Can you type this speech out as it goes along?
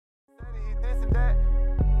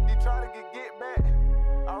gotta get back.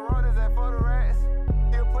 I run his at for the rats.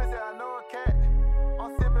 He a pussy, I know a cat.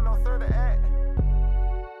 I'm sipping on Sir the act.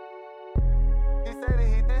 He said that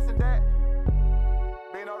he this and that.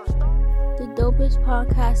 Being on the stone. The dopest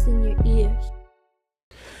podcast in your ears.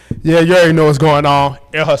 Yeah, you already know what's going on.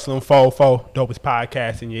 Air Hustling 404, dopest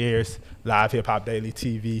podcast in your ears. Live Hip Hop Daily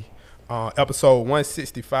TV. Episode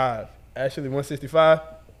 165. Actually, 165.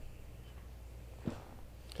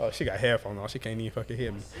 Oh, she got headphones on. She can't even fucking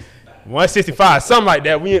hear me. 165, something like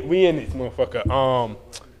that. We in this motherfucker.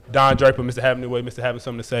 Don Draper, Mr. Having the Way, Mr. Having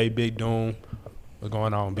something to say. Big Doom. What's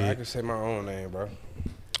going on, Big? I can say my own name, bro.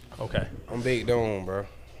 Okay. I'm Big Doom, bro.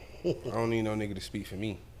 I don't need no nigga to speak for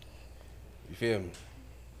me. You feel me?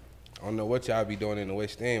 I don't know what y'all be doing in the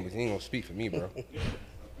West End, but you ain't gonna speak for me, bro.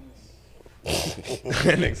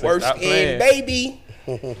 Worst end, baby.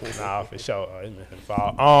 Nah, for sure.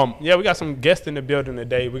 Yeah, we got some guests in the building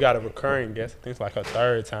today. We got a recurring guest. I think it's like her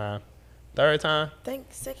third time. Third time?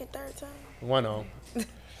 Second, third time. One on.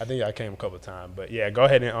 I think y'all came a couple times. But yeah, go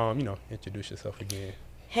ahead and introduce yourself again.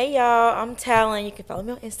 Hey y'all, I'm Talon. You can follow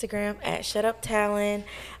me on Instagram at ShutUpTalon.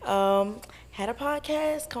 Had a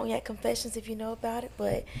podcast, Cognac Confessions, if you know about it,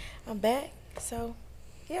 but I'm back. So,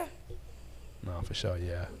 yeah. No, for sure,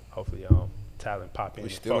 yeah. Hopefully, talent pop in. We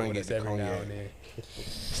and still fuck ain't with get us the every now cognac. and then.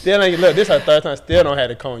 Still ain't look. This her third time. Still don't have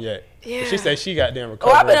the cognac. Yeah. But she said she got them Oh,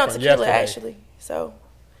 recovering I've been on from tequila, yesterday. actually. So,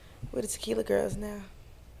 we're the tequila girls now.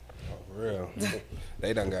 Oh, for real.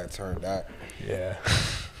 They done got turned out. Yeah.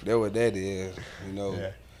 That's what that is. You know,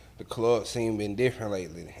 Yeah. the club scene been different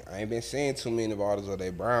lately. I ain't been seeing too many bottles of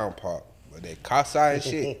that brown pop. But that Casa and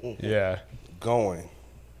shit, Yeah. going.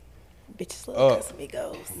 Bitches love Up.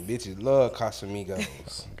 Casamigos. Bitches love Casamigos.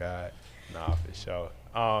 God. Nah, for sure.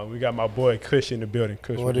 We got my boy Kush in the building.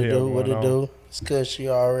 Kush, What it do? What it do? It's Kush.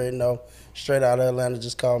 You already know. Straight out of Atlanta,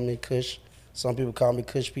 just call me Kush. Some people call me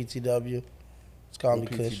Kush PTW. Just call me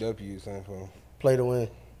Kush. PTW stand for. Play to win.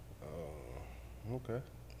 Okay.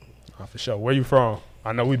 For sure. Where you from?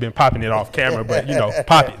 I know we've been popping it off camera, but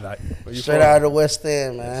pop it like. Where you Straight from? out of the West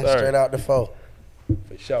End, man. Yes, sir. Straight out the foe.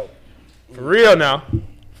 For sure. For real now.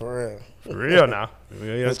 For real. For real now.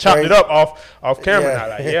 We That's chopped crazy. it up off camera Yeah. now.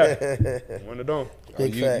 Like, yeah. One of them.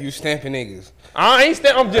 Big fact. You stamping niggas. I ain't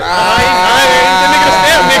the nigga to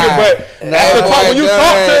stamp nigga, but when you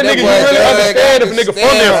talk to a nigga, you really understand if a nigga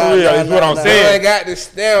from there for real. Is what I'm I saying. got the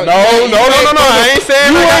stamp. No. I ain't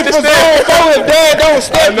saying I got the stamp. Dad don't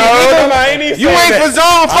stamp No, I ain't even You saying ain't that. for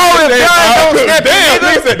zone 4 if Dad don't stamp Damn,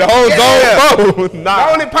 nigga said the whole zone 4. Nah.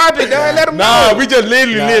 Don't it pop it, Dad? Let him Nah, know. we just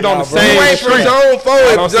literally lived on the bro. same You ain't for street. zone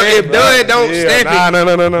 4 if I'm saying, Dad don't stamp it.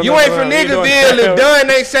 No. You ain't for Niggerville if Dunn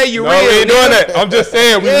ain't say you No, real. we ain't doing that. I'm just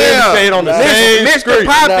saying we literally stayed on the same Mr. street.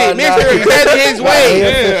 Pop it, Mr. Cut his He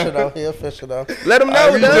way. official though. Let him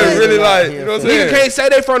know, We just Dunn. really like, you know what I'm Nigga saying? can't say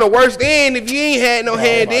they from the worst end if you ain't had no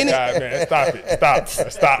hand Oh in my it. God, man. Stop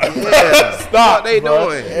it. Stop. What Stop. they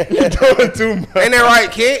doing? You doing too much. Ain't that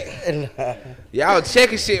right, kid? Y'all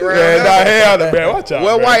checking shit right Yeah, now. nah, hell no, man. Watch out.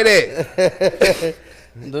 Where man. white at?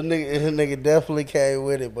 The nigga definitely came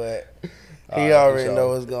with it, but he for already sure. know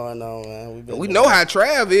what's going on, man. We know how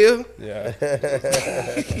Trav is. Yeah.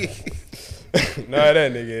 No,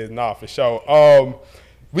 that nigga is not for sure.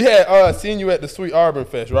 We had seen you at the Sweet Urban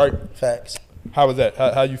Fest, right? Facts. How was that?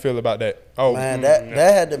 How you feel about that? Oh Man, that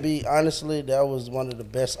had to be, honestly, that was one of the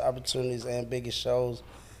best opportunities and biggest shows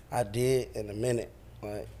I did in a minute.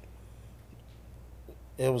 Like,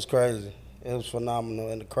 it was crazy. It was phenomenal.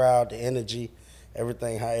 And the crowd, the energy,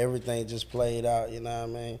 everything, how everything just played out, you know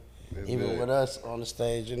what I mean? That's Even good. with us on the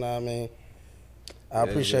stage, you know what I mean? I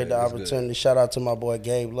That's appreciate good, the that's good. opportunity. Shout out to my boy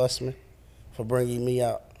Gabe Lussman for bringing me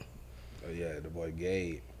out. Oh yeah, the boy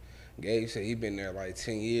Gabe. Gabe said he been there like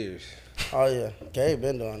 10 years. Oh, yeah. Gabe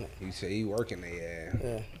been doing it. He said he working their ass.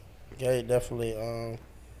 Yeah. Gabe definitely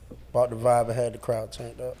brought the vibe and had the crowd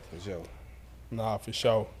turned up. For sure. Nah, for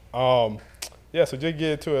sure. Yeah, so just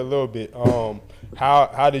get into it a little bit.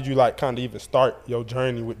 How did you like kind of even start your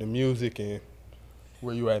journey with the music and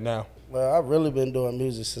where you at now? Well, I've really been doing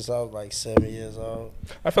music since I was like 7 years old.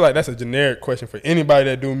 I feel like that's a generic question for anybody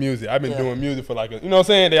that do music. I've been Yeah. doing music for like, you know what I'm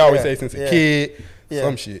saying? They always Yeah, say since a yeah. kid, Yeah.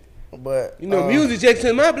 some shit. But You know, music just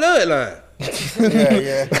in my bloodline. Yeah, yeah. You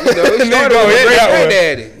know, it started Go with ahead, great that one.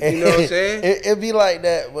 granddaddy. You know what I'm saying? It be like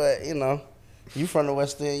that, but you know, you from the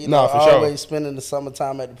West End, you Nah, know, for sure. always spending the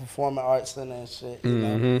summertime at the Performing Arts Center and shit. You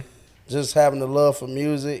know, just having the love for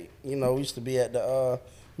music. You know, we used to be at the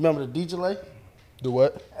remember the DJ The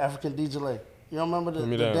what? African DJ. You don't remember the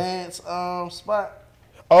me down. dance spot?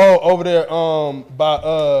 Oh, over there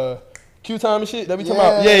by Q Time and shit. That we talking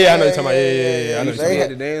about? Yeah, I know you're talking about. Yeah. I know you're talking They about. had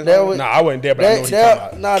the dance They hall? was- Nah, I wasn't there, but I know what you're talking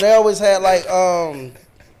about. Nah, they always had like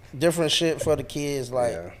different shit for the kids,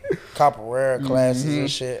 like capoeira classes and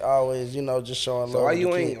shit. Always, just showing love. So why to the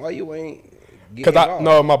you kids. ain't get Cause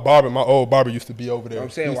involved? my old barber used to be over there. I'm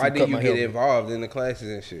saying, He used why to didn't cut you my get hair. involved in the classes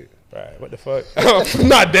and shit? Right, what the fuck? I'm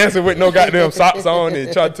not dancing with no goddamn socks on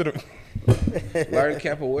and trying to the. Learn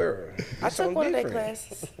capoeira. I It's took something one of their different.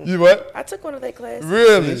 classes. You what? I took one of their classes.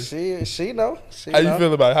 Really? She know. How you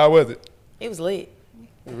feel about it? How was it? It was lit.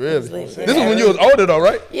 Really? lit. This was when you was older though,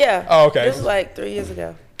 right? Yeah. Oh, okay. This was like 3 years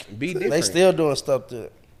ago. Be different. They still doing stuff to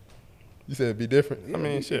it. You said it'd be different. I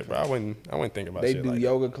mean, shit, bro. I wouldn't think about They shit do like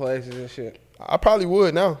yoga classes and shit. that. I probably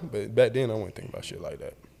would now, but back then I wouldn't think about shit like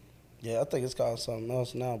that. Yeah, I think it's called something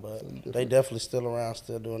else now, but they definitely still around,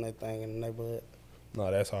 still doing their thing in the neighborhood. No,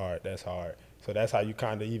 that's hard. That's hard. So that's how you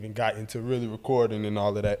kind of even got into really recording and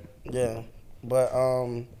all of that. Yeah, but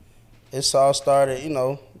it's all started,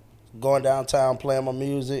 going downtown playing my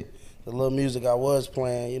music, the little music I was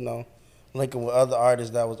playing, linking with other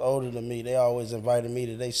artists that was older than me. They always invited me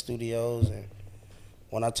to their studios, and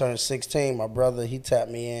when I turned 16, my brother, he tapped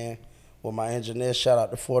me in with my engineer. Shout out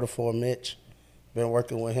to 44 Mitch. Been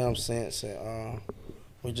working with him since, and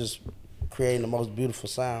we just creating the most beautiful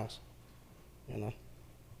sounds, No,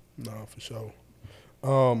 for sure.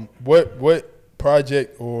 What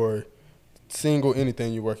project or single,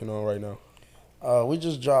 anything you working on right now? We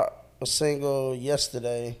just dropped a single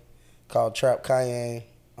yesterday called Trap Cayenne.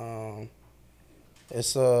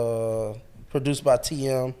 It's produced by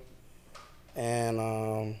TM,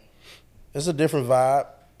 and it's a different vibe.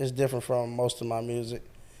 It's different from most of my music.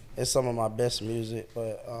 It's some of my best music,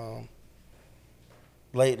 but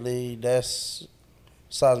lately, besides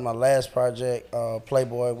my last project,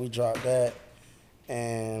 Playboy, we dropped that,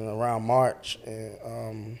 and around March,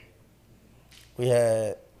 and we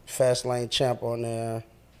had Fast Lane Champ on there.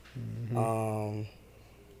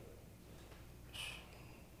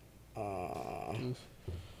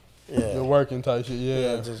 Yeah. The working type shit,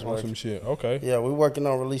 yeah. just on working. some shit. Okay. Yeah, we're working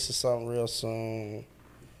on releasing something real soon,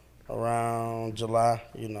 around July,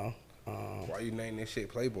 Why you name this shit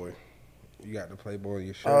Playboy? You got the Playboy in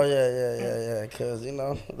your shirt. Oh yeah. Cause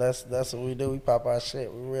that's what we do. We pop our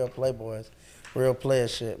shit. We real playboys, real player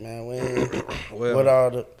shit, man. We ain't Well, with all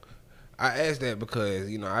the. I asked that because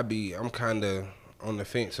I'm kind of on the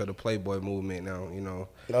fence of the Playboy movement now.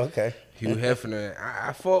 Okay. Hugh Hefner,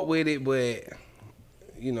 I fought with it, but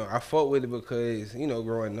I fought with it because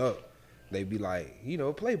growing up, they be like,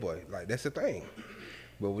 Playboy, like that's the thing.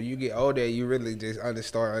 But when you get older, you really just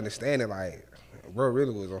start understanding, like, bro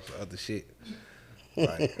really was on some other shit.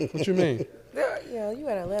 Like, What you mean? Yeah, you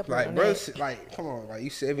gotta elaborate like on bro, that. like, come on, like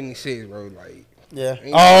you 76, bro, like. Yeah.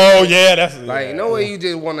 ain't Oh yeah, that's Like, no way you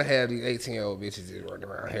just want to have these 18-year-old bitches just running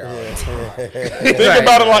around here. all the time. Think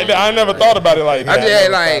about it like that. I never thought about it like I that.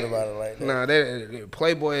 just never like, thought about it like that. nah, that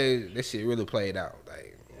Playboy, that shit really played out.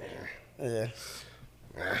 Like, Yeah.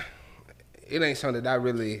 it ain't something that I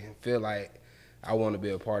really feel like I want to be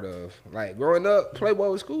a part of. Like, growing up, Playboy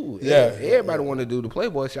was cool. Yeah. Everybody wanted to do the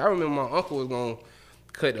Playboy shit. I remember my uncle was going to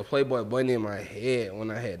cut the Playboy button in my head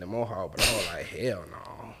when I had the mohawk, but I was like, hell no.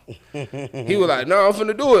 He was like, no, I'm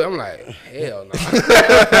finna do it. I'm like, hell no.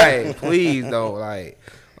 Like, please don't. Like,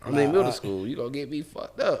 I'm in middle school. You gonna get me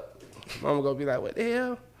fucked up. Mama gonna be like, what the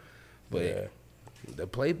hell? But the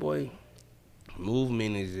Playboy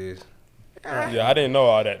movement is just, Yeah, I didn't know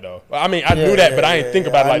all that though. I mean, I knew Yeah, that, but I yeah, ain't think yeah.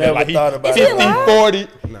 about it I like that. never Like he thought about 50, it.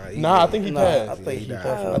 40. he Nah, I did. think he Nah, passed. I think he died.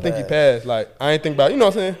 definitely I think he passed. passed. Like I ain't think about. You know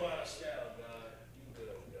what I'm saying?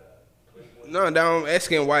 no, now I'm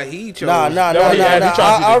asking why he chose. Nah. he tried to be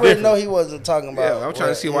I already different. know he wasn't talking about. Yeah, I'm trying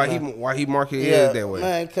to see why he marketed it that way.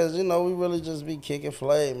 Man, because, we really just be kicking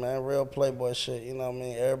flame, man. Real Playboy shit, you know what I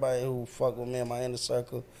mean? Everybody who fuck with me in my inner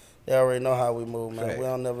circle, they already know how we move, man. Fact. We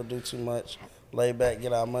don't never do too much. Lay back,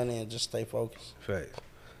 get our money, and just stay focused. Facts.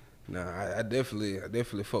 Nah, I definitely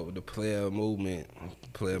fuck with the player movement,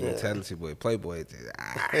 player mentality, but Playboy,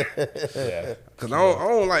 Yeah. cause I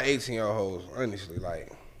don't like 18-year-old hoes, honestly.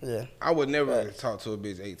 Like, Yeah. I would never Facts. talk to a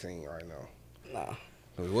bitch 18 right now. Nah.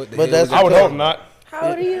 'Cause what the But hell that's was I would that? hope not. How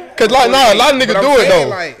old are you? Cause like, nah, a lot of But niggas I'm do it saying,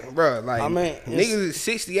 though. Like, bro, like, I mean, it's- niggas is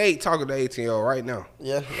 68 talking to 18-year-old right now.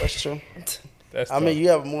 Yeah, that's true. That's I mean, you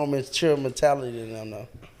have a more mature mentality than them, though.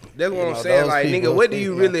 That's what You I'm know, saying. those Like, people, nigga, what do you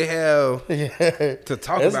you know. really have Yeah. to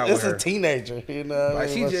talk It's about it's with her? a teenager, you know what I Like,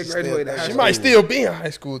 mean? she Once just you still graduated think high She about might it. still be in high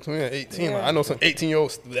school to me at 18. Like, I know some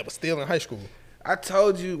 18-year-olds that was still in high school. I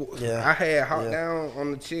told you, Yeah. I had hot Yeah. down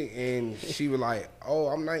on the chick, and she was like, "Oh,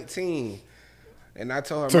 I'm 19," and I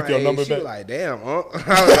told her Took my your age. number She back? was like, "Damn, huh?"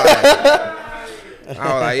 I was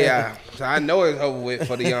like, "Yeah." So I know it's over with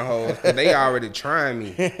for the young hoes, 'cause they already trying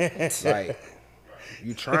me. Like,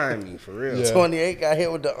 You trying me for real? Yeah. 28 got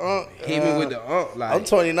hit with the Hit me with the like. I'm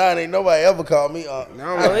 29. Ain't nobody ever called me unk.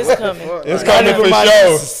 Now I'm Oh, like, it's what the coming. fuck? It's Like, coming for my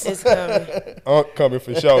sure. niece. It's coming. Coming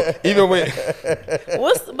for sure. Even with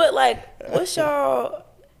What's y'all?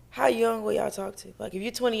 How young will y'all talk to? Like, if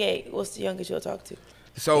you're 28, what's the youngest you'll talk to?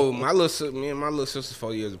 So me and my little sister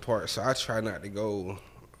 4 years apart. So I try not to go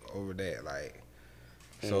over that. Like,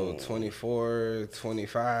 so 24,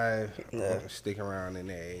 25, I'm sticking around in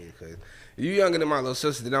that age. Cause if you younger than my little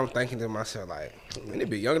sister, then I'm thinking to myself like, man, they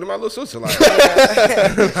be younger than my little sister. Like,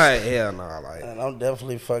 like hell no. Like, And I'm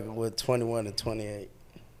definitely fucking with 21 and 28.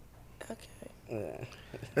 Okay. Yeah.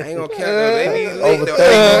 I ain't gonna count them. They be late Over though.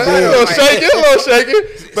 30. a little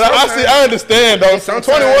shaky. But I understand though. Sometimes-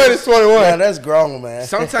 21 is 21. Man, that's grown, man.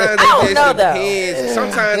 Sometimes don't it know, just though. depends.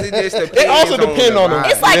 Sometimes it just depends. It also depend on the them.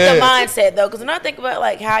 vibe. It's like Yeah. the mindset though, because when I think about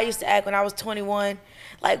like how I used to act when I was 21,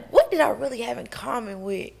 like what did I really have in common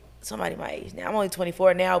with somebody my age now? I'm only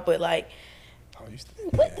 24 now, but like,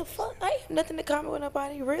 what the fuck? I have nothing in common with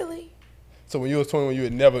nobody, really. So when you was 21, you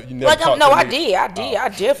never Like, talked no, to I niggas? did, I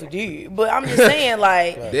definitely did. But I'm just saying,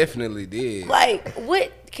 like, Definitely did. like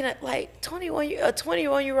what can I like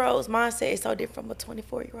 21-year-old's mindset is so different from a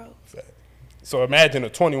 24-year-old. So imagine a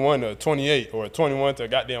 21 to a 28 or a 21 to a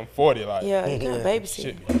goddamn 40. Like, Yeah, you got babysit.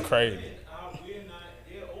 shit be crazy.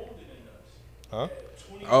 They're older than Huh? us.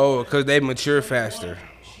 Oh, because they mature faster.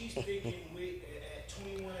 She's speaking at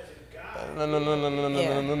 21 as a guy.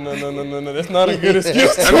 No. That's not a good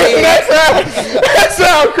excuse. That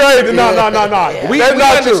sounds crazy. No. We That's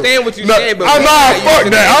not understand true. what you're No, saying, but fuck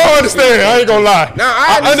that. I don't understand. I ain't gonna lie. No,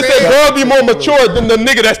 I understand understand. girls be more mature than the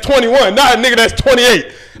nigga that's 21, not a nigga that's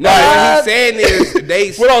 28. No, what he's saying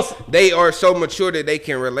is What else? they are so mature that they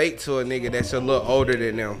can relate to a nigga that's a little older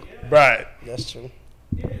than them. Right. That's true.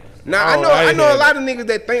 Now Oh, I ain't know hear a lot of niggas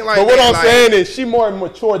that think like But what that, I'm like, saying is she more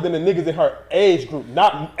mature than the niggas in her age group,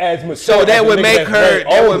 not as mature. so as that the would nigga make that's her way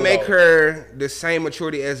that older, would make though. her the same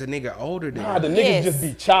maturity as a nigga older than Nah, her. the niggas Yes. just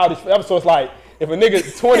be childish forever. So it's like if a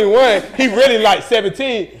nigga 21, he really like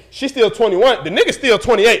 17. She still 21. The nigga still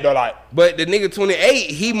 28 though. Like But the nigga 28,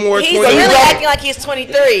 he more He's 28. really got- acting like he's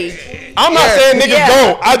 23. I'm not Yeah. saying niggas Yeah.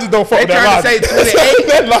 don't. I just don't fuck They with that trying to say logic. 28,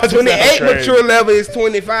 That logic sounds 28 crazy. mature level is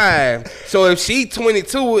 25. So if she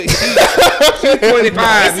 22, she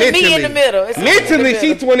 25 It's a me in the mentally. middle. It's a me in the Mentally, she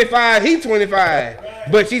middle. 25, he 25.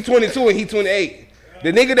 But she 22 and he 28.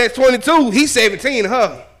 The nigga that's 22, he's 17,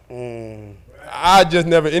 huh? I just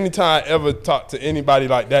never, anytime I ever talk to anybody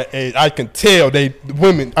like that age, I can tell they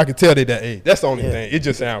that age. That's the only thing. It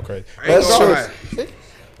just sounds crazy. I ain't That's gonna true. lie.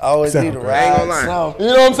 I always Sound need a great. ride. I ain't gonna lie. So, You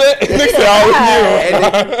know what I'm saying? Niggas say always you.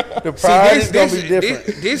 And the See, priorities gonna be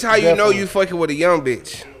different. This how you know Definitely. you fucking with a young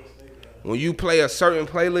bitch. When you play a certain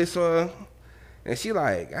playlist for her, and she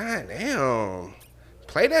like, God damn,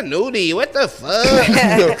 play that nudie. What the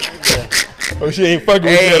fuck? Oh, she ain't fucking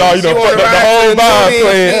with Hey, you at all. You she know, wanna fuck up the ride whole to the vibe movies.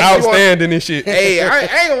 playing She wanna- outstanding and shit. Hey, I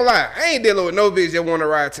ain't gonna lie. I ain't dealing with no bitch that want to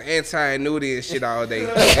ride to anti-nudie and shit all day.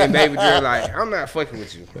 And baby girl like, I'm not fucking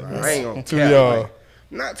with you. I ain't gonna Too cap, young. like,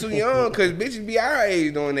 not too young, cause bitches be our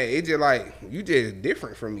age doing that. It's just like, you just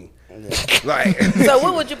different from me. Like, So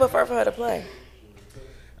what would you prefer for her to play?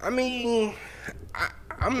 I mean,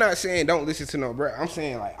 I'm not saying don't listen to no bro. I'm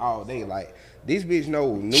saying like all day. Like this bitch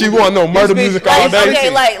know. She wanna know murder This bitch- music all day? Okay,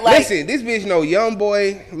 like- listen. This bitch know young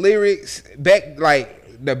boy lyrics back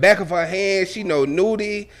like the back of her hand. She know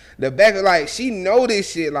nudie. The back of like she know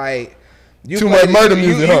this shit. Like you Too play much murder you,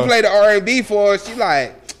 music, You huh? play the R&B for her. She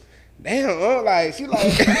like. Damn, like she like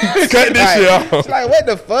Cut this shit off. She like what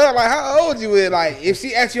the fuck? Like how old you is? Like if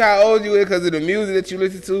she asks you how old you is because of the music that you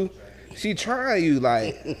listen to, she trying you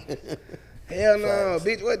like. Hell no,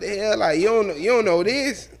 bitch! What the hell? Like you don't know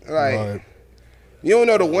this. Like Right. you don't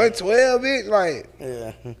know the 112, bitch. Like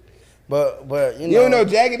Yeah. But you you don't know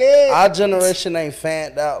Jagged Edge. our generation ain't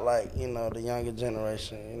fanned out like, the younger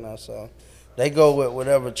generation, so they go with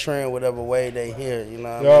whatever trend, whatever way they hear, you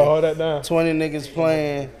know what Yo, I mean? hold that down. 20 niggas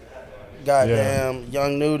playing goddamn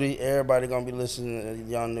Young Nudie, everybody gonna be listening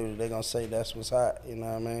to Young Nudie. They gonna say that's what's hot, you know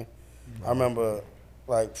what I mean? I remember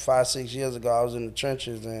like 5-6 years ago I was in the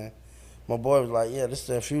trenches and my boy was like, yeah, this is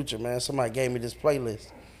their future, man. Somebody gave me this playlist.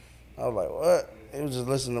 I was like, what? He was just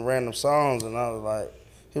listening to random songs and I was like,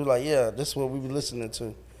 he was like, yeah, this is what we be listening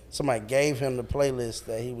to. Somebody gave him the playlist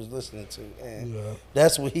that he was listening to, and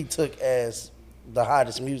that's what he took as the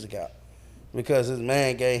hottest music out, because his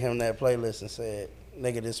man gave him that playlist and said,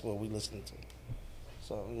 nigga, this is what we listening to.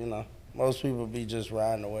 So, most people be just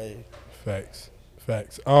riding the wave. Facts.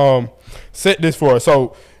 Set this for us.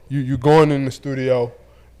 So you going in the studio,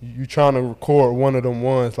 you trying to record one of them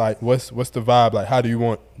ones. Like what's the vibe? Like how do you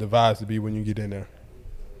want the vibes to be when you get in there?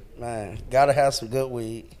 Man, gotta have some good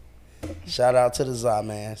weed. Shout out to the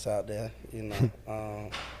Zymans out there, you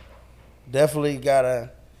know. Definitely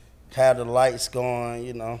gotta have the lights going,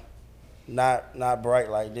 you know, not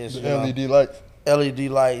bright like this. The you know. LED lights. LED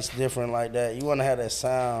lights different like that. You want to have that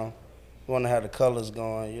sound. You want to have the colors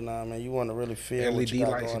going. You know what I mean? You want to really feel what LED you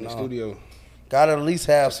got lights going in the on. studio. Got to at least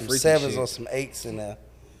have some freaky 7s shit. or some 8s in there.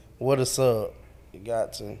 With a sub. You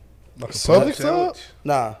got to. Like a public sub? Sandwich?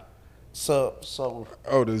 Nah. Sub.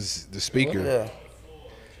 Oh, the speaker. Yeah.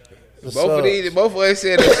 The Both of us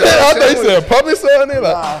said the I thought you said public sub. They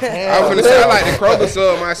like, I'm finna say I like the Kroger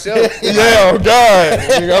sub myself. yeah, oh God.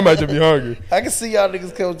 Nigga, I might just be hungry. I can see y'all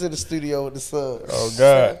niggas come to the studio with the subs. Oh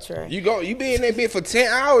God. You be in that bit for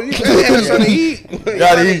 10 hours. You gotta have something to eat.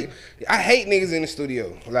 Gotta eat. I hate niggas in the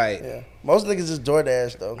studio. Like Yeah. Most niggas just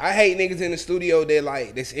DoorDash though. I hate niggas in the studio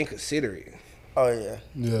that's inconsiderate. Oh yeah.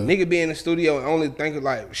 Yeah. Nigga be in the studio and only thinking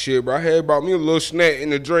like, shit, bro, I had brought me a little snack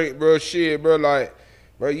and a drink, bro. Shit, bro, like,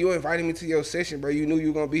 bro, you invited me to your session, bro. You knew you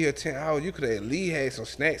were gonna be here 10 hours. You could have at least had some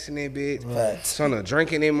snacks in that bitch. Facts. Some of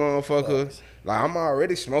drinking that motherfucker. Facts. Like, I'm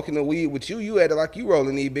already smoking the weed with you. You had it like you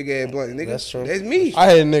rolling these big ass blunts, nigga. That's true. That's me. I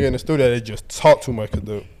had a nigga in the studio that just talk too much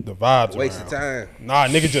because the vibes Waste around. of time. Nah,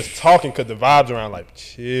 nigga just talking because the vibes around. Like,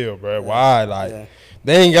 chill, bro. Why? Like, Yeah.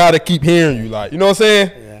 they ain't got to keep hearing you. Like, you know what I'm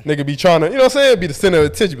saying? Yeah. Nigga be trying to, you know what I'm saying? Be the center of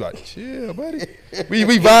attention. Be like, chill, buddy. We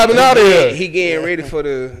vibing out of here. He getting ready for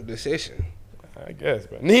the session. I guess,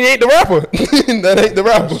 but he ain't the rapper. That ain't the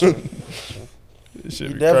rapper. This shit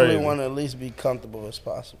You be definitely crazy. want to at least be comfortable as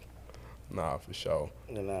possible. Nah, for sure.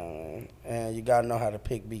 You know what I mean? And you gotta know how to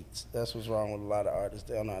pick beats. That's what's wrong with a lot of artists.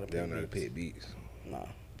 They don't know how to They pick don't know how to beats. pick beats. No.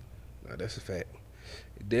 No, that's a fact.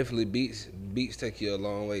 Definitely beats take you a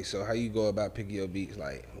long way. So how you go about picking your beats?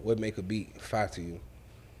 Like, what make a beat fire to you?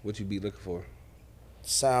 What you be looking for?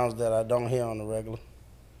 Sounds that I don't hear on the regular.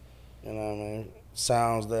 You know what I mean?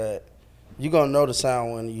 Sounds that you gonna know the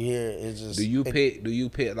sound when you hear it. It's just Do you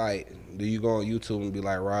pick like? Do you go on YouTube and be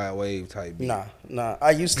like Ride Wave type beat? Nah.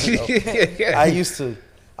 I used to. Though. I used to.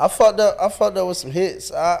 I fucked up with some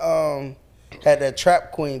hits. I had that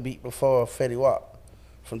Trap Queen beat before Fetty Wap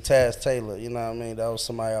from Taz Taylor. You know what I mean? That was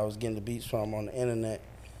somebody I was getting the beats from on the internet,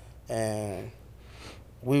 and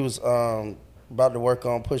we was about to work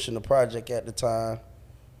on pushing the project at the time,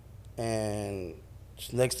 and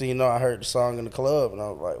next thing you know, I heard the song in the club, and I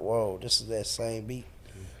was like, "Whoa, this is that same beat."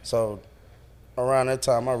 So around that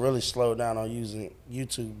time, I really slowed down on using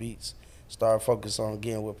YouTube beats. Started focusing on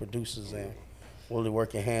getting with producers and really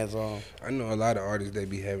working hands on. I know a lot of artists that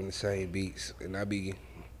be having the same beats, and I be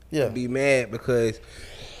Yeah, mad because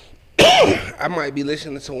I might be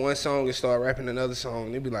listening to one song and start rapping another song,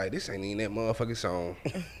 and they be like, "This ain't even that motherfucking song."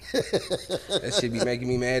 That shit be making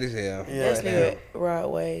me mad as hell. Yeah. That's me, Rod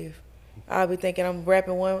Wave. I'll be thinking I'm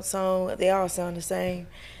rapping one song, they all sound the same.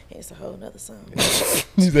 It's a whole nother song. You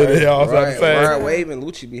said they all sound the Right, same. Ride Wave and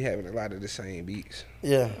Lucci be having a lot of the same beats.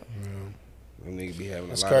 yeah. Them niggas be having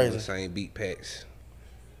That's a lot of crazy. the same beat packs.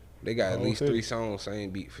 They got at Oh, least shit. 3 songs,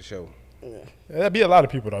 same beat for sure. Yeah, that'd be a lot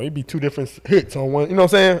of people though. It'd be 2 different hits on one. You know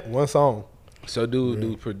what I'm saying? One song. So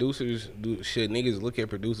do producers should niggas look at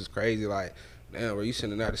producers crazy like, damn, bro, you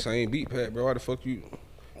sending out the same beat pack, bro? Why the fuck you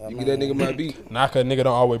get that nigga my beat? Nah, cause nigga don't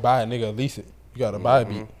always buy it. Nigga lease it. You gotta buy a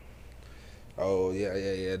beat. Oh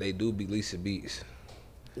yeah. They do be leasing beats.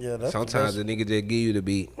 Yeah, that's Sometimes the nigga just give you the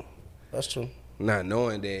beat, that's true. not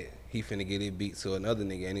knowing that he finna get his beat to another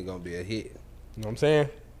nigga and it gonna be a hit. You know what I'm saying?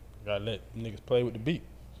 Gotta let niggas play with the beat.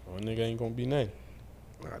 So a nigga ain't gonna be nothing.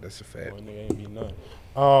 Nah, that's a fact. One nigga ain't be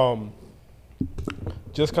nothing.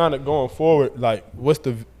 Just kind of going forward, like, what's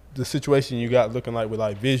the situation you got looking like with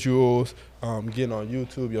like visuals, getting on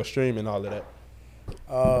YouTube, your stream, and all of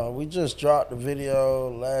that? We just dropped the video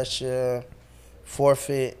last year,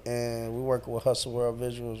 Forfeit, and we working with Hustle World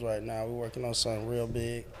Visuals right now. We're working on something real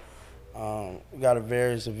big. We got a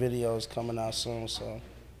various of videos coming out soon, so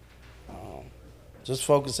just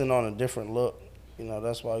focusing on a different look. You know,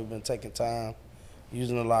 that's why we've been taking time,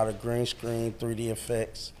 using a lot of green screen, 3D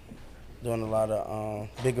effects, doing a lot of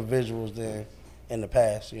bigger visuals than in the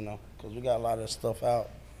past, you know, because we got a lot of stuff out.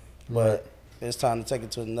 But it's time to take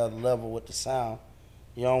it to another level with the sound.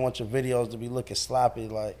 You don't want your videos to be looking sloppy.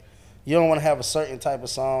 Like, you don't want to have a certain type of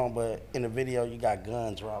song, but in the video you got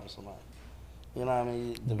guns robbing somebody. You know what I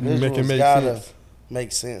mean? The Make it visuals make gotta sense.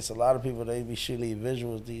 make sense. A lot of people, they be shooting these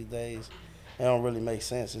visuals these days. They don't really make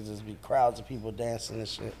sense. It just be crowds of people dancing and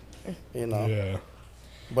shit. You know. Yeah.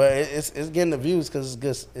 But it's getting the views because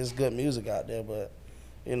it's good music out there. But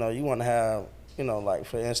you know, you want to have, you know, like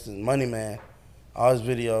for instance, Money Man, all his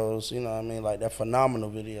videos. You know what I mean? Like that phenomenal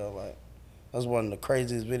video. Like that's one of the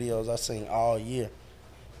craziest videos I've seen all year.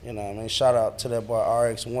 You know what I mean? Shout out to that boy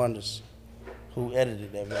RX Wonders who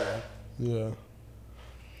edited that video. Yeah.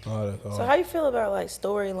 Oh, that's hard. So how you feel about like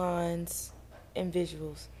storylines and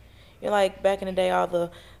visuals? You know, like back in the day, all the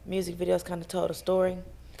music videos kind of told a story,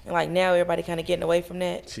 and like now everybody kind of getting away from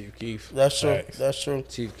that. Chief Keef. That's true. Facts. That's true.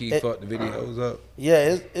 Chief Keef fucked the videos up.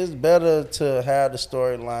 Yeah, it's better to have the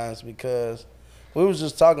storylines because we was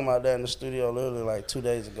just talking about that in the studio literally like 2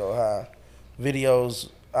 days ago. How videos,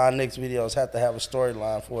 our next videos have to have a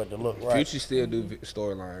storyline for it to look right. Future still do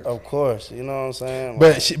storylines. Of course, you know what I'm saying.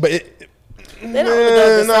 But They don't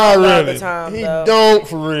overdub the not song all really. the time, He though. don't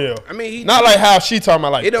for real. I mean, he Not like how she talking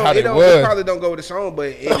about like It don't. how It they don't. was. It probably don't go with the song, but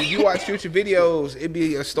if you watch Future videos, it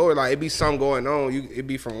be a story. Like it be something going on. It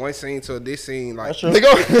be from one scene to this scene. Like That's true. They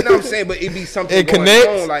go- you know what I'm saying? But it be something It going connects?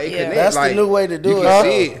 on. Like it Yeah. connects. That's like, the new way to do you it. can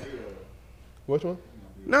see it. Which one?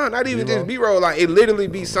 No, not even B-roll? just B-roll. Like it literally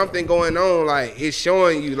be something going on. Like it's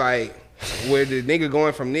showing you like where the nigga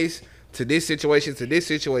going from this to this situation to this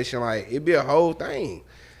situation. Like it be a whole thing.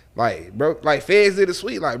 Like bro, like Feds did a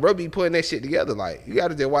sweet. Like bro, be putting that shit together. Like you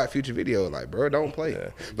gotta just watch Future video. Like bro, don't play. Yeah.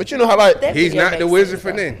 But you know how like That He's video not the makes wizard sense,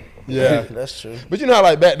 for though. nothing. yeah. That's true. But you know how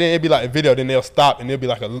like back then it'd be like a video, then they'll stop and it'll be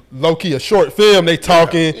like a low key a short film. They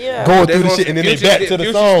talking, Yeah. going That's through the what shit, and then they Future back still- to the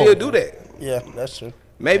Future song. still do that. Yeah, that's true.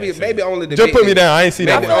 Maybe only the Just big put me niggas. down. I ain't see I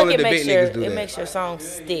that. Maybe feel One. only like it the makes big your niggas do that. makes your song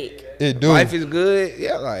stick. It do. Life is good.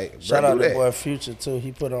 Yeah, like Shout bro, out do to that. boy Future too.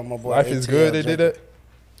 He put on my boy. Life is ATL good. They did jacket. that.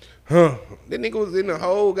 Huh? That nigga was in the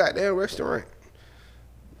whole goddamn restaurant.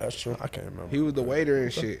 That's true. I can't remember. He was the waiter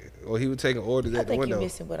and shit, or he was taking orders I at the think you're window.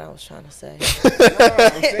 missing what I was trying to say.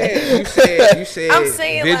 I'm saying, you said I'm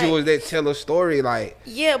saying, visuals that tell a story. Like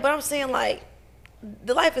Yeah, but I'm saying like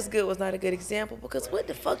the Life is Good was not a good example because what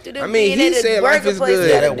the fuck do them I mean, being he at a said Life burger is place good.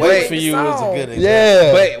 got Yeah, to that do wait with for the you was a song? good example.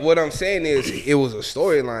 Yeah. but what I'm saying is, it was a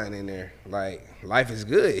storyline in there. Like life is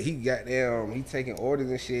good. He he taking orders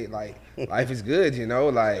and shit. Like life is good, you know.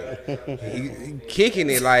 Like he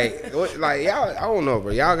kicking it. Like y'all. I don't know,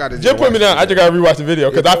 bro. Y'all got to Just put me down. I just gotta rewatch the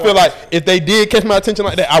video because I feel like if they did catch my attention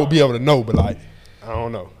like that, I would be able to know. But like, I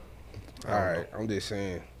don't know. All right, I'm just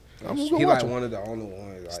saying. I'm He gonna like watch him. one of the only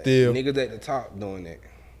ones. Like, Still. niggas at the top doing that.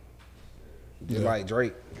 Just Yeah. like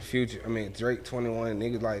Drake, Future. I mean Drake 21.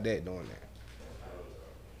 Niggas like that doing that.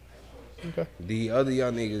 Okay. The other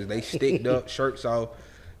young niggas, they sticked up, shirts off.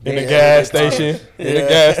 In the They gas at the top. station. In the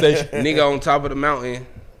gas station. Nigga on top of the mountain,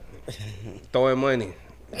 throwing money,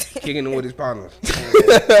 kicking it with his partners.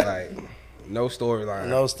 Like, no storyline.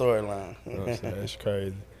 No storyline. That's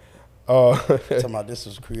crazy. Talking about this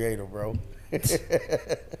was creative, bro.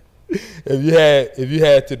 If you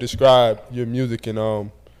had to describe your music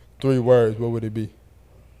in 3 words, what would it be?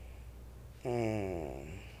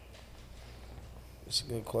 That's a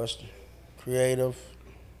good question. Creative.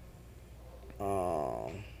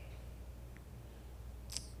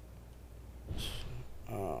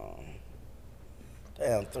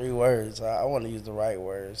 Damn, 3 words. I want to use the right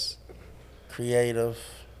words. Creative.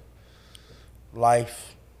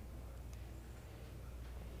 Life.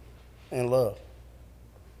 And love.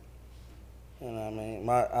 You know what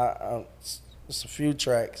I mean? It's a few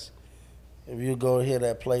tracks. If you go hear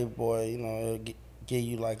that Playboy, you know, it'll give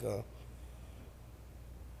you like a.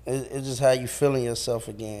 It's just how you feeling yourself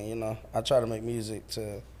again, you know. I try to make music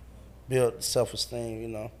to build self-esteem, you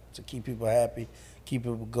know, to keep people happy, keep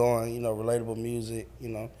people going, you know, relatable music, you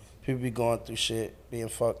know. People be going through shit, being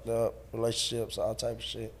fucked up, relationships, all type of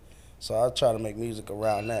shit. So I try to make music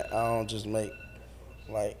around that. I don't just make,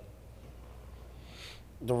 like,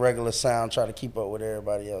 the regular sound, try to keep up with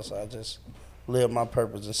everybody else. I just live my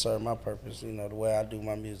purpose and serve my purpose, you know, the way I do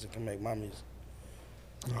my music and make my music.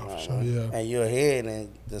 For sure, yeah. And you'll hear it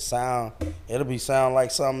and the sound, it'll be sound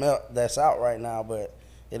like something else that's out right now, but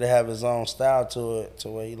it'll have its own style to it to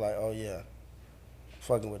where you like, oh yeah,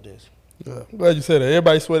 fucking with this. Yeah. I'm glad you said that.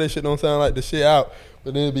 Everybody swear that shit don't sound like the shit out,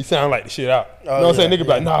 but then it be sound like the shit out. You know what I'm saying? yeah, Nigga be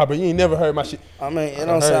like, nah, but you ain't never heard my shit. I mean, it I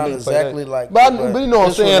don't heard sound niggas play that. exactly like But it, you know what I'm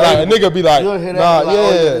it's saying? Like, a relatable. nigga be like, You'll hear that nah, and be like,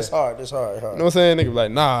 oh, yeah. this hard, this hard, hard. You know what I'm saying? Nigga be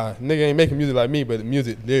like, nah, nigga ain't making music like me, but the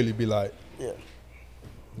music literally be like Yeah,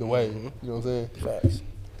 the way. You know what I'm saying? facts.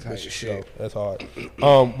 Type So, shit. that's hard.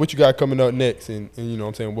 What you got coming up next, and you know what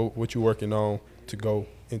I'm saying? What you working on to go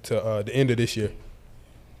into the end of this year?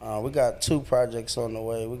 We got 2 projects on the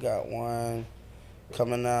way. We got one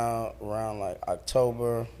coming out around like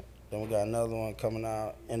October. Then we got another one coming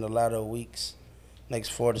out in the latter weeks, next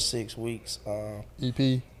 4 to 6 weeks.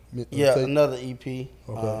 EP? Yeah, tape? another EP,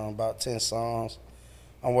 Okay. about 10 songs.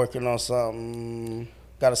 I'm working on something.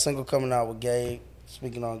 Got a single coming out with Gabe.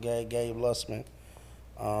 Speaking on Gabe Lussman.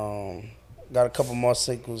 Got a couple more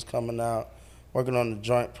singles coming out. Working on the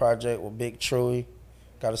joint project with Big Truey.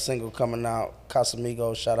 Got a single coming out,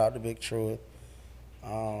 Casamigos. Shout out to Big Truett.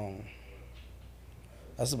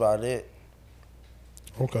 That's about it.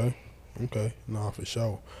 Okay. Nah, for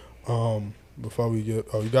sure. Before we get,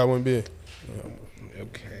 you got one big.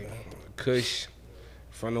 Okay. Kush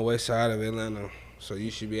from the west side of Atlanta. So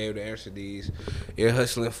you should be able to answer these Ear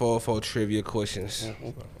Hustling 404 trivia questions.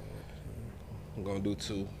 I'm going to do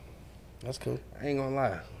 2. That's cool. I ain't going to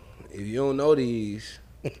lie. If you don't know these,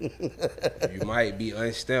 you might be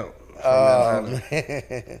unstamped from Atlanta.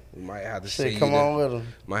 Man. We might have to Shit, come on with them.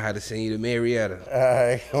 Might have to send you to Marietta. All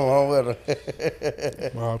right, come on with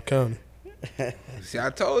them. Mob County. See,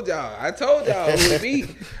 I told y'all who it be.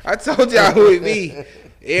 I told y'all who it be.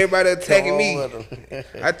 Everybody attacking me.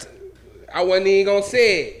 I wasn't even gonna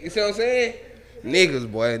say it. You see what I'm saying?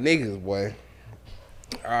 Niggas, boy.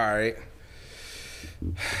 All right.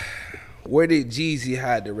 Where did Jeezy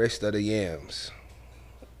hide the rest of the yams?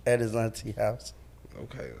 At his auntie house.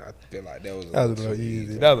 Okay, I feel like that was That was a little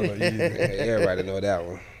easy. That was a little easy. Everybody know that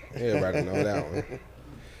one.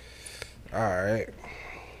 All right.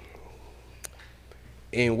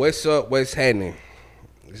 And what's up, what's happening?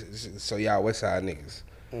 So y'all West Side niggas.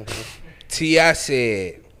 T.I.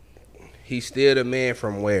 said he still the man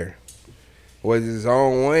from where? Was his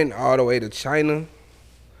own one all the way to China,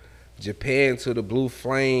 Japan to the Blue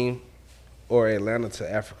Flame, or Atlanta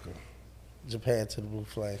to Africa? Japan to the Blue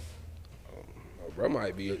Flame. Bro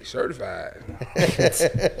might be certified.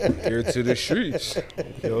 Here to the streets.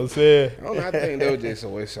 You know what I'm saying? I think that was just a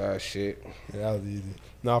West Side shit. Yeah, that was easy.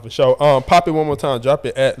 Nah, for sure. Pop it one more time. Drop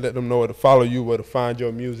it at. Let them know where to follow you, where to find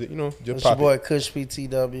your music. You know, just It's pop your boy it. Kush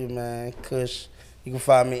PTW, man. Kush. You can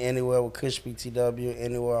find me anywhere with Kush PTW,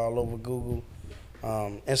 anywhere all over Google,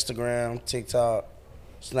 Instagram, TikTok,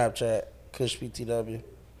 Snapchat, Kush PTW.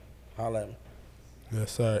 Holla at me.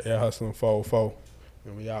 Yes, sir. Air Hustling 404.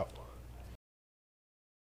 And we out.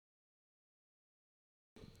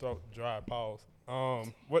 Throat dry. Pause.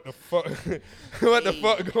 What the fuck? What the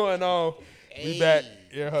fuck going on? We back.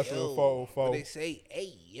 Air Hustling 404. What they say?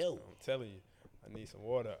 Hey, yo. I'm telling you, I need some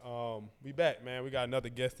water. We back, man. We got another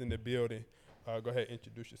guest in the building. Go ahead,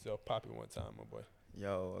 introduce yourself. Pop it one time, my boy.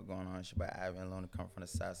 Yo, what's going on? It's your boy Ivan Luna, come from the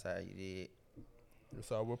south side. You did?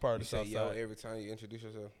 So what part You of the say South yo Side? every time you introduce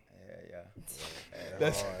yourself? Yeah.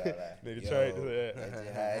 That's Nigga, nigga trained to that. That's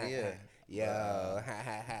just how it is. Yo.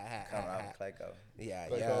 Come out from Clayco. Yeah,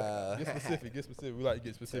 Like, yo. Get specific. We like to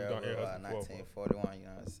get specific on Air Terrible, Hustling 404. 1941, you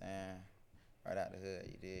know what I'm saying? Right out the hood,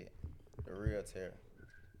 you did. The real terror.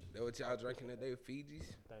 That what y'all drinking today, Fiji's?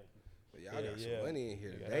 Thank you. But y'all got some money in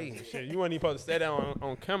here Yeah, today. shit, you wasn't even supposed to stay down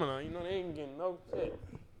on camera. You know they ain't getting no shit.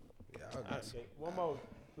 Y'all got some. One more,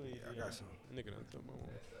 please. I got some. Nigga done took my one.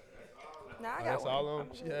 Nah, I Oh, got that's one. all on.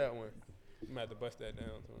 She had one. You might have to bust that down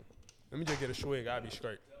to her. Let me just get a swig. I'll be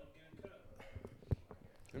straight.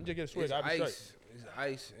 Let me just get a swig. It's I'll be straight. ice. It's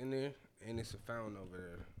ice in there, and it's a fountain over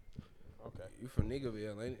there. Okay. You from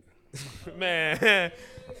Niggerville, ain't it? Man.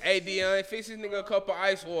 Hey, Dion, fix this nigga a cup of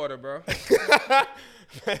ice water, bro.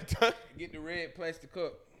 Get the red plastic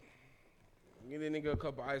cup. Get this nigga a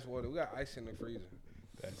cup of ice water. We got ice in the freezer.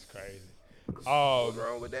 That's crazy. What's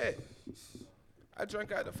wrong with that? I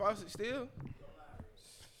drink out the faucet still.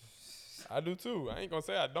 I do too. I ain't gonna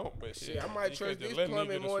say I don't, but shit. Shit, I might you trust could just this let me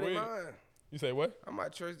plumbing get a more than swig. mine. You say what? I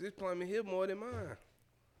might trust this plumbing here more than mine.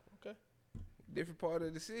 Okay. Different part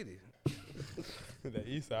of the city. The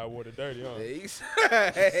east side water dirty, huh? The east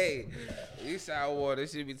side, hey, east side water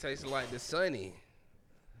should be tasting like the sunny.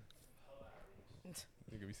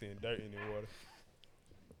 You could be seeing dirt in the water.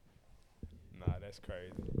 Nah, that's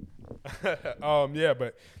crazy. Yeah,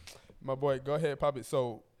 but my boy, go ahead, pop it.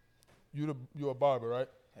 So you a barber, right?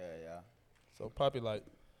 Hell yeah. So pop it like,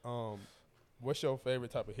 what's your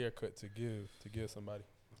favorite type of haircut to give somebody?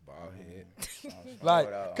 Bald head. Like,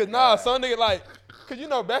 cause some nigga like, cause you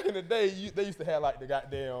know back in the day they used to have like the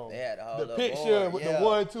goddamn They had the whole the little picture board, with yeah. the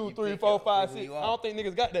 1, 2, You 3, pick 4, up 5, who 6. you I want. don't think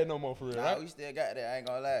niggas got that no more for real, Nah, right? we still got that. I ain't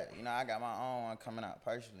gonna lie. You know, I got my own one coming out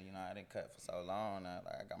personally. You know, I didn't cut for so long now.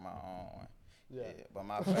 Like, I got my own one. Yeah. But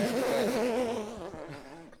my favorite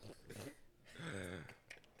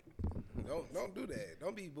Don't do that.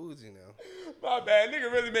 Don't be bougie now. My bad,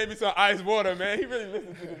 nigga really made me some ice water, man. He really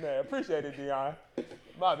listened to this man. Appreciate it, Dion.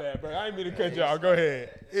 My bad, bro. I ain't mean to cut y'all. Go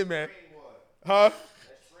ahead. Yeah, man. Huh?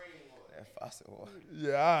 that faucet water.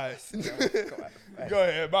 Yeah, all right. Come out. Go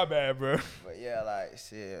ahead. My bad, bro. But yeah, like,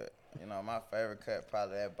 shit. You know, my favorite cut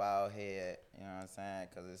probably that bald head. You know what I'm saying?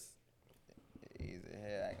 Because it's easy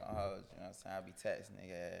hair. I ain't gonna hold you. You know what I'm saying? I be texting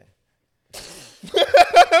nigga ass.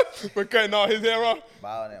 For cutting all his hair off.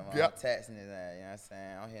 Bald him, Yeah. I'm taxing his ass. You know what I'm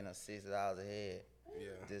saying? I'm hitting him $60 a head. Yeah.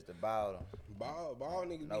 Just to bald him. Bald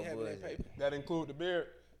niggas No be having that bullshit. paper. That include the beard.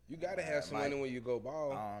 You gotta have some Mike. money when you go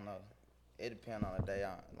bald. I don't know. It depends on the day,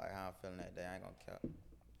 like how I'm feeling that day. I ain't gonna count.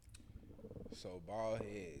 So bald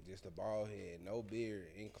head, just a bald head, no beard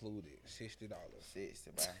included, $60.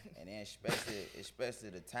 60, bro. And then especially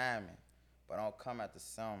the timing. But don't come after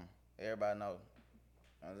something. Everybody know. You know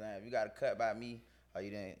what I'm saying? If you got a cut by me, or you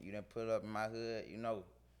didn't put it up in my hood, you know.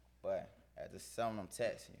 But after something, I'm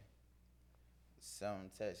texting you. Something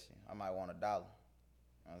text you. I might want $1. You know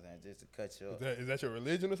what I'm saying? Just to cut you up. Is that your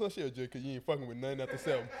religion or some shit? Or just because you ain't fucking with nothing after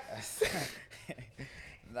 7?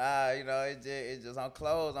 Nah, you know, it's just on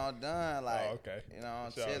clothes, on done, like, okay. You know,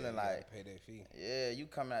 I'm Sure. chilling, like, Pay that fee. yeah, you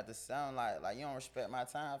coming at the sound like you don't respect my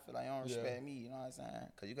time. I feel like you don't Yeah. respect me. You know what I'm saying?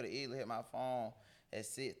 Cause you could have easily hit my phone at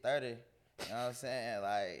 6:30. You know what I'm saying?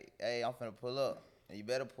 Like, hey, I'm finna pull up, and you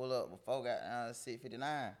better pull up before 6:59.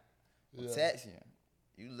 I'm Yeah. texting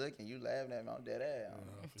you. You looking, you laughing at me on dead ass.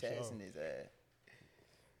 I'm for texting sure. his ass.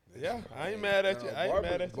 Yeah, I ain't mad at you. I ain't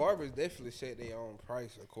mad at you. Barbers definitely set their own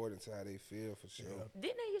price according to how they feel, for sure.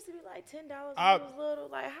 Didn't they used to be like $10 when I- you was little?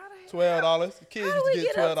 Like how the hell? $12. Kids How used to we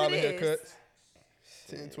get get up to $12 this? haircuts.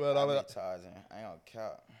 $10, Shit, $12. I've been charging. I ain't gonna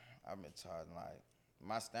count. I've been charging like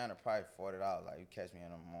my standard price $40. Like you catch me in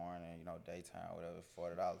the morning, you know, daytime, whatever,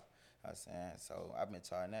 $40. You know what I'm saying? So I've been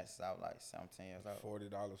charging that since I was like 17 years old. $40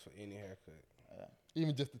 for any haircut. Yeah.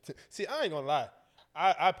 Even just the see, I ain't gonna lie.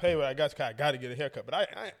 I pay what I got. Cause I got to get a haircut, but I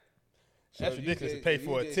So that's if you ridiculous just- to pay if you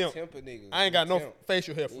for a just temp. temp a nigga, I ain't you got no temp.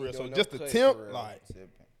 facial hair for You real. ain't So doing just no the cut temp, for real. like Tipping.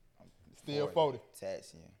 still 40.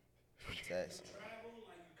 Texting you. I'm texting you.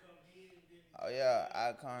 Oh yeah,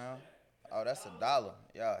 I come here. Oh, that's $1.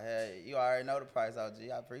 Yo, hey, you already know the price, OG.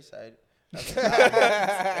 I appreciate it. That's $1. That's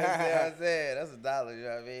what I'm saying. That's $1. You know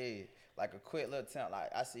what I mean? Like a quick little temp. Like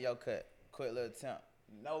I see your cut. Quick little temp.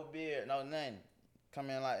 No beard, no nothing. Come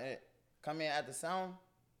in like that. Come in at the sound.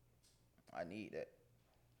 I need that.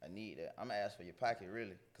 I'm gonna ask for your pocket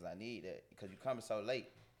really, cause I need that. Cause you coming so late.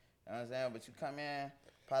 You know what I'm saying? But you come in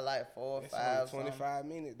probably like 4 or That's 5. only something. 25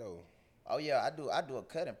 minutes though. Oh yeah, I do a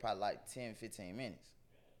cut in probably like 10, 15 minutes.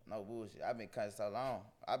 No bullshit. I've been cutting so long.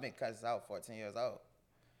 I've been cutting since I was 14 years old.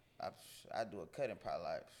 I do a cut in probably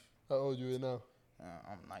like, How old you is now?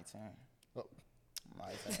 I'm 19. Oh. I'm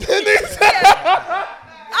 19.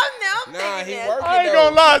 I'm Nah, he thinking working. I ain't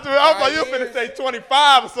gonna lie to you. I thought 5 you were finna years. say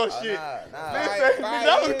 25 or some Oh, shit. nah. Nigga, Five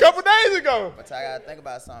that was a years. couple days ago. But I gotta think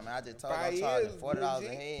about something. I just told you 5 I'm charging years, $40 a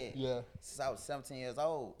legit. head Yeah, since I was 17 years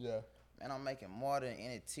old. yeah. Man, I'm making more than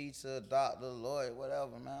any teacher, doctor, lawyer,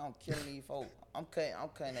 whatever, man. I'm killing these folks. I'm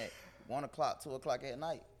cutting at 1 o'clock, 2 o'clock at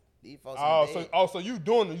night. These folks in bed. So you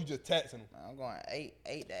doing it? You just taxing them? Man, I'm going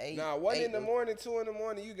 8 to 8. Nah, 1 in the 8 to- morning, 2 in the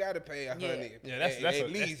morning, you gotta pay $100. Yeah, that's at a-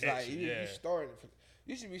 least that's like extra, you yeah. starting.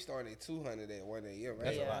 You should be starting at 200 at 1 a.m.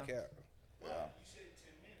 That's Yeah. what I cap. You said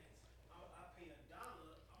 10 minutes. I pay $1.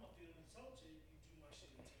 I'm gonna feel insulted if you do my shit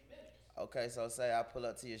in 10 minutes. Okay, so say I pull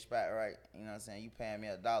up to your spot, right? You know what I'm saying? You paying me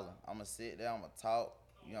 $1. I'm going to sit there. I'm going to talk.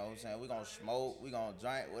 You know what I'm saying? We going to smoke. We going to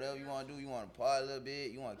drink. Whatever you want to do. You want to party a little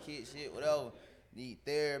bit. You want to kick shit. Whatever. Need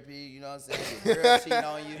therapy. You know what I'm saying? Your girl cheating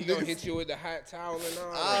on you. He gonna hit you with the hot towel and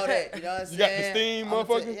all All that. that, you know what I'm You saying? got the steam, I'ma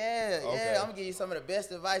motherfucker? Yeah, Okay. I'm gonna give you some of the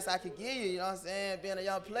best advice I could give you, you know what I'm saying? Being a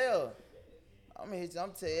young player. I'm gonna hit you, I'm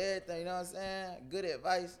gonna tell you everything, you know what I'm saying? Good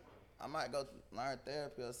advice. I might go learn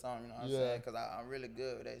therapy or something, you know what I'm Yeah. saying? Because I'm really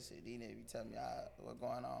good with that shit. These niggas be telling me what's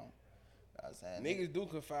going on. You know what I'm saying? Niggas do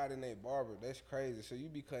confide in their barber. That's crazy. So you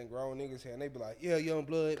be cutting grown niggas hair and they be like, yeah, young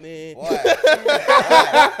blood, man. Boy,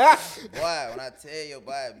 when I tell you,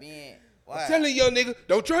 boy, being, boy. I'm telling you, young nigga,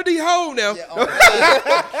 don't try these hoes now. Yeah, oh,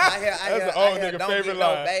 I hear, That's an old nigga don't favorite get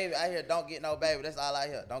line. no baby. I hear, don't get no baby. That's all I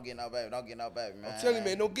hear. Don't get no baby. Don't get no baby, man. I'm telling you,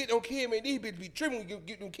 man, don't get no kid, man. These bitches be tripping when you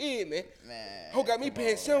get them kid, man. Man. Ho got me come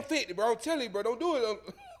paying on, $750, bro. I'm telling you, bro, don't do it.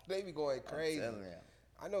 They be going I'm crazy. telling you.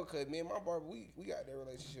 I know, cause me and my barber, we got that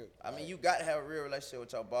relationship. I mean, you got to have a real relationship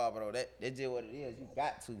with your barber, though. That's just what it is. You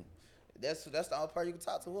got to. That's the only person you can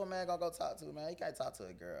talk to. Who a man gonna go talk to, man? You can't talk to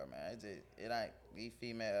a girl, man. It ain't these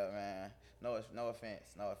female, man. No offense.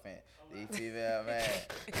 These female, man.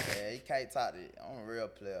 Yeah, you can't talk to. I'm a real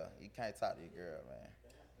player. You can't talk to your girl, man.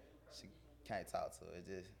 She can't talk to her. It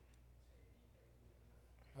just.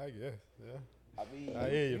 I guess, yeah. I mean, I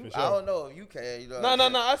hear you for I sure. don't know if you can. You know. No. what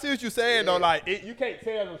I'm saying? I see what you're saying though. Yeah. Like you can't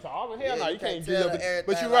tell them. So hell Yeah, no, you you can't can't tell do them that.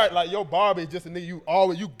 But everything, you're right. like- Like your barber is just a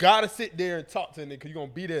nigga. You gotta sit there and talk to a nigga because you're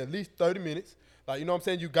gonna be there at least 30 minutes. Like you know what I'm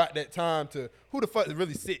saying. You got that time to. Who the fuck is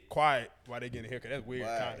really sit quiet while they getting a haircut? That's weird.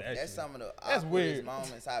 Boy, Kind of. that's some of the That's awkwardest weird.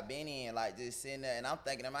 moments I've been in. Like just sitting there and I'm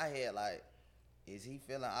thinking in my head like, is he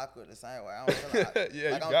feeling awkward the same way? I don't feel like,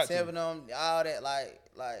 Yeah, like you I'm got to. telling him all that,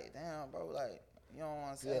 like, damn, bro, like, you don't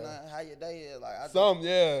want to say nothing, how your day is, like,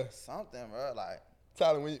 something, bro, like.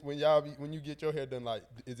 Tyler, when you get your hair done, like,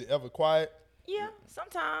 is it ever quiet? Yeah,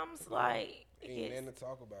 sometimes like Ain't nothing to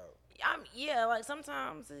talk about. like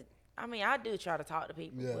sometimes I do try to talk to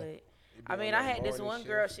people, Yeah. but on I that had this morning one shift.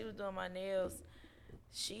 girl. She was doing my nails.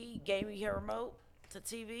 She gave me her remote to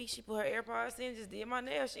TV. She put her AirPods in, just did my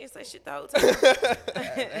nails. She didn't say shit the whole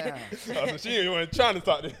time. So she ain't even trying to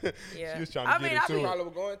talk to. Yeah. She was trying I to mean, get I into mean- it. Probably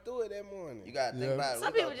was going through it that morning. You gotta think Yeah. about it.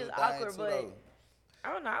 Some We go people through just things awkward, too, but though.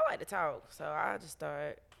 I don't know. I like to talk, so I just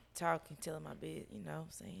start talking, telling my bit. You know what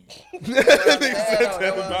I'm saying?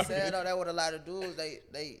 That's what I'm saying, though. That's what a lot of dudes, they,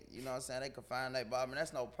 you know what I'm saying, they can find their barber, and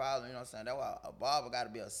that's no problem, you know what I'm saying. That's why a barber got to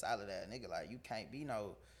be a solid ass nigga. Like, you can't be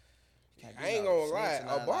no. I ain't gonna lie. snitch or A nothing.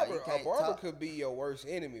 Like, barber, you can't a barber talk. could be your worst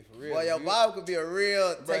enemy for real. Boy, your You- barber could be a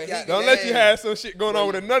real. Bruh, Take you out he- the Don't let you game. have some shit going on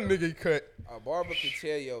with Wait. another nigga you cut. A barber could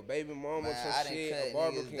tell your baby mama Man, I some done shit. A cut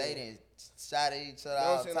barber niggas, can. they done shot at each other You know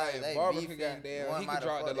all what the I'm time. saying? They Like, barber could beefing. goddamn, One he might could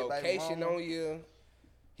drop the have fucked their baby location mama. on you.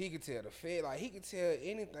 He could tell the Fed, like, he could tell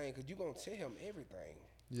anything, because you going to tell him everything.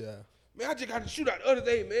 Yeah. Man, I just got to shoot out the other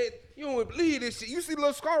day, man. You don't believe this shit. You see the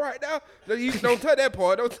little scar right now? You don't touch that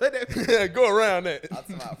part. Don't touch that. Go around that. I'm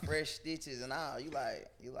talking about fresh stitches and all. You like,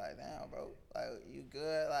 damn, bro. Like, you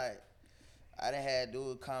good? Like, I done had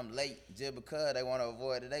dudes come late just because they want to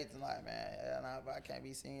avoid the dates. I'm like, man, hell nah, bro, I can't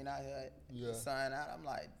be seen out here. Yeah. Sun out. I'm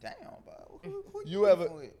like, damn, bro. Who You ever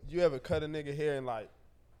beefing with? cut a nigga hair and like,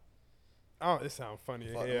 oh, this sound funny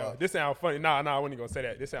as Fuck him hell. up. This sound funny. Nah, I wasn't gonna say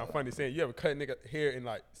that. This sound funny saying you ever cut a nigga hair and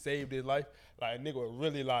like saved his life? Like a nigga was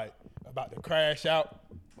really like about to crash out.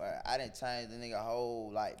 But I didn't change the nigga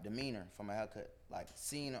whole like demeanor from a haircut. Like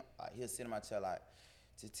seeing him, like he'll sit in my chair like,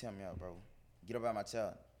 just tell me up, bro. Get up out my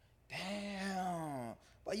chair. Damn,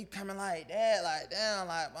 why you coming like that? Like damn,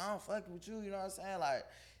 like I don't fucking with you. You know what I'm saying? Like,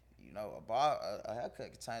 you know, a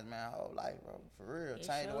haircut can change my whole life, bro. For real, It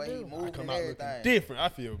change the sure way he do. I moves come and out everything. looking different. I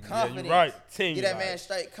feel yeah, Confidence. you're right. Team, Get that like, man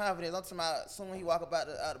straight confidence. I'm talking about as soon as he walk up out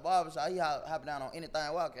the barber shop, he hop down on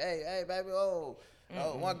anything walking. Hey, baby, oh,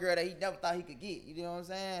 one girl that he never thought he could get. You know what I'm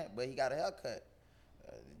saying? But he got a haircut.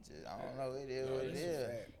 I don't know. It is what it is.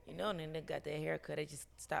 You know, then they got that haircut. They just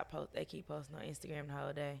They keep posting on Instagram the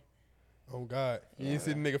whole day. oh God, you ain't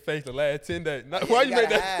see the nigga face the last 10 days. Yeah, Why you make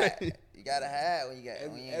gotta that? hide. You gotta hide when you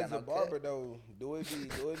ain't As got no a barber, cut. though, do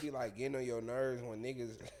it be like getting on your nerves when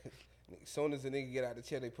niggas, as soon as the nigga get out the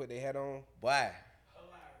chair, they put their hat on? Boy.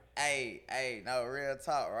 Hey, no, real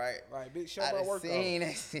talk, right? Like, bitch, show I my done work seen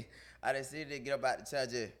off. it. I done seen it get up out the chair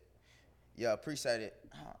just, yeah, appreciate it.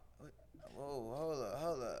 Whoa,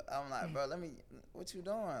 hold up. I'm like, bro, what you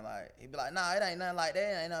doing? Like, he be like, nah, it ain't nothing like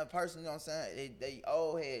that. Ain't nothing personal, you know what I'm saying? They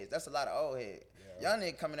old heads. That's a lot of old heads. Yeah. Young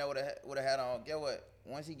nigga coming there with a hat on, get what?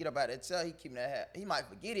 Once he get up out that chair, he keeping that hat. He might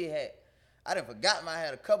forget his hat. I done forgot my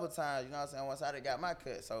hat a couple times, you know what I'm saying, once I done got my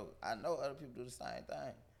cut. So I know other people do the same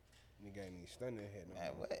thing. Nigga ain't even stunning their head no Man,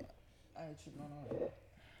 more. what? I ain't tripping on that.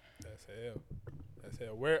 That's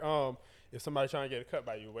hell. Where if somebody trying to get a cut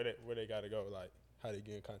by you, where they gotta go? Like how they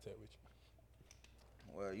get in contact with you?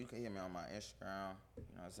 Well, you can hit me on my Instagram, you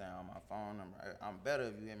know what I'm saying, on my phone number. I'm better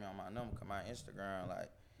if you hit me on my number, because my Instagram, like,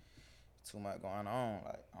 too much going on.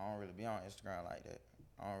 Like, I don't really be on Instagram like that.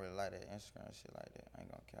 I don't really like that Instagram shit like that. I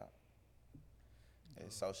ain't gonna count.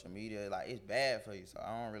 It's social media, like, it's bad for you, so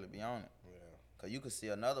I don't really be on it. Yeah. Because you could see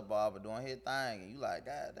another barber doing his thing, and you like,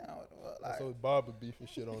 God damn, what the fuck? Like, So barber beef and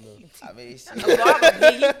shit on there. I mean, shit. A barber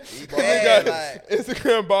beef. He They bad, got like,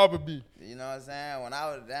 Instagram barber beef. you know what I'm saying? When I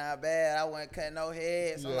was down bad, I wasn't cutting no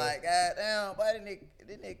heads. So I'm Yeah. like, God damn, boy,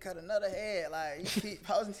 didn't they cut another head? Like, you keep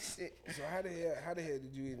posting this shit. So how the hell did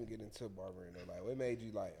you even get into barbering though? Like, what made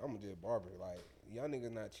you like, I'm just barber? Like, y'all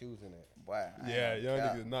niggas not choosing that. Boy, I ain't Yeah, gonna young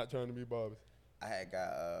cap. niggas not trying to be barbers. I had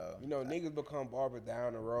got, You know, niggas become barber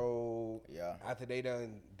down the road. Yeah. After they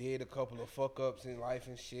done did a couple of fuck ups in life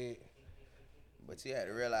and shit. but you had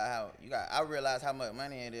to realize I realized how much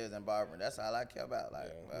money it is in barbering. That's all I care about. Like,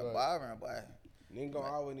 Yeah. well, Right. barbering, boy, Nigga gonna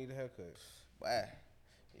always need a haircut. boy,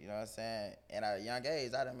 you know what I'm saying? And at a young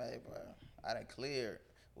age, I done cleared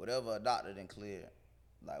whatever a doctor done cleared.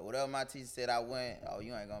 Like, whatever my teacher said I went, oh,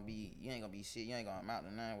 you ain't gonna be shit, you ain't gonna amount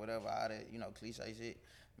to nothing, whatever, all that, you know, cliche shit.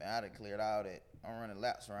 Man, I done cleared all that. I'm running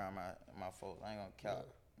laps around my folks. I ain't gonna count.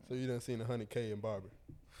 So you done seen 100K in barber.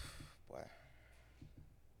 Boy.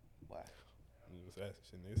 You just asking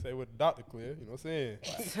shit. Niggas say what the doctor clear. You know what I'm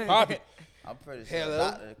saying? Pop it. I'm pretty sure Hello?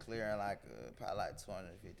 a doctor clearing like probably like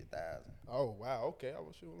 250,000. Oh wow. Okay, I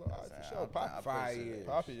was shooting. All right, for sure. Pop it. 5 years.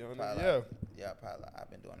 Pop it, young Probably nigga. like- Yeah. yeah, probably. I've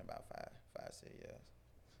been doing it about 5, 6 years.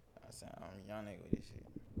 I'm a young nigga with this shit.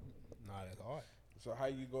 Nah, that's hard. So how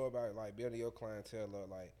you go about like building your clientele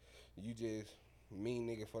up? Like you just meet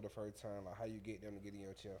nigga for the first time. Like how you get them to get in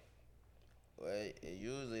your chair? Well,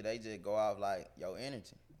 usually they just go off like your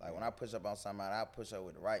energy. Like when I push up on somebody, I push up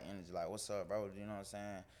with the right energy. Like, what's up, bro? You know what I'm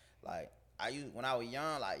saying? Like when I was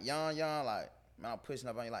young, like young, like man, I'm pushing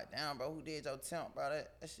up on you. Like, damn, bro, who did your temp, bro?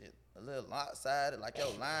 That shit a little lopsided. Like your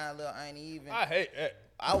line, little ain't even. I hate that.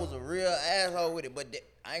 I was a real asshole with it, but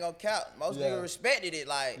I ain't gonna count. Most niggas respected it.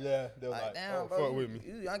 Like, yeah, they were like, damn, oh, bro, fuck with me.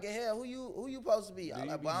 You young as hell. Who you supposed to be? I'm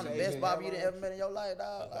like, bro, I'm the saving best barber you hairlines? done ever met in your life,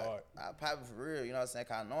 dog. That's hard. Like, I pop it for real. You know what I'm saying?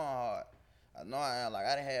 Cause I know I'm hard. I know I am. Like,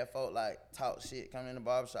 I done had folk like talk shit coming in the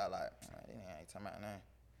barbershop. Like, they ain't talking about nothing.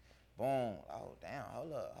 Boom. Oh damn.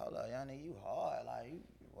 Hold up, young nigga, you hard. Like,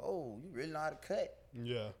 whoa, you really know how to cut. Yeah.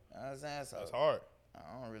 You know what I'm saying? So That's hard.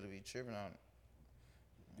 I don't really be tripping on it.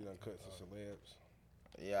 You done cut some celebs.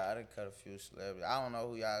 Yeah, I done cut a few celebrities. I don't know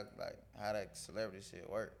who y'all like how that celebrity shit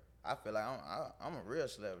work. I feel like I'm a real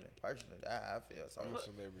celebrity personally. I feel so. I'm a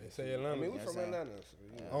celebrity. They say I Atlanta. mean, we Yeah, from saying. Atlanta. So,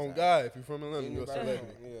 you know. On God, if you're from Atlanta, you're a Anybody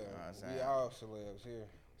celebrity. from- Yeah, know what I'm we saying? all celebs here.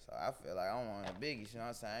 So I feel like I'm one of the biggies. You know what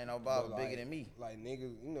I'm saying? Ain't no barber But, bigger than me. Like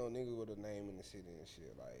niggas, you know, niggas with a name in the city and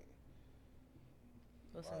shit. Like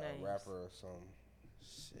What's her a name? rapper or something.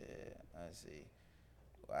 Shit, let's see.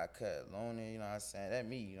 Well, I cut Looney, you know what I'm saying? That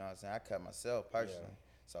me, you know what I'm saying? I cut myself personally.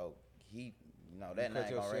 So he, you know, that You name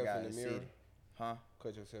cut gonna ring yourself out in in the the mirror? city. Huh?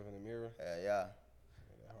 Cut yourself in the mirror. Yeah. Yeah,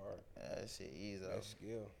 that hard. Yeah, that shit easy. though. That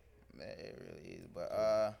skill. Man, it really is. But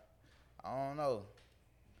I don't know.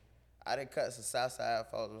 I done cut some Southside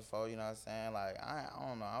folks before, you know what I'm saying? Like I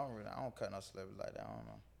don't know. I don't cut no celebrities like that. I don't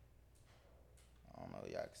know. I don't know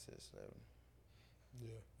who y'all consider celebrity.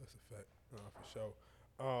 Yeah, that's a fact. For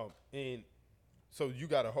sure. And so you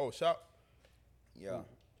got a whole shop? Yeah.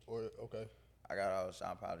 Or okay. I got a whole shop.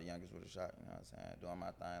 I'm probably the youngest with a shop, you know what I'm saying? Doing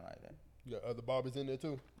my thing like that. You got other barbers in there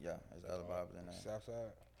too? Yeah, there's other barbers in there.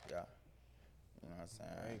 Southside. Yeah. You know what I'm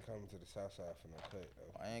saying? I ain't coming to the south side for no cut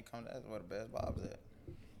though. I ain't come. That's where the best barbers at.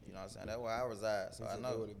 You know what I'm saying? That's where I reside, so I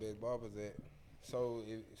know. where the best barbers at. So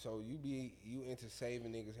you into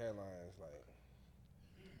saving niggas hairlines like.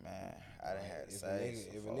 Man, I done had to If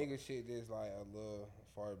say. a nigga shit just like a little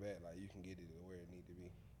far back, like you can get it to where it need to be.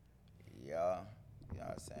 Yeah, you know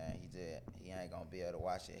what I'm saying? He ain't gonna be able to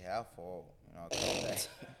wash his hair for, you know, cause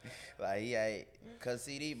like he ain't. Cause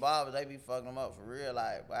see these barbers, they be fucking them up for real.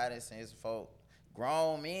 Like, but I done seen some folk,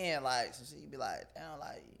 grown men, like, so she be like, damn,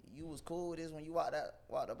 like you was cool with this when you walked up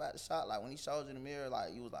out the shop. Like when he showed you in the mirror,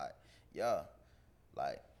 like you was like, yeah,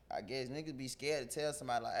 like I guess niggas be scared to tell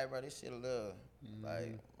somebody like, hey bro, this shit a little,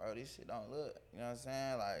 like, bro, this shit don't look, you know what I'm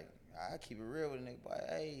saying? Like I keep it real with a nigga, boy,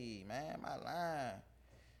 hey man, my line.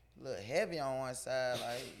 A little heavy on one side,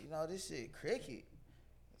 like, you know, this shit cricket.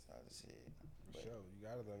 That's all this shit. For sure, you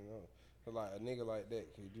gotta let them know. But like a nigga like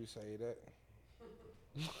that, could you say that?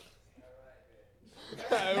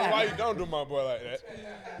 Why you don't do my boy like that?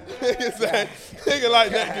 Nigga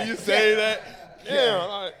like that, can you say that? Yeah,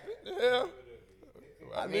 like, yeah.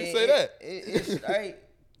 I mean, say that. It's straight.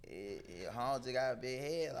 Holmes just got a big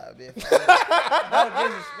head, like a big no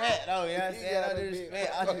disrespect, though, you know what I'm saying? No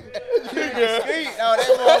disrespect. No,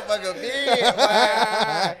 that motherfucker big,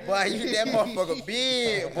 boy. Boy, you that motherfucker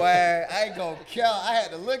big, boy. I ain't gonna count. I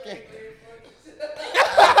had to look at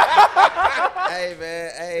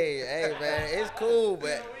Hey, man, it's cool,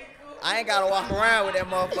 but I ain't gotta walk around with that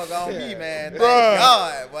motherfucker on me, man. Thank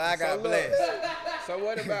God, boy, I got blessed. So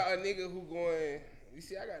what about a nigga who going, you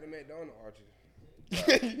see, I got the McDonald's archer. What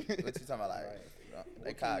you talking about, like,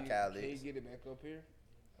 they call it cow Can you legs. get it back up here?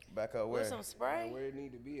 Back up where? With some spray? Where it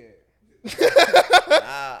need to be at?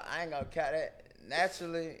 I ain't gonna count that.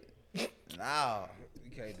 Naturally, no.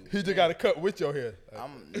 You can't do He just got to cut with your hair.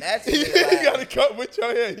 I'm naturally He got to like, cut with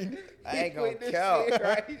your hair. I ain't gonna count.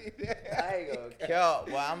 I ain't gonna count.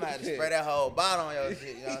 Boy, I'm gonna have to spray that whole bottle on your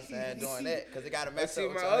shit, you know what I'm saying, doing that. Because it gotta But mess see, up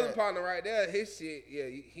with my your other head. partner right there, his shit, yeah,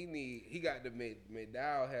 he got the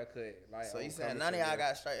McDowell haircut. Like, So on you saying Coming none of y'all Soon.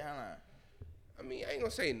 got straight hairline? I mean, I ain't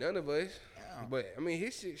gonna say none of us, Yeah. but I mean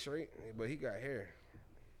his shit straight, but he got hair.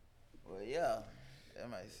 Well, yeah. That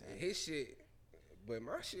makes sense. His shit, but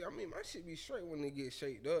my shit, I mean my shit be straight when it get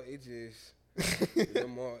shaped up. It just, a little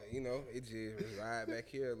more, you know, it just ride back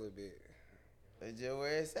here a little bit. It's just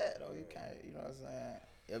where it's at, though. You can't, you know what I'm saying?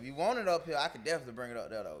 If you want it up here, I could definitely bring it up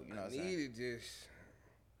there, though. You know what I'm saying? Need it just.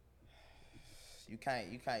 You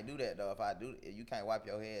can't do that, though. If I do, you can't wipe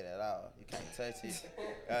your head at all. You can't touch it. You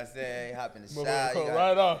know what I'm saying? Hop in the shower. Motherfucker You cut gotta,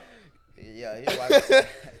 right off. yeah, he'll wipe it.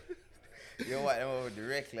 You'll wipe them over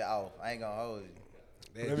directly off. I ain't gonna hold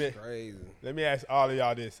you. That's crazy. Let me ask all of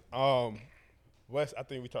y'all this. I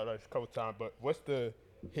think we talked about this a couple times, but what's the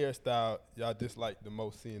hairstyle y'all dislike the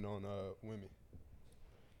most seeing on women?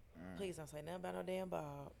 Please don't say nothing about no damn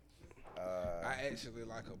Bob. I actually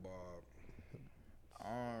like a bob. I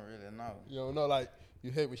don't really know. You don't know, like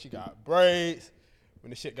you hate when she got braids, when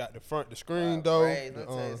the shit got the screen though. Braids, let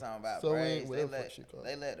me tell you something about braids. whatever fuck shit called.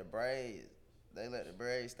 They let the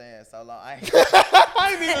braids stand so long. I ain't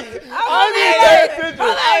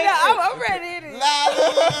I'm ready.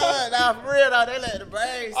 Nah, for real though, they let the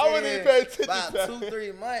braids I wouldn't even pay attention about to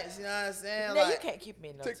 2-3 months. You know what I'm saying? Now Like, you can't keep me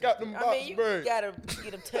in no Take touch. out them I box mean, you braids. gotta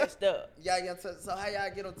get them touched up. so how y'all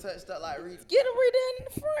get them touched up like Get them redone in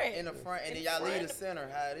the front. in the front, and then y'all leave the center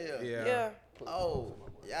how it is? Yeah. Oh,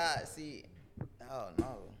 yeah. See, oh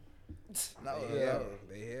no,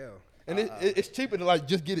 They hell. And it's cheaper to like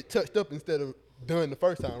just get it touched up instead of doing the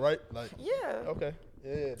first time, right? Like, Yeah. okay,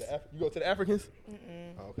 yeah. You go to the Africans?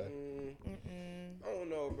 Oh, okay. I don't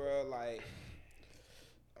know, bro. Like,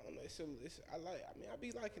 I don't know. I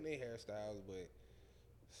be liking their hairstyles, but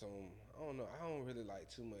I don't know. I don't really like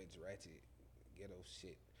too much ratchet ghetto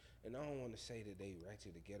shit. And I don't want to say that they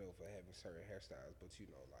ratchet the ghetto for having certain hairstyles, but you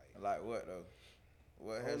know, like what though?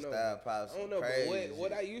 What I don't know. hairstyle pops? I don't know, crazy but what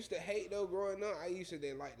shit. I used to hate though growing up, I used to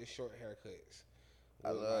didn't like the short haircuts. I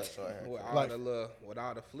love short haircuts. With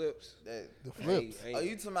all the flips. The flips. Oh,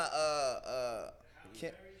 you talking about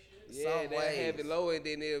Yeah, some they waves. have it low and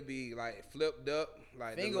then it'll be like flipped up,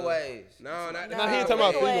 like the Finger little- waves. No, not No, Nah, he ain't talking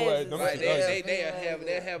about finger finger waves waves. is Them Like shit Yeah. ugly.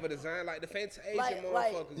 they'll have a design like the Fantasia Like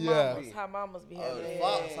motherfuckers. Yeah. mamas, how mamas be Oh, having the it.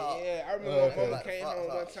 fox hawk. Yeah, I remember Okay. when Like came Fox home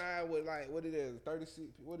one Hawks. time with like what it is, 36.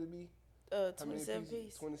 What it be? How many 27 pieces?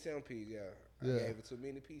 piece. 27 piece. Yeah, Yeah. I gave it too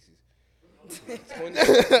many pieces. 27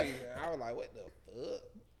 pieces. And I was like, what the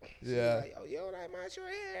fuck? She Yeah. was like, yo, you don't like my short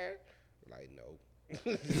hair? Like, no.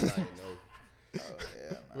 Like, no. Oh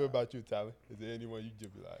yeah. What about you, Tyler? Is there anyone you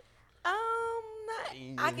just be like?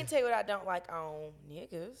 I can tell you what I don't like on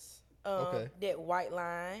niggas. Okay. That white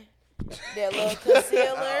line, that little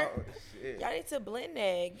concealer. Oh shit. Y'all need to blend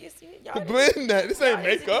that. Y'all To need- blend that. This ain't y'all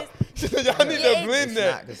need to makeup. Y'all need Yeah, to blend It's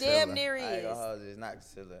that. not concealer. Damn near I ain't gonna is. hold you. It's not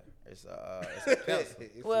concealer. It's a pencil.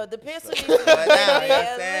 Well, the pencil needs to be But now, you know what I'm blended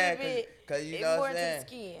a saying? little bit. Cause you It's know more what I'm into the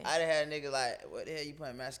saying? skin. I done had a nigga like, what the hell you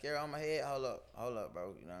putting mascara on my head? Hold up,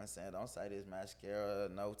 bro. You know what I'm saying? Don't say this mascara,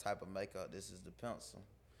 no type of makeup. This is the pencil.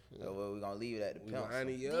 So we're gonna leave it at the We pencil.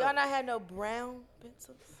 lining Do you y'all up. not have no brown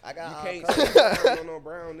pencils? I You got all can't colors. see brown on no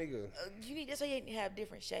brown nigga. You need that's why you have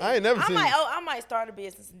different shades. I ain't never seen- I might start a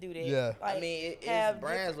business and do that. Yeah. Like, I mean, it's have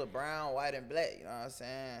brands with brown, white, and black. You know what I'm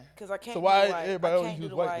saying? because I can't. So do why the white. everybody I else can't do use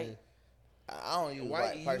the white then? I don't use White,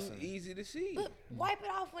 white personally. easy to see. But wipe it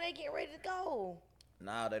off when they get ready to go.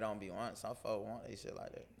 Nah, they don't be want. Some folks want they shit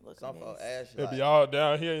like that. Look Some at folks this. ask you They like, be all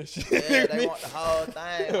down here and shit. yeah, they want the whole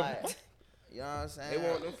thing. Like, you know what I'm saying? They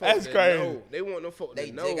want them folks That's to crazy. know. They want them folks They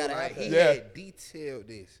to just know. gotta Like have he that. had detailed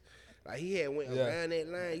this. Like he had went Yeah. around that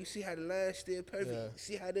line. You see how the line still perfect. Yeah.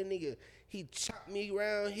 See how that nigga he chopped me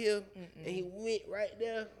around here and he went right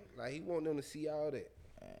there. Like he want them to see all that.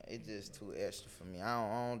 It's just too extra for me. I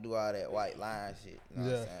don't do all that white line shit. You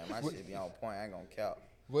know what I'm saying? My shit be on point. I ain't gonna count.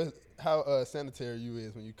 How sanitary you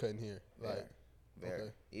is when you cutting hair? Like, Very.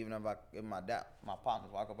 okay. Even if my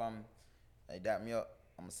partners walk up on me, they dap me up,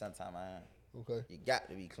 I'm gonna send time my hand. okay. You got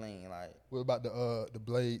to be clean. Like, What about the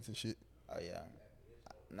blades and shit? oh yeah.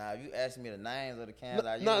 Now, if you ask me the names of the cans,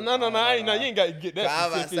 I use, No. I ain't. No, you ain't got to get that. I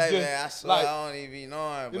was about to specific, say, just, man, I swear like, I don't even be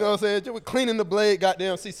knowing. you know what I'm saying? Just with cleaning the blade,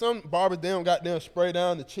 goddamn. See, some barbers damn goddamn spray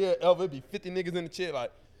down the chair. Ever it be 50 niggas in the chair.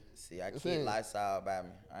 Like, See, I That's keep it. Lysol by me.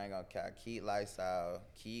 I ain't gonna count. Keep Lysol,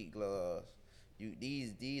 keep gloves.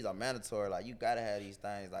 These are mandatory. Like, you gotta have these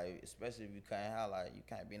things. Like, especially if you can't have, like, you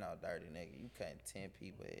can't be no dirty nigga. You cutting 10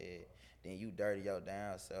 people head, then you dirty your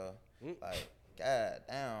damn self. Like, god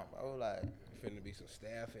damn, bro. Like, Finna be some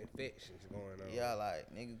staph infections going on. yeah, like,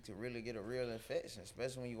 nigga, to really get a real infection,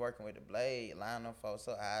 especially when you working with the blade, line them folks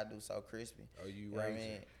up how I do so crispy. Oh, you know what I razor.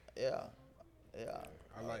 mean? Yeah. Yeah.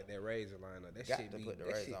 I like that razor liner. That Got shit to be put the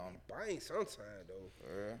that razor shit on. be biting sometime though.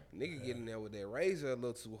 For real. Nigga get in there with that razor a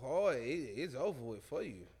little too hard, it's over with for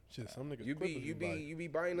you. shit, some niggas You clippers you be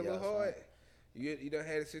biting a Yeah, little son. hard. You done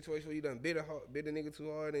had a situation where you done bit a nigga too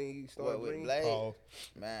hard and you start What, with bleeding. blade? Oh.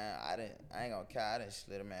 Man, I ain't gonna count. I didn't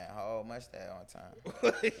slit a man whole mustache one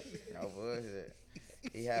time. No bullshit.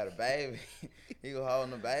 He had a baby. He was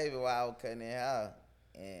holding the baby while I was cutting it out.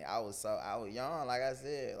 And I was young, like I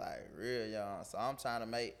said, like real young. So I'm trying to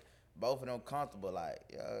make both of them comfortable. Like,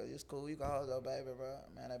 yo, it's cool. You can hold your baby, bro.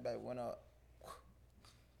 Man, that baby went up.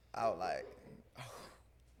 I was like,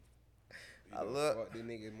 I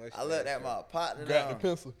looked at my partner. Grab the them.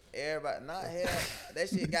 pencil. Everybody, not hell. That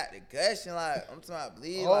shit got the gushing. Like, I'm talking about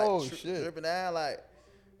bleeding, Oh, like shit. dripping down. Like,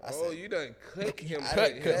 Oh, you done cut him. cut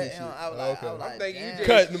cut his him. shit. I was like, Okay. I'm thinking you damn. just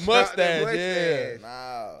Cut the chopped mustache, yeah.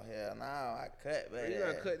 No, hell no. I cut, Bro, man. you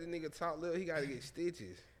done cut the nigga top lip. He gotta get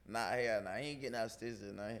stitches. Nah, hell nah. He ain't getting out stitches.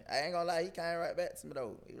 No. I ain't gonna lie. He came right back to me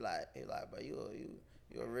though. He was like, but you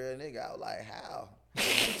a real nigga. I was like, how?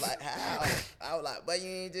 Like how? I was like, but you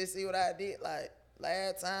ain't just see what I did. Like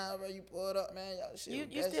last time, bro, you pulled up, man. Yo,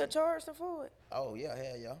 shit. You still charged him for it? Oh yeah,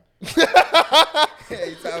 hell yeah. Yeah,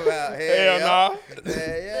 you talking about Hell nah.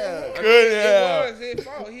 yeah. Good, It yeah. was his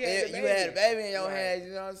fault. He had the You baby. had a baby in your Right. hands, you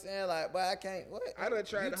know what I'm saying? Like, but I can't. What? I done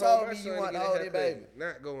tried you to told hold my me son you to want get to a hold your haircut. baby.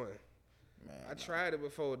 Not going. Man, I tried it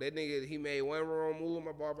before. That nigga, he made one wrong move.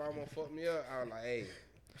 My barber almost fucked me up. I was like, hey,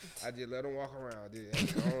 I just let him walk around.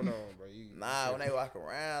 Just going on, bro. Nah, when they walk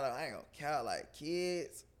around, I ain't gonna count like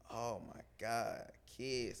kids. Oh my God,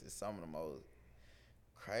 kids is some of the most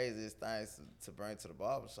craziest things to bring to the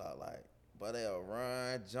barbershop. Like, but they'll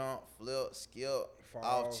run, jump, flip, skip Fall,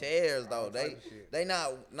 off chairs all though. type of shit. They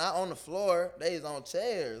not on the floor. They is on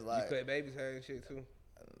chairs. You Like, cut baby's hair and shit too.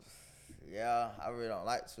 yeah, I really don't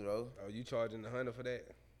like to though. Oh, you charging $100 for that?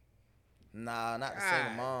 Nah, not the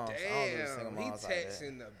single moms. I don't do the single Damn, he moms like that.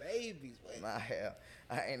 taxing the babies. Wait, Nah, hell,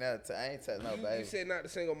 I ain't touching no you baby. said not the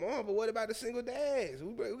single mom, but what about the single dads?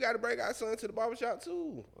 We got to bring our son to the barbershop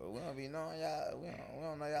too. Well, we don't be knowing y'all. We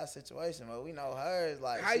don't know y'all situation, but we know hers.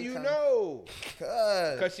 Like, How she you come- know?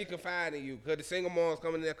 Cause Cause she confiding in you. Cause the single mom's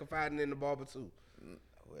coming there confiding in the barber too.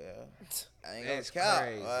 well, I ain't That's gonna count.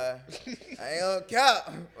 crazy. I ain't gonna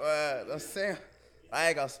count. I'm saying I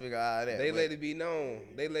ain't gonna speak all that. They but- let it be known.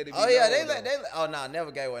 They let it be Oh yeah, known. oh no, never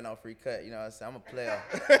gave away no free cut. You know what I'm saying? I'm a player.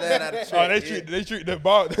 Playing out of trick. Oh, they treat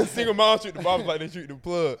the single mom treat the barbers like they treat the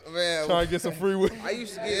plug. Man, Trying to get some free wood. I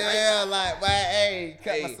used to get yeah, like, but hey,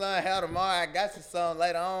 cut my Hey. son hair tomorrow. I got you some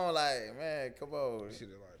later on. Like, man, come on. Shit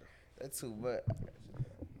like that. That's too much.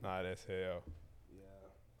 Nah, that's hell.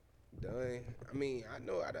 Done. I mean, I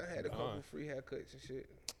know I done had a couple Done. free haircuts and shit.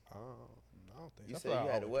 I don't think You that's said why you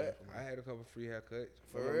I had a always what? pay for I had a couple free haircuts.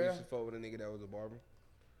 For My mom real? used to fuck with a nigga that was a barber.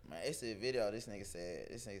 Man, it's a video. This nigga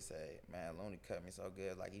said, man, Looney cut me so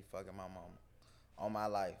good, like he fucking my mama. On my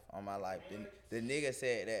life. The nigga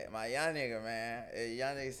said that. My young nigga, man,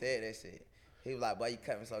 young nigga said that shit. He was like, boy, you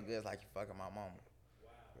cut me so good, it's like you fucking my mama.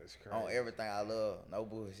 That's crazy. On everything I love, no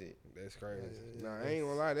bullshit. That's crazy. Nah, I ain't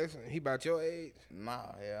gonna lie. He about your age.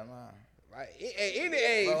 Nah, hell nah. Like at any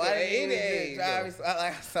age, Bro, though, why at didn't any you just age, drive though. me so,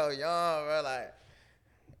 like I'm so young, bro? Like,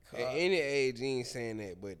 At any age, he ain't saying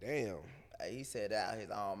that. But damn, he said that out his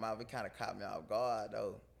own mouth. It kind of caught me off guard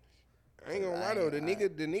though. I ain't gonna lie though. The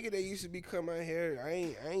nigga that used to be cutting my hair, I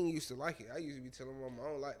ain't used to like it. I used to be telling my mom I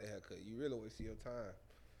don't like the haircut. You really waste your time.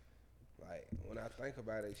 Like when I think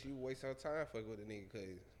about it, she waste her time fucking with a nigga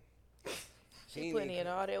cause She putting in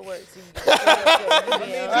all that work. She put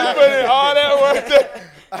in all that work.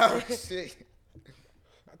 Oh shit.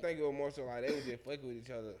 I think it was more so like they was just fucking with each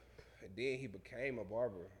other. And then he became a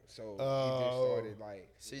barber. So he just Oh. started like,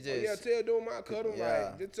 She oh, yeah, just tell them I cut him. Yeah.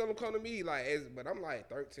 Like, just tell him come to me. Like, but I'm like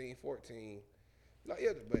 13, 14. Like, yeah,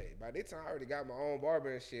 but by this time I already got my own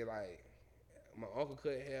barber and shit. Like, my uncle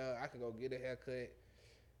cut hair. I can go get a haircut.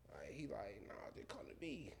 Like, he like, nah, just come to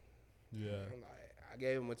me. Yeah. I'm like, I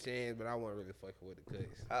gave him a chance, but I wasn't really fucking with the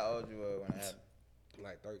cuts. how old you were when it happened?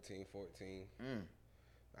 Like 13, 14. Mm.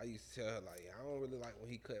 I used to tell her, like, I don't really like when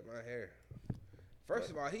he cut my hair. First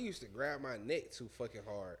of all, he used to grab my neck too fucking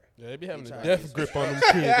hard. Yeah, they be having a trying death to- grip on them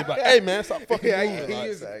kids. They be like, hey man, stop fucking Yeah,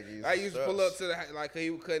 moving. I used to pull up to the like he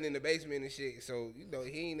was cutting in the basement and shit. So you know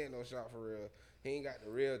he ain't at no shop for real. He ain't got the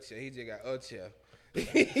real chair. He just got a chair.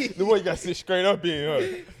 The way you got to sit straight up in her.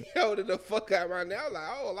 He holding the fuck out right now. Like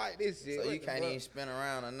I don't like this shit. So What you the can't fuck? even spin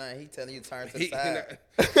around or nothing. He telling you to turn to the He, side.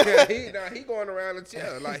 he going around the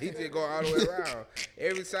chair. Like he just going all the way around.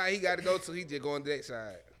 Every side he got to go to, he just going to that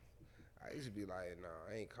side. I used to be like, nah,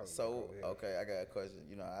 I ain't coming. So back over here. okay, I got a question.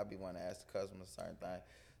 You know, I be wanting to ask the customers certain things.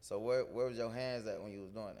 So where was your hands at when you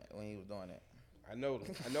was doing it? When he was doing it? I know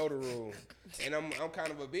the rule, and I'm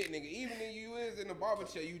kind of a big nigga. Even if you is in the barber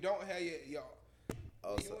chair, you don't have your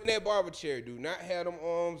Oh, you so in that barber chair. Do not have them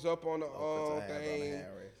arms up on the put your arm hands on the thing. hand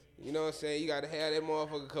raise. You know what I'm saying? You gotta have that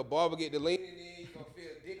motherfucker. Cause barber get the leaning in. You gonna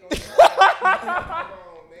feel dick on the side. Come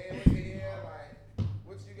on, man. What the hell? Like,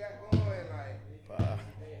 what you got going? Like,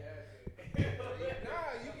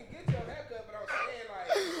 nah, you can get your haircut, but I'm saying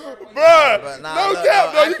like, Bruh, But nah, no look, cap,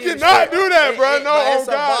 no, bro. I You keep it cannot straight. do that, bro. But No, on it's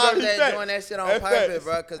some God. barbs No, that you doing that shit on That's purpose, facts.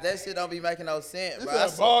 bro. Cause that shit don't be making no sense, This bro.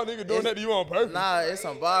 is a bald nigga doing it's- that to you on purpose. Nah, it's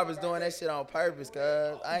some barbers doing that shit on purpose,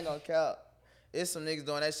 cuz. I ain't gonna count. It's some niggas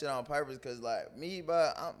doing that shit on purpose, cause like me,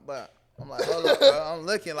 I'm like, hold up, bro. I'm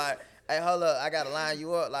looking like, hey, hold up, I gotta line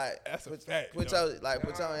you up, like, That's a fact, put though.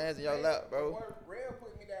 your hands in your lap, bro. Rail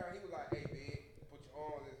put me down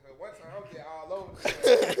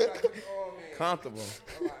Comfortable.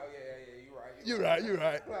 I'm like, oh yeah, you right. You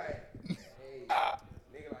right. Like, hey,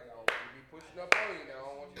 nigga, like, I don't want to be pushing up on you now. I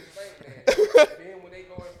don't want you to think that. Then when they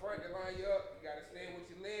go in front to line you up, you gotta stand with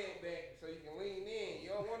your leg back so you can lean in. You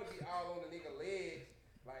don't want to be all on the nigga legs.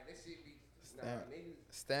 Like that shit be niggas.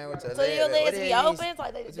 Stand with your So leg. your What legs the be hell you open,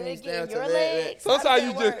 like what you they mean get stand in with your your leg? legs. Sometimes you How does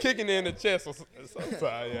that just work? kicking it in the chest.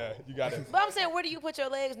 Sometimes, yeah, you got it. But I'm saying, where do you put your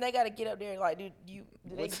legs? And they gotta get up there. Like, do they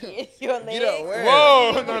get in your legs? Get up where?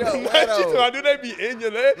 Whoa, Get no, up no, where, though? no. Do they be in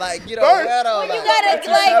your leg? Like, get up First- where, though? When you Like, gotta, what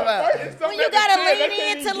you like- talking about? It's something When you at the gotta chair, they lean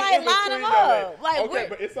can't in even to, get like, in line between them your up. legs. Like, okay, where-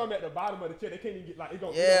 but it's something at the bottom of the chair. They can't even get like it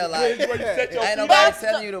go. Yeah, like, where you set your ain't feet nobody at.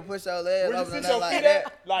 telling you to push your legs Where you up and sit nothing your like feet that.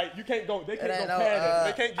 at, like you can't go. They can't ain't go no, past it.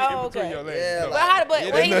 They can't get in Oh, between okay. your legs. Yeah, no. But how? But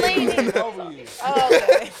Yeah, when he they- leaning. Over you. Oh,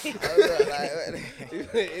 okay.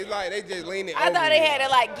 It's like they just leaning. I over thought they you. had to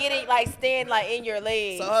like get it, like stand like in your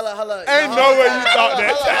legs. So hold on. Ain't no way you thought that.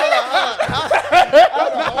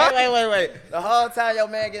 Wait. The whole time your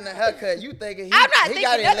man getting a haircut, you thinking he, I'm not he thinking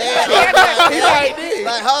got his nothing legs about up haircut. like Like that. this.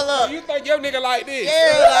 Like, hold So up. you think your nigga like this?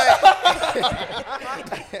 Yeah,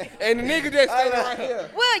 And the nigga just standing right here.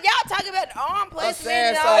 Well, y'all talking about the arm placement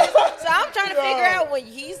saying, and all so- this. So I'm trying to figure out when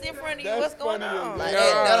he's in front of you, That's what's going funny as on. like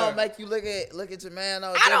Yeah. that don't make you look at your man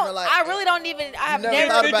though. I don't. different, like, I really don't even. I've never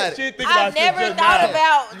never. thought about it. She think about I've shit never just thought now.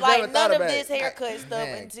 about You like never none thought of about this it. haircut stuff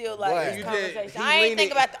Man. until like Boy. this You conversation. he I ain't leaning-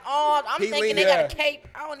 think about the arms. I'm he thinking they leaning- got a cape.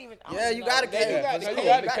 I don't even. I Yeah, don't you know. got a cape. you got You the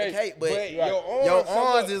got cape. the cape, but But your your so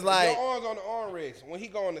arms look, is like- your arms on the armrest. When he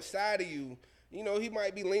go on the side of you, you know he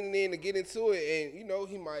might be leaning in to get into it, and you know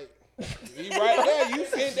he might. He right there. You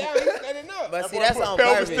sitting down. He's standing up. But see, that's on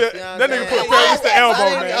pelvis purpose. to- You know that what I'm nigga put saying? pelvis to elbow, I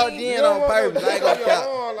man. ain't You ODing don't on want purpose. no I ain't dick on gonna your count.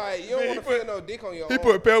 arm, like you don't want to feel no dick on your He arm.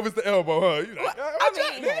 put pelvis to elbow, huh? You like, I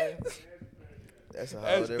mean, hey. That's a whole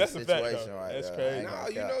That's different a fact, though. situation right That's there. crazy. I ain't Nah, gonna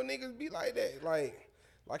you count. know niggas be like that.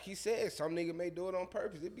 Like he said, some nigga may do it on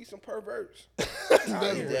purpose. It be some perverts. It's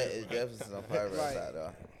definitely some perverts Like- out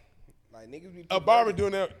there. Like niggas be a barber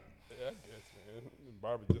doing that. Yeah, I guess, man.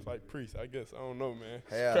 Barber just like priest. I guess I don't know, man. It's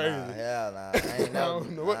Hell crazy. nah, hell nah. I ain't I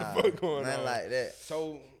don't know what the fuck going Nothing on. like that.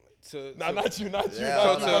 So to Nah, not you, not you, Yeah, not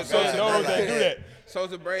oh you. my Not God, you. not Don't like do that. So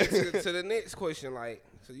to bring to the next question, like,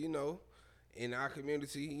 so you know, in our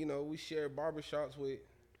community, you know, we share barbershops with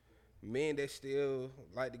men that still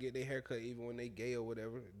like to get their haircut even when they gay or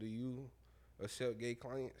whatever. Do you accept gay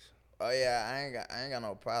clients? Oh yeah, I ain't got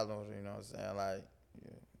no problems. You know what I'm saying? Like,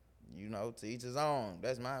 you know, to each his own.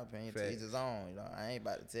 That's my opinion. To Facts. each his own. You know, I ain't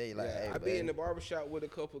about to tell you like, Yeah, hey, I be in the baby. barbershop with a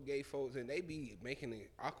couple gay folks and they be making it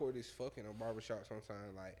awkward as fuck in a barbershop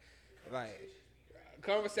sometimes. Like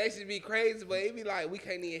conversations be crazy, but it be like we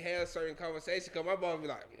can't even have certain conversations because my barber be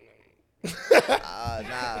like,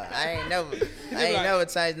 Nah, I ain't never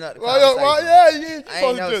changing up the Well, conversation. yeah, you I ain't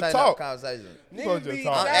supposed never to just changing up talk. the conversation. supposed to niggas be,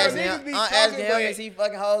 talk. I'm nah, asking niggas him, be I'm asking talking, him but is he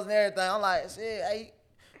fucking hoes and everything. I'm like, shit, hey,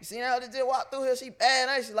 you seen how they just walked through here? She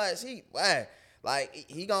bad, ain't she? Like, she, why? Like,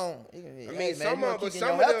 he gon' I mean, hey, man, some you of, gonna but keep some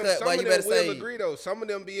getting of your them, haircut, some boy, of you them better will say, agree though. Some of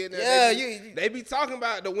them be in there. Yeah, they be talking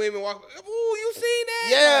about the women walk. Ooh, you seen that?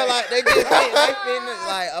 yeah, like, they get fit, they fitting,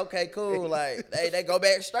 like, okay, cool, like, they go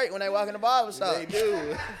back straight when they walk in the barber shop. They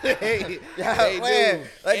do. Yeah, they man, do.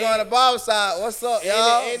 they go in the barber shop, what's up,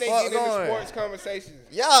 y'all? And they Fuck get into going? sports conversations.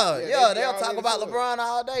 Yeah, they be they'll all talk into about it. LeBron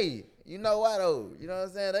all day. You know why though? You know what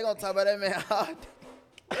I'm saying? They gonna talk about that man all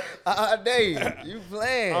day. All day. You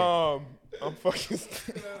playing? I'm fucking.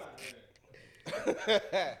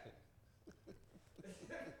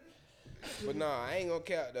 But nah, I ain't gonna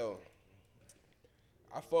cap though.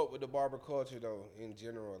 I fuck with the barber culture though in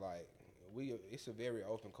general. Like it's a very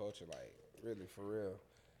open culture. Like really for real.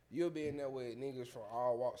 You'll be in there with niggas from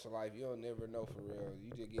all walks of life. You'll never know for real.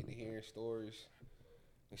 You just get to hearing stories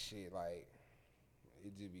and shit. Like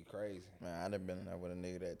it just be crazy. Man, I done been in there with a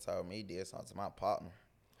nigga that told me he did something to my partner.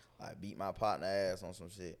 Like beat my partner ass on some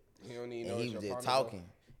shit. You don't even know And it's he was your just partner, talking.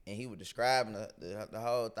 And he was describing the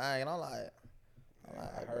whole thing. And I'm like,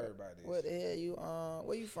 I heard about this. what the hell you,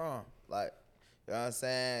 where you from? Like, you know what I'm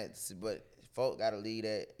saying? But folk gotta leave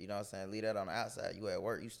that, you know what I'm saying, leave that on the outside. You at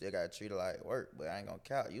work, you still gotta treat it like work, but I ain't gonna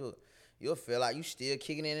count. You'll feel like you still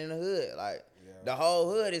kicking it in the hood. Like, the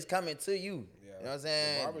whole hood is coming to you. Yeah. You know what I'm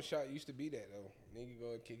saying? The barbershop used to be that though. Nigga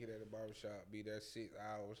go and kick it at the barbershop, be there 6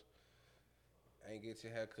 hours. Ain't get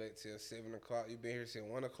your haircut till 7 o'clock. You been here since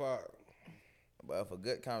 1 o'clock. But if a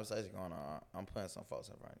good conversation going on, I'm putting some folks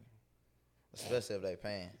in front of you. Especially if they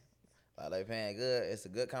paying. Like, they paying good, it's a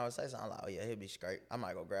good conversation. I'm like, oh yeah, he'll be straight. I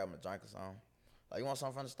might go grab him a drink or something. Like, you want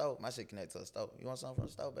something from the stove? My shit connect to the stove. You want something from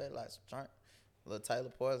the stove, baby? Like some drink? A little Taylor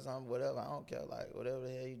Port or something, whatever. I don't care. Like, whatever the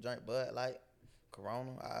hell you drink, Bud, like,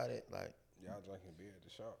 Corona, all that. Like, Y'all drinking beer at the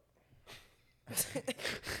shop.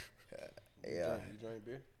 Yeah. You drink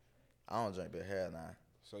beer? I don't drink beer. Hell nah.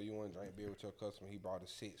 So you want to drink beer with your customer? He brought a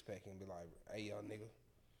 6-pack and be like, "Hey, young nigga,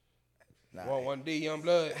 Nah. want one D, young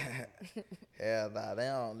blood." Hell nah. They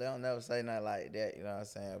don't never say nothing like that. You know what I'm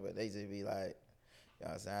saying? But they just be like, you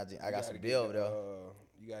know what I'm saying? I got some beer over there.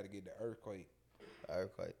 You got to get the earthquake,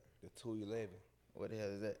 Earthquake. the 211. What the hell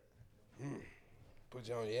is that? Put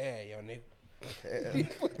you on your ass, young nigga.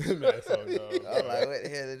 Man, so dumb. I'm like, what the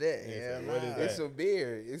hell is that? Yeah, Hell what is nah. that? It's a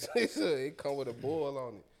beer. It come with a bull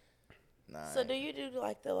on it. Nah. So do you do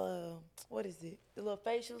like the what is it? The little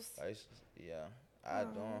facials? Faces? Yeah. I do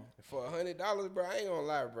 'em. For $100, bro, I ain't gonna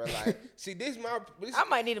lie, bro. Like, see, this I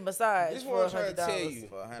might need a massage This for what I'm trying to tell $100. you.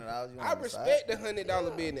 For $100, you I want respect the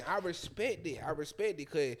 $100 business. I respect it.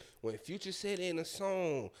 Cause when Future said in a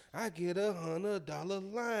song, I get $100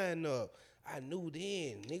 lineup. I knew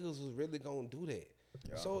then niggas was really gonna do that.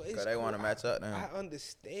 So it's Cause they want to match up now. I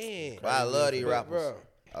understand. But I love these But, rappers. bro,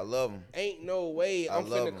 I love them. ain't no way I I'm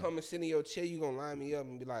love finna 'em. come and sit in your chair. You gonna line me up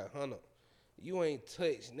and be like, "Hunter, you ain't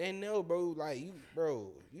touched." Then no, bro. Like you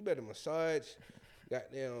better massage.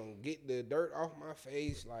 Goddamn, get the dirt off my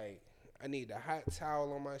face. Like I need the hot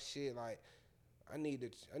towel on my shit. Like I need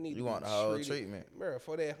You to want be the whole treated. treatment. Bro,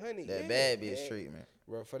 for that honey. That yeah, bad bitch man. treatment.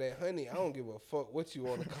 Bro, for that honey, I don't give a fuck what you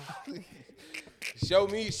want to call it. Show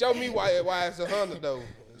me why it's $100 though.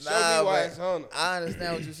 Show me why it's $100. I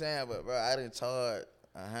understand what you're saying, but bro, I didn't charge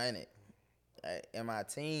 $100 in my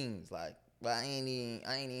teens, like. But I ain't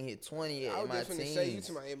even hit 20 yet I in was my just finna teens. say you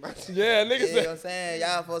to my inbox. Yeah, niggas You know what say I'm saying?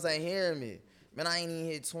 Y'all folks ain't hearing me. Man, I ain't even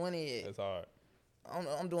hit 20 yet. that's hard.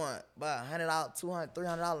 I'm doing about $100, $200,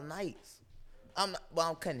 $300 nights. I'm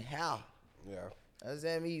cutting hair. Yeah.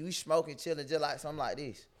 Understand me? We smoking, chilling, just like something like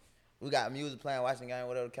this. We got music playing, watching the game,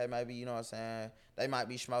 whatever the case may be. You know what I'm saying? They might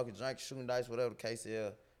be smoking, drinking, shooting dice, whatever the case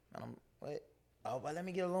is. Man, I'm what? Oh, but let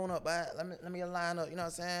me get a loan up, but let me get a line up. You know what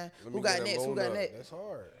I'm saying? Let me Who got get a next? Who loan got up. next? That's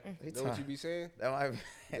hard. We That what you be saying? That might be.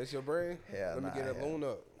 That's your brain? Hell Let me nah, get a hell. loan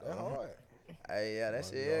up. That's hard. Hey, yeah, that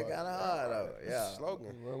shit kind of hard though. Yeah,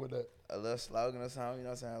 Slogan. Run with that. a little slogan or something. You know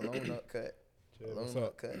what I'm saying? Loan up cut. What's Loan up?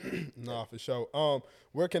 up cut. Nah, for sure.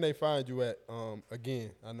 Where can they find you at? Again,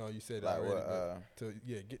 I know you said Like that already. what, but to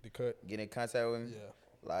get the cut. Get in contact with me. Yeah.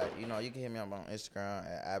 Like, you know, you can hit me up on Instagram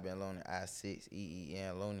at I've been Looney,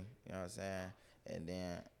 I6EEN Looney. You know what I'm saying? And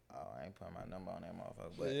then, I ain't putting my number on that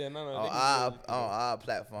motherfucker. But Yeah, no, on our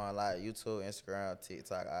platform, like YouTube, Instagram,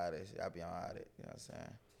 TikTok, all that shit. I be on all that. You know what I'm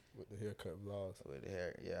saying? With the haircut vlogs. With the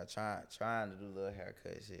hair, yeah, trying to do little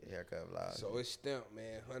haircut shit, haircut vlogs. So it's stamped,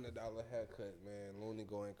 man. $100 haircut, man. Looney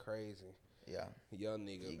going crazy. Yeah, Young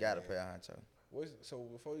nigga. you gotta man. pay a honcho. So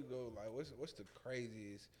before you go, like, what's the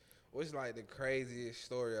craziest? What's like the craziest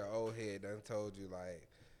story an old head done told you? Like,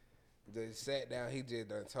 just sat down, he just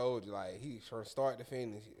done told you, like, he from start to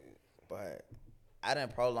finish. But I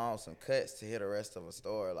didn't prolong some cuts to hear the rest of a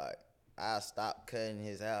story. Like, I stopped cutting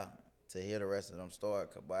his hair to hear the rest of them stories.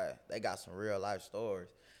 Cause boy, they got some real life stories.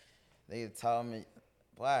 They told me,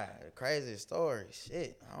 boy, the craziest story.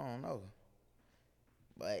 Shit, I don't know.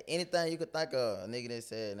 But anything you could think of, a nigga that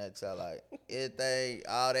said in that chat, like anything,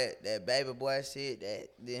 all that baby boy shit that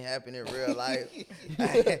didn't happen in real life.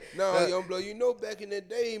 No, young blood, you know back in the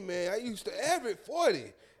day, man, I used to average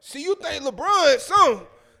 40. See, you think LeBron some?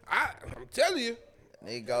 I'm telling you.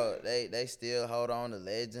 They still hold on to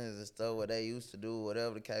legends and stuff what they used to do,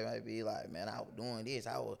 whatever the case may be. Like, man, I was doing this.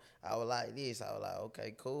 I was like this. I was like,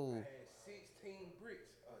 okay, cool. I had 16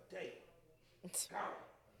 bricks a day.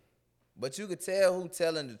 But you could tell who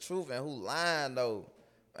telling the truth and who lying though.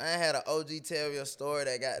 I had an OG tell me a story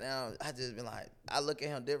that got down. I just been like, I look at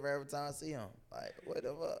him different every time I see him. Like, what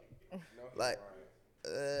the fuck? Like,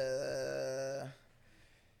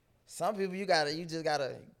 some people you just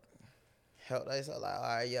gotta help they so like, all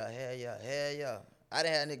right, yeah, hell yeah. I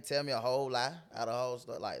didn't have a nigga tell me a whole lie out of the whole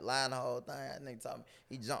story, like lying the whole thing. That nigga told me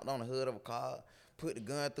he jumped on the hood of a car, put the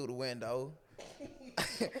gun through the window.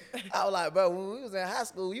 I was like, bro, when we was in high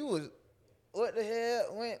school, you was what the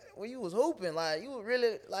hell when you was hooping, like you was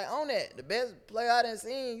really like on that. The best player I done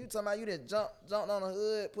seen, you talking about you done jumped on the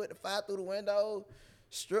hood, put the fire through the window,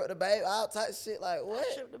 stripped the baby, all type of shit, like what?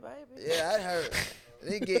 Strip the baby. Yeah, I heard.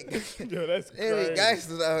 They get Yo, that's they crazy.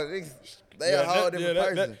 gangsters out. They a whole different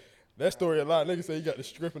person. That story a lot. Niggas say you got the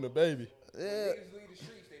stripping the baby. Yeah. Niggas leave the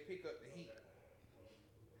streets, they pick up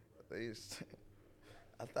the heat.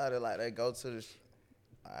 I thought it like they go to the.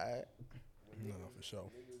 All right. No, for sure.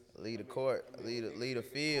 Lead the court, lead the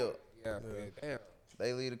field. Yeah, man, damn.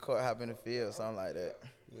 They lead the court, hop in the field, something like that.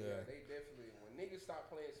 Yeah. They definitely, when niggas stop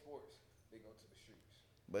playing sports, they go to the streets.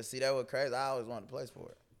 But see, that was crazy. I always wanted to play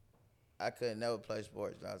sport. I couldn't never play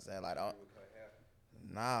sports. You know what I'm saying? Like,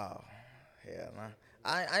 no, hell nah.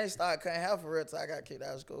 I ain't started cutting hair for real till I got kicked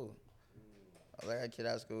out of school. I got kicked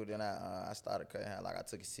out of school, then I started cutting hair. Like I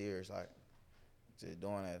took it serious, like just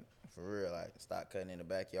doing it for real. Like start cutting in the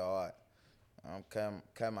backyard. I'm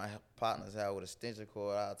cutting my partner's hair with a extension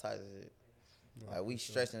cord, all types of shit. Like we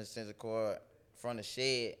stretching the extension cord from the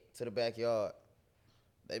shed to the backyard.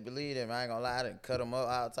 They believe it, man. I ain't gonna lie, I didn't cut them up,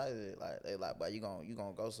 all types of shit. Like they like, but you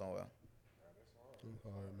gonna go somewhere.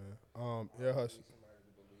 All right, man. Air hustle.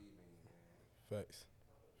 Facts.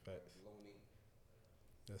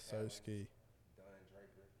 Yes, sir, Ski.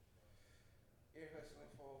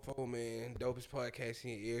 Man, dopest podcast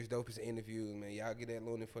in your ears, dopest interviews, man. Y'all get that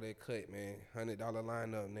loaning for that cut, man. $100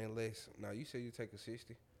 lineup, man. Less. Now you say you take a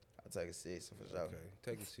 60. I'll take a 6 for sure. Okay,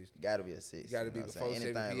 take a 60. Gotta be a 6. Gotta be what I'm before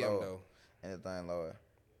saying? 7 p.m. though. Anything lower,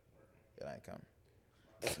 it ain't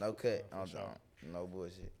coming. No cut. No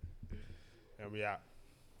bullshit. And we out.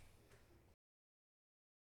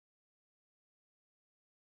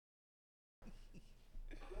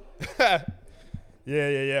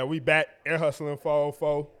 Yeah. We back. Air Hustling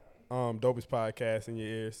 404. Dopest podcast in your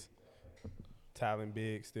ears. Talon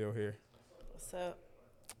Big still here. What's up?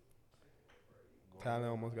 Talon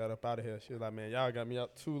almost got up out of here. She was like, man, y'all got me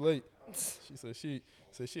out too late. She said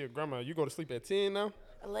she a grandma. You go to sleep at 10 now?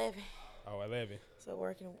 11. Oh, 11. So a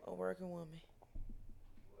working woman.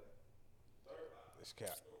 It's cap.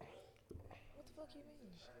 What the fuck you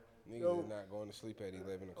mean? Niggas is not going to sleep at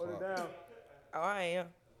 11 o'clock. Oh, I am.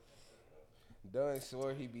 Dunn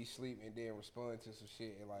swore he be sleep and then respond to some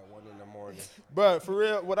shit at like 1 in the morning. But for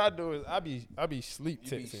real, what I do is I be sleep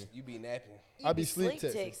You texting. you be napping. I be sleep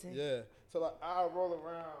sleep texting. texting. Yeah. So like I roll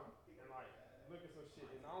around and like look at some shit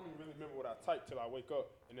and I don't even really remember what I typed till I wake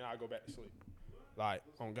up and then I go back to sleep. Like,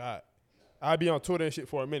 on God. I be on Twitter and shit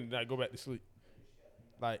for a minute and I go back to sleep.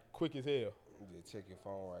 Like quick as hell. You just check your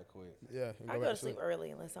phone right quick. Yeah. And I back go to sleep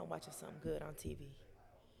early unless I'm watching something good on TV.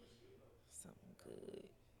 Something good.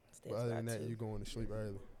 But other than that, you going to sleep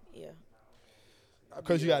early. Yeah.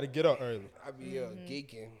 Because you got to get up early. I be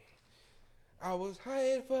geeking. I was high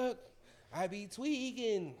as fuck. I be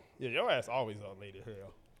tweaking. Yeah, your ass always up late as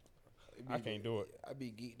hell. I can't do it. I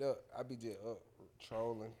be geeked up. I be just up,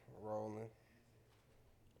 trolling, rolling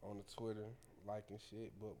on the Twitter, liking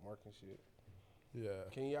shit, bookmarking shit. Yeah.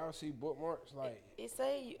 Can y'all see bookmarks? Like, It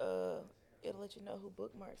say it'll let you know who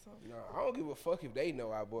bookmarks something. no, I don't give a fuck if they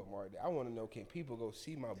know I bookmarked it. I want to know, can people go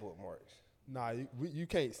see my bookmarks? Nah, you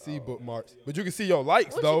can't see bookmarks. But you can see your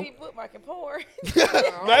likes, What though. you be bookmarking porn?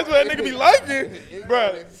 That's what a nigga be liking. It's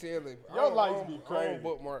Bruh. not necessarily. Your likes I be don't crazy.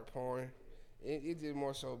 bookmark porn. It just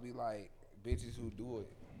more so be like bitches who do it.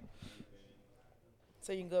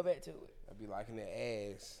 So you can go back to it. I be liking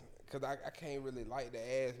their ass. Cause I can't really like the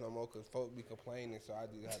ass no more cause folks be complaining, so I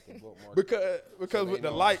just have to bookmark. Because So with they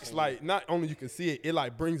the know likes, I'm seeing like not only you can see it, it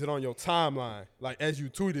like brings it on your timeline. Like as you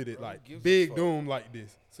tweeted it, like gives a big fuck? doom like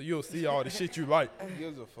this. So you'll see all the shit you like. Who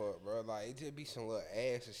gives a fuck, bro? Like it just be some little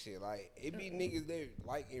ass and shit. Like it be niggas that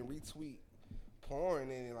like and retweet porn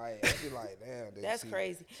and like I be like, damn, That's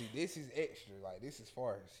crazy. See, this is extra. Like this is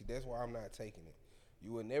far. See, that's why I'm not taking it.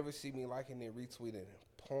 You will never see me liking and retweeting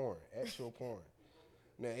porn, actual porn.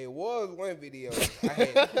 Now it was one video I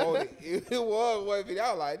had quoted. It was one video. I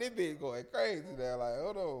was like, this bitch going crazy now. Like,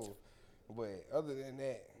 hold on. But other than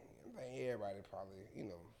that, I think everybody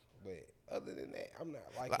probably, But other than that, I'm not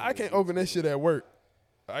liking. Like, I can't open that shit at work.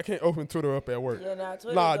 I can't open Twitter up at work. Yeah, nah,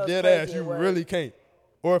 Twitter Nah, goes dead crazy ass, at you work. really can't.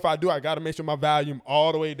 Or if I do, I gotta make sure my volume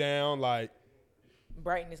all the way down. Like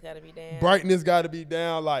Brightness got to be down. brightness gotta be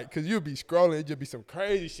down. Like, cause you'll be scrolling, it just be some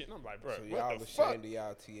crazy shit. And I'm like, bro, So y'all what the fuck? ashamed of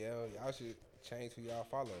y'all TL. Y'all should change who y'all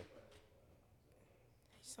follow.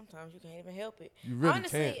 Sometimes you can't even help it. You really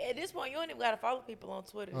Honestly, can't. at this point, you don't even got to follow people on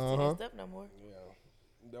Twitter to see Uh-huh. that stuff no more. Yeah.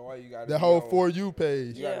 That's why you got That whole For You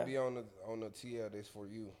page. You Yeah. gotta be on the TL that's for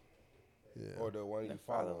you. Yeah. Or the one you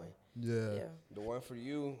following. Yeah. Yeah. The one for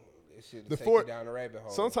you, it should The take for- you down the rabbit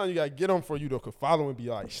hole. Sometimes you gotta get them for you though, cause following be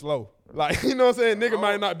like slow. Like, you know what I'm saying? Nigga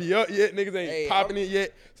might not be up yet. Niggas ain't Hey, popping it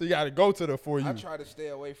yet. So you gotta go to the For You. I try to stay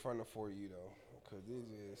away from the for you though, cause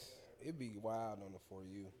it be wild on the for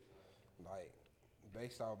you, like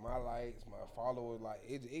based off my likes, my followers, like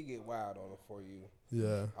it get wild on the for you.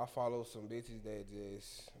 Yeah. I follow some bitches that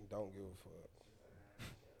just don't give a fuck.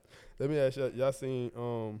 Let me ask y'all seen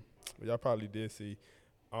y'all probably did see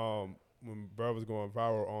when bro was going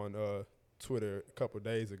viral on Twitter a couple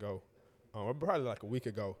days ago. Probably like a week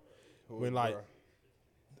ago. When like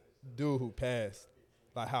dude who passed,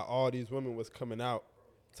 like how all these women was coming out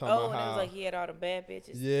talking Oh, about and it how was like he had all the bad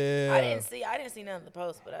bitches. yeah. I didn't see none of the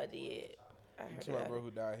posts, but I did. I heard To my about bro it.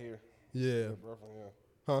 who died here. Yeah. Bro from here.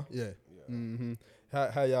 Huh? Yeah. Yeah. Mm-hmm.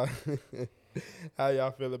 How y'all How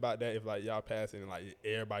y'all feel about that? If like y'all passing and like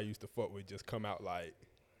everybody used to fuck with just come out like,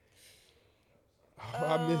 oh,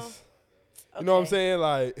 I miss. You know what I'm Okay. saying?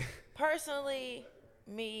 Like, Personally,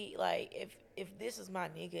 me, like, if this is my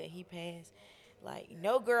nigga and he passed, like,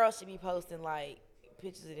 no girl should be posting, like,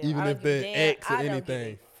 pictures of them. even I don't if give a they're damn. ex or I don't give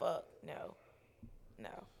anything, a fuck. No.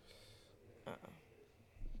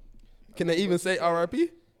 can they even say R.I.P.?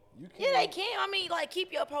 Yeah, they can. I mean, like,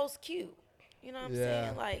 keep your post cute. You know what I'm Yeah.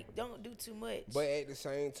 saying? Like, don't do too much. But at the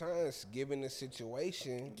same time, given the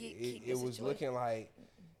situation, Keep it the was situation. looking like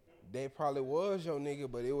that probably was your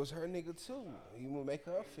nigga, but it was her nigga too. You would make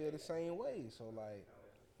her feel the same way. So like,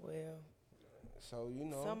 Well, you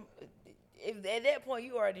know, if at that point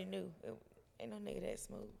you already knew, ain't no nigga that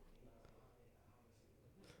smooth.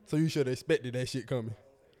 So you should have expected that shit coming.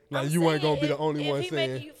 Like I'm you weren't saying gonna be the only one If he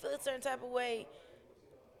saying. making you feel a certain type of way,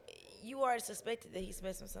 you already suspected that he's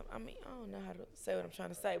messing with something. I mean, I don't know how to say what I'm trying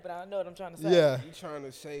to say, but I know what I'm trying to say. Yeah. you trying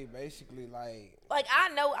to say basically like, I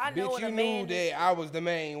know bitch, what you a knew man. that I was the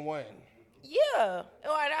main one. Yeah. Or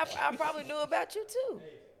I probably knew about you too.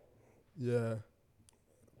 Yeah.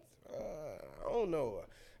 I don't know.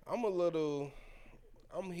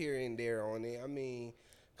 I'm here and there on it. I mean,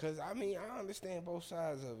 I understand both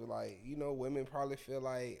sides of it. Like, you know, women probably feel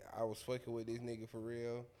like I was fucking with this nigga for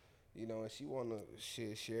real, you know, and she wanna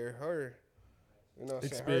share her, you know what I'm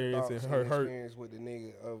saying, her Experience thoughts and and her experience with the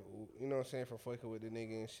nigga of, you know what I'm saying, from fucking with the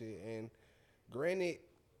nigga and shit. And granted,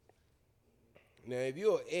 now if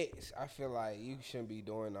you're an ex, I feel like you shouldn't be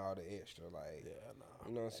doing all the extra. Like,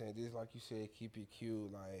 you know what I'm saying, just like you said, keep it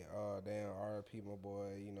cute. Like, oh damn, R.I.P. my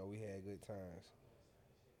boy. You know, we had good times.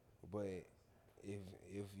 But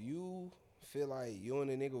if you feel like you and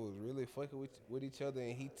the nigga was really fucking with each other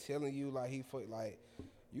and he telling you like he fuck, like,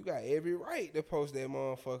 you got every right to post that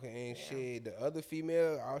motherfucker and shit. The other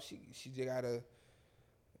female, all she just gotta,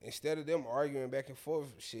 instead of them arguing back and forth,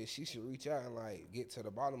 shit, she should reach out and like get to the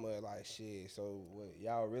bottom of it. Like, shit, so what,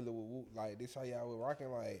 y'all really would, like, this how y'all was rocking,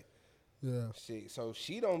 like, Yeah. shit. So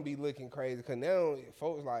she don't be looking crazy, cause now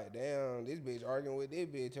folks like, damn, this bitch arguing with this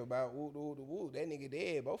bitch about woo woo woo. That nigga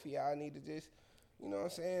dead. Both of y'all need to just, you know what I'm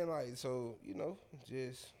saying, like, so, you know,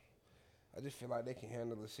 I just feel like they can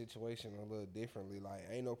handle the situation a little differently. Like,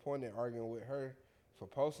 ain't no point in arguing with her for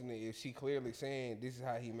posting it if she clearly saying this is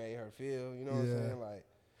how he made her feel. You know what I'm Yeah. saying? Like,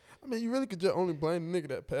 I mean, you really could just only blame the nigga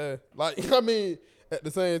that passed. Like, I mean, at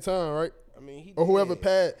the same time, right? I mean, he Or whoever did.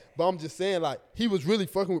 passed. But I'm just saying, like, he was really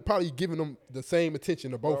fucking with, probably giving them the same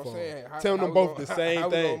attention to What both I'm of them. saying, how- Telling how them we both gonna- the same how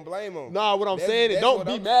we thing. gonna blame 'em? Nah, what I'm That's- saying is that's don't what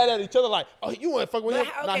be I'm- mad at each other like, oh, you want to fuck with him?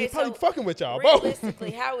 Nah, he probably fucking with y'all both.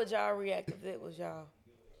 Realistically, how would y'all react if it was y'all?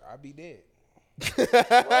 I'd be dead.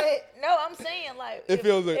 What? No, I'm saying like It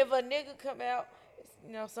feels like- if a nigga come out,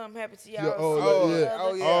 you know, something happened to y'all. Yeah, oh, or yeah. something,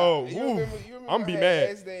 Oh yeah. Oh, you woo. remember I'm be I mad.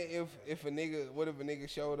 asked that if a nigga, what if a nigga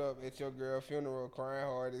showed up at your girl funeral crying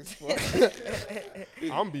hard as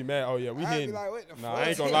fuck? I'm be mad. Oh, yeah, we I'd be hitting. like, what the Nah, fuck? I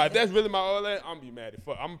ain't gonna lie. If that's really my old lady, I'm be mad as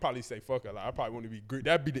fuck. I'm probably say fuck her. Like, I probably want to be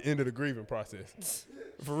that'd be the end of the grieving process.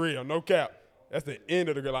 For real, no cap. That's the end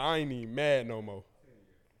of the girl. Like, I ain't even mad no more.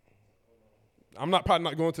 I'm probably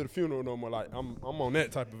not going to the funeral no more. Like, I'm on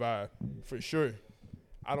that type of vibe for sure.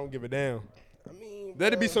 I don't give a damn. I mean,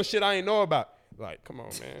 That'd be bruh, some shit I ain't know about. Like, come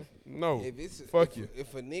on, man. No. Fuck you.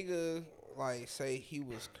 If a nigga like say he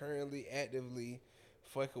was currently actively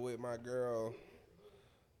fucking with my girl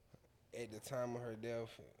at the time of her death,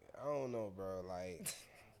 I don't know, bro. Like,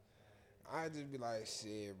 I just be like,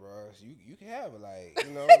 shit, bro. You can have it, like,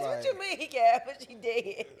 you know, like. what you mean he got, but she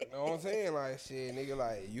dead? You know what I'm saying? Like, shit, nigga,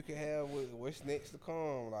 like, you can have what's next to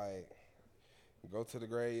come. Like, go to the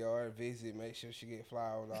graveyard, visit, make sure she get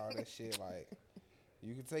flowers, all that shit. Like,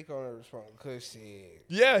 you can take on her responsibility. Because, shit,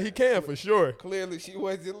 Yeah, he can for sure. clearly she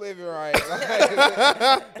wasn't living right.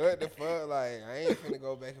 Like, what the fuck? Like, I ain't finna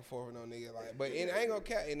go back and forth with no nigga. Like, but I ain't gonna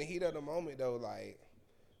count. In the heat of the moment, though, like,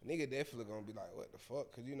 nigga definitely gonna be like, what the fuck?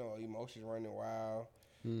 Because, you know, emotions running wild.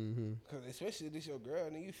 Mm-hmm. Cause especially this your girl,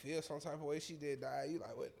 and then you feel some type of way she did die. You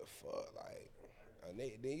like, what the fuck? Like,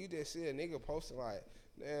 then you just see a nigga posting like,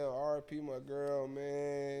 damn, R.I.P. my girl,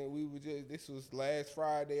 man. This was last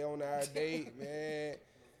Friday on our date, man.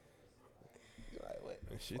 You're like, what?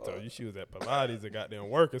 the She fuck? told you she was at Pilates and goddamn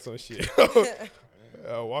work or some shit.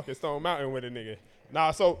 Walking Stone Mountain with a nigga.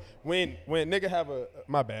 Nah, so when nigga have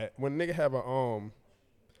when nigga have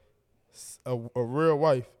a real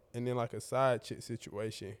wife and then like a side chick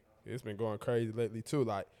situation, it's been going crazy lately too.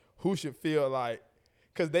 Like, who should feel like,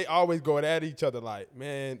 cause they always go at each other like,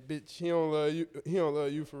 man, bitch, he don't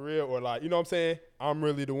love you for real, or like, you know what I'm saying? I'm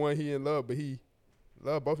really the one he in love, but he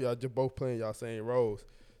love both of y'all, just both playing y'all same roles.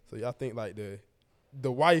 So y'all think like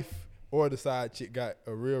the wife or the side chick got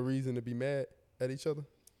a real reason to be mad at each other?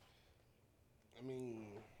 I mean,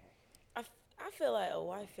 I feel like a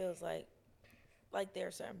wife feels like there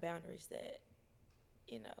are certain boundaries that,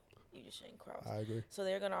 you know, you just shouldn't cross. I agree. So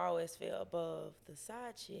they're gonna always feel above the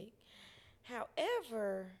side chick.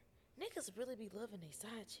 However, niggas really be loving their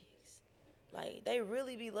side chicks. Like, they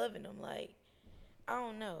really be loving them. Like, I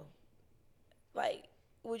don't know. Like,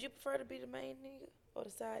 would you prefer to be the main nigga or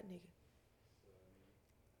the side nigga?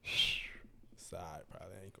 Side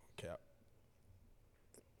probably ain't gonna cap.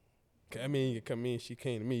 I mean, you come in, she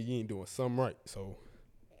came to me, you ain't doing something right. So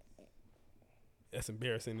that's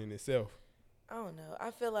embarrassing in itself. I don't know.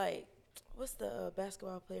 I feel like, what's the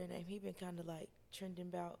basketball player name? He been kind of like trending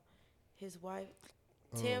about his wife,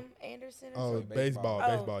 Tim Anderson or Oh, something.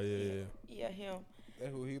 baseball, yeah. Yeah, him.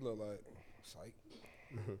 that's who he look like. Psych.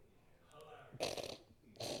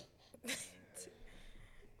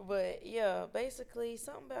 But yeah, basically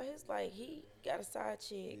something about his, like, he got a side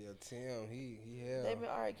chick. Yeah, Tim. He They've been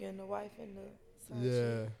arguing, the wife and the side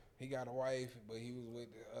Yeah. chick. He got a wife, but he was with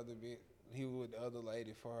the other bit. He was with the other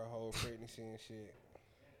lady for her whole pregnancy and shit.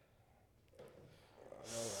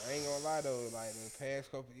 I ain't gonna lie though, like the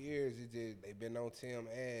past couple of years, they been on Tim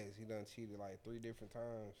ass. He done cheated like 3 different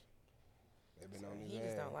times. They been on his He ass.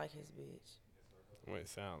 just don't like his bitch. What it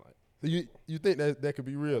sound like? So you think that could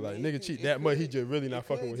be real? Like, mean, nigga cheat that much, he just really not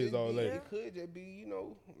fucking with his old lady. It could just be, you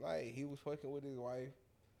know, like he was fucking with his wife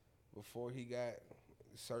before he got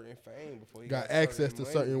certain fame, before he Got certain access to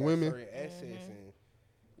money, certain got women. certain assets, and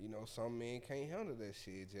you know, some men can't handle that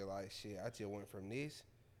shit. Just like shit, I just went from this,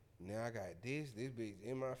 now I got this bitch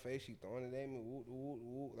in my face, she throwing it at me, whoop, whoop,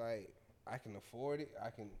 whoop. Like I can afford it, I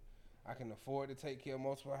can afford to take care of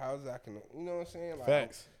multiple houses. I can, you know what I'm saying? Like,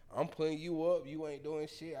 Facts. I'm putting you up. You ain't doing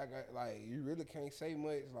shit. I got like you really can't say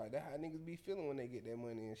much. Like that how niggas be feeling when they get that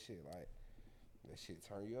money and shit. Like that shit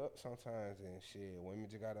turn you up sometimes and shit. Women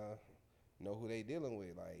just gotta know who they dealing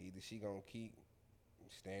with. Like either she gonna keep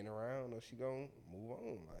staying around or she gonna move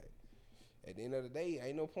on. Like at the end of the day,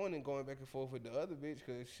 ain't no point in going back and forth with the other bitch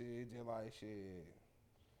because shit just like shit.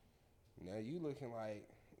 Now you looking like,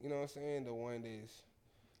 you know what I'm saying, the one that's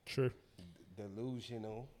True.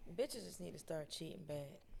 delusional. Bitches just need to start cheating back.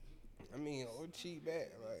 I mean, or cheat back,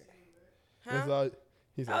 like. That's Huh? all.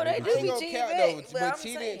 He said, Oh, they I do ain't be gonna cheating count back, though, but but I'm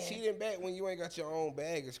cheating saying. back when you ain't got your own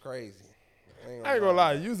bag is crazy. I ain't gonna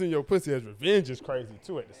lie, using your pussy as revenge is crazy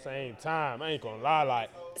too at the same time. I ain't gonna lie,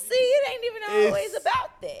 like, See, it ain't even always It's-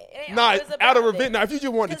 about that. It ain't nah, always about out of that. revenge. Now, if you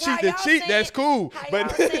just want to 'Cause cheat how to y'all cheat, saying- that's cool. how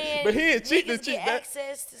But y'all saying but he ain't cheat to niggas cheat. get That,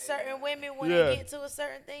 access to certain women when Yeah. they get to a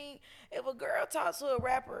certain thing. If a girl talks to a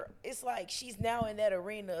rapper, it's like she's now in that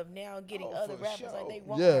arena of now getting Oh, other for rappers sure. like they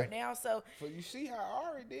want Yeah. her now. So So you see how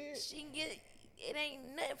Ari did? she can get. It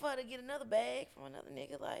ain't nothing for her to get another bag from another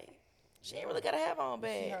nigga. Like she ain't really gotta have her own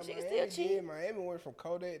See how bag. She can Miami still did? cheat. Miami went from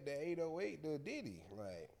Kodak to 808 to Diddy.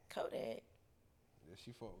 Like, Kodak. yeah,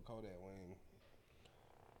 she fucked with Kodak when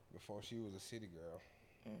before she was a city girl.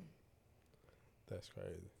 that's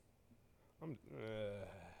crazy.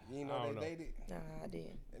 You I know don't they know. dated. Nah, I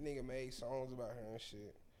didn't. That nigga made songs about her and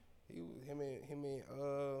shit. Him and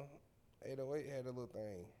 808 had a little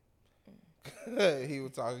thing. He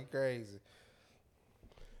was talking crazy.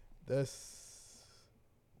 That's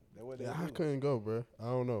That what they yeah, I do. couldn't go, bro. I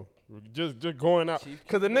don't know. Just going out, Chief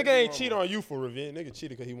cause the keep nigga baby ain't cheat mama. on you for revenge. Nigga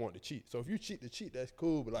cheated cause he wanted to cheat. So if you cheat to cheat, that's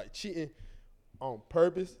cool. But like cheating on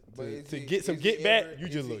purpose But to, is to it- get some is get it back, ever- you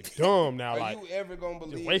is just it- look dumb now. Are Like you ever gonna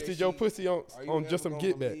believe just wasted that your she- pussy on Are you on ever just some gonna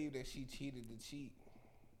get back. believe that she cheated to cheat?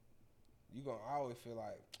 You gonna always feel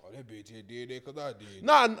like, oh, that bitch here did that 'cause I did.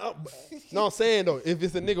 Nah, no, no, I'm saying though, if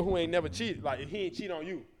it's a nigga who ain't never cheated, like if he ain't cheat on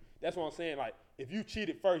you, that's what I'm saying. Like if you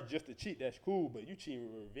cheated first just to cheat, that's cool. But you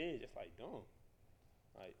cheating with revenge, it's like dumb.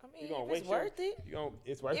 Like I mean, you gonna if waste it's worth it. You gonna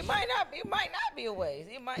it's worth It might not be. It might not be a waste.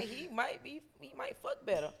 He might fuck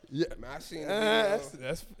better. Yeah, Man, I seen the video.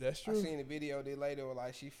 that's I true. seen the video. They later were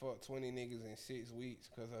like she fucked 20 niggas in 6 weeks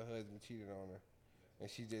because her husband cheated on her, and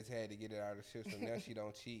she just had to get it out of the system. Now she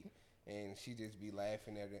don't cheat, and she just be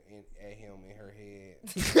laughing at him in her head.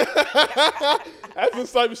 That's the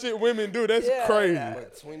type of shit women do. That's Yeah, crazy. yeah.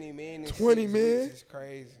 But 20 men in 20 6 men? weeks is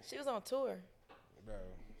crazy, She was on tour. bro.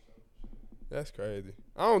 That's crazy.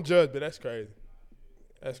 I don't judge, but that's crazy.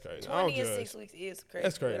 That's crazy. I don't 20 in judge. 6 weeks is crazy.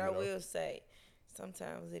 That's crazy, But I though. will say,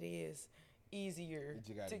 sometimes it is easier. You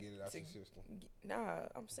just gotta get it out your system. Nah,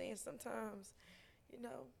 I'm saying sometimes, you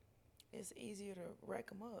know, it's easier to rack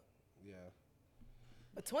them up. Yeah.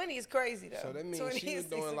 But 20 is crazy though. So that means 20 she was in 6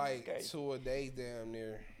 doing weeks is like crazy. 2 a day damn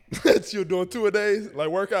near. You're doing 2 a days, like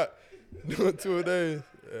workout. Doing 2 a days.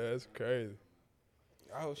 Yeah, that's crazy.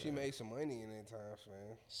 I hope she made some money in that time,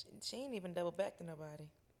 man. She ain't even double back to nobody.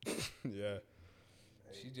 Yeah,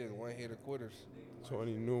 She just one hit of quitters.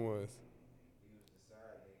 20 new ones.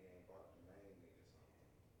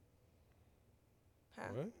 Huh?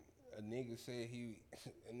 What? A nigga said he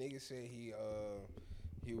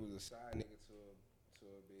was a side nigga to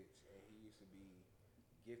a bitch, and he used to be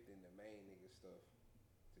gifting the main nigga stuff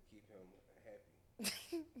to keep him happy.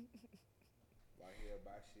 Like he'll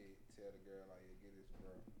buy shit, tell the girl like, yeah, get this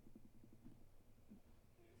bro.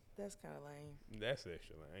 That's kind of lame. That's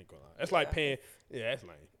extra lame. I ain't gonna lie. That's like paying. Yeah, that's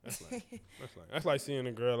lame. That's lame. That's lame. That's like seeing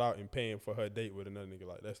a girl out and paying for her date with another nigga.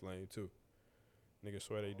 Like that's lame too. Niggas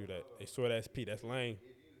swear they do that. They swear that's P. That's lame.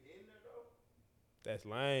 That's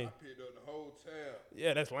lame. I picked up the whole tab.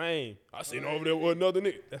 Yeah, that's lame. I seen her over there with another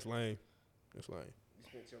nigga. That's lame. That's lame. You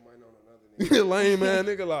spent your money on another nigga. Lame man,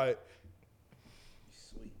 nigga. Like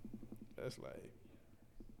Sweet. that's like.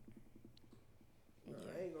 Nah,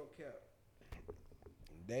 I ain't gonna cap.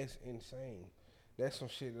 That's insane. That's some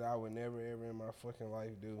shit that I would never ever in my fucking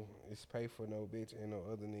life do. Is pay for no bitch and no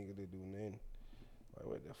other nigga to do nothing. Like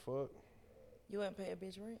what the fuck? You wouldn't pay a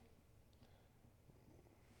bitch rent?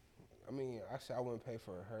 I mean, I said I wouldn't pay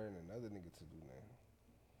for her and another nigga to do nothing.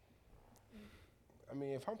 I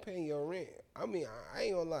mean, if I'm paying your rent, I mean, I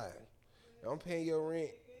ain't gonna lie. If I'm paying your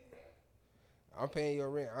rent.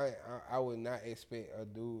 I would not expect a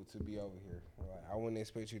dude to be over here. Like, I wouldn't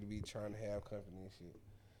expect you to be trying to have company and shit.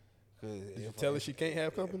 Cause Did you tell her she can't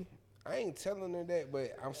have company? I ain't telling her that,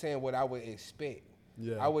 but I'm saying what I would expect.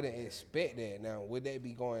 Yeah. I wouldn't expect that. Now, would that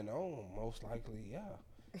be going on? Most likely, yeah.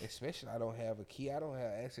 Especially I don't have a key. I don't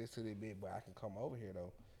have access to the bit, but I can come over here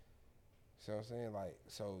though. So I'm saying like,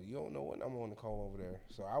 so you don't know when I'm gonna come over there.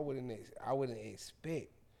 So I wouldn't expect.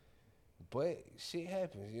 But shit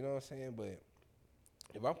happens, you know what I'm saying? But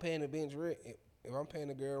if I'm paying the bench rent, if I'm paying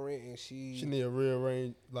the girl rent and She need to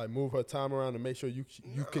rearrange, like move her time around to make sure you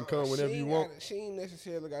can come whenever you want. She ain't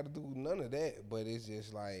necessarily got to do none of that, but it's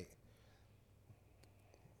just like,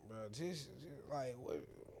 bro, just like what.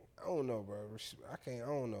 I don't know, bro. I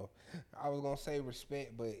don't know. I was gonna say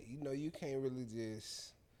respect, but you know you can't really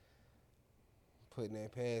just put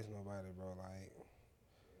that past nobody, bro. Like,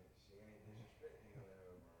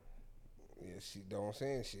 yeah, she. Don't I'm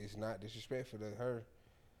saying it's not disrespectful to her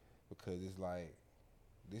because it's like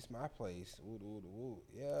this my place. Ooh.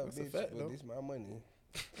 Yeah, That's a bitch, fact, but though. this my money.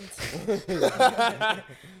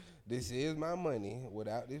 This is my money.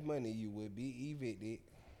 Without this money, you would be evicted.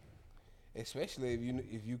 Especially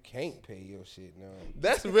if you can't pay your shit now.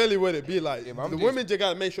 That's really what it be like. If The I'm just- women just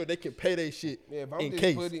gotta make sure they can pay their shit Yeah, if I'm in just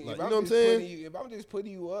case. putting, Like, if you I'm know what I'm just saying? putting if I'm just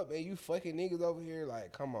putting you up and you fucking niggas over here,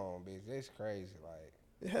 like, come on, bitch, that's crazy. Like,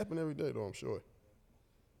 It happen every day though, I'm sure.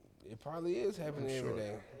 it probably is happening I'm every sure.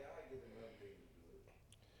 day.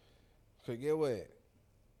 Cause get what?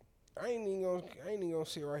 I ain't even gonna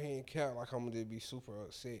sit right here and count like I'm gonna just be super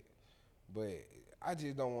upset. But I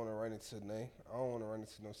just don't want to run into nothing. I don't want to run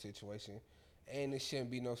into no situation. And it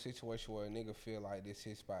shouldn't be no situation where a nigga feel like this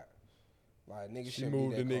his spot. Like nigga She shouldn't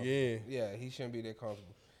moved be that the nigga comfortable. Yeah, he shouldn't be that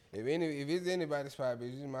comfortable. If it's anybody's spot,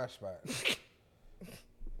 bitch, it's my spot.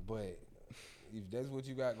 But if that's what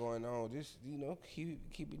you got going on, just keep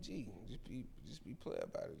it G. Just be play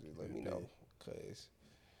about it. Just let me know, cause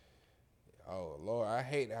oh Lord, I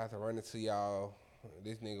hate to have to run into y'all.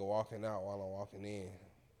 This nigga walking out while I'm walking in.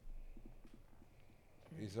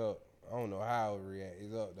 It's up. I don't know how I would react.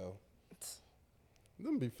 It's up though.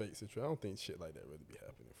 Them be fake situations. I don't think shit like that really be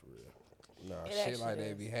happening for real. Nah, It shit like actually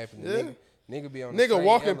that is. be happening. Yeah. Nigga be on the Nigga same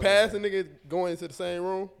walking elevator. past a nigga going into the same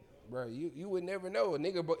room. Bro, you would never know. A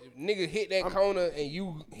nigga hit that corner and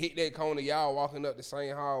you hit that corner. Y'all walking up the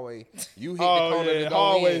same hallway. You hit the corner to go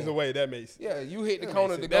hallways in. away. That makes sense. Yeah, you hit the That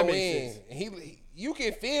corner makes to sense. go That makes in. You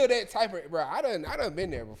can feel that type of, bro. I done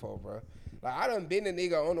been there before, bro. Like I done been a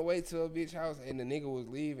nigga on the way to a bitch house and the nigga was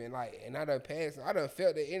leaving, like, and I done passed. I done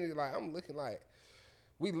felt the energy. Like I'm looking like,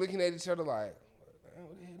 we looking at each other like, man,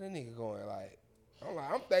 where the hell that nigga going? Like,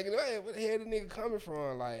 I'm thinking, hey, where the hell the nigga coming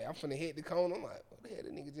from? Like, I'm finna hit the corner. I'm like, where the hell the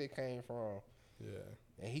nigga just came from? Yeah.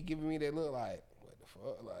 And he giving me that look like, what the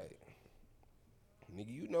fuck? Like,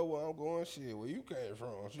 nigga, you know where I'm going? Shit, where you came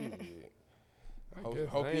from? Shit. I Hope- guess.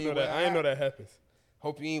 hope I you ain't know ain't that. where I ain't know I- that happens.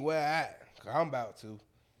 Hope you ain't where I at, cause I'm about to.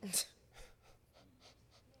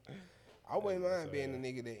 I wouldn't mind being the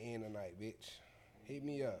nigga that end the night, bitch. Hit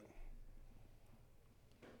me up.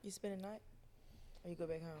 You spend the night? Or you go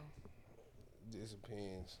back home? Just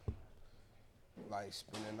depends. Like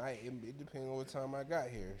spend the night, it depends on what time I got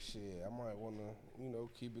here. Shit, I might wanna,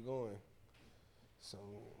 keep it going. So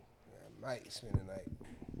I might spend the night,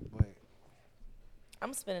 but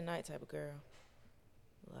I'm a spend the night type of girl.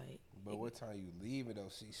 Like, what time you leaving though?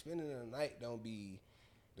 See, spending the night don't be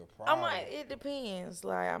The I problem. might. It depends.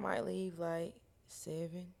 Like I might leave like 7,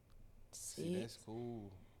 6. See, that's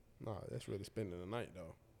cool. Nah, that's really spending the night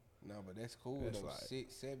though. No, but that's cool. That's though. like-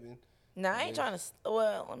 6, 7. Nah, I ain't trying to.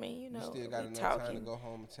 Well, I mean, you You know, still got we enough time to talking. go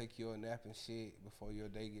home and take your nap and shit before your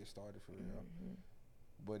day gets started for real.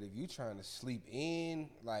 But if you trying to sleep in,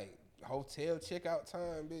 like hotel checkout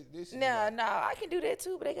time, bitch, this is Nah, like, I can do that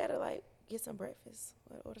too, but they gotta like get some breakfast.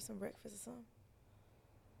 Order some breakfast or something.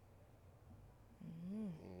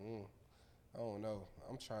 I don't know.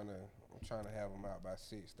 I'm trying to have them out by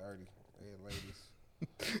 6:30 at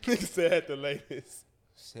latest. Nigga said at the latest.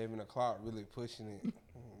 7 o'clock, really pushing it.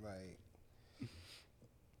 Like,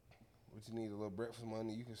 what you need, a little breakfast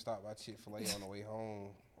money? You can stop by Chick-fil-A on the way home.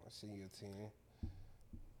 I send you a 10.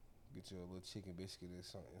 Get you a little chicken biscuit and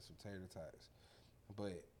some tater tots.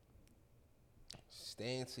 But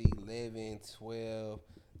staying to 11, 12,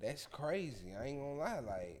 that's crazy. I ain't gonna lie,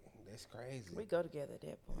 like, that's crazy. We go together at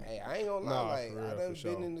that point. Hey, I ain't gonna lie, Nah, like, for real, I done for been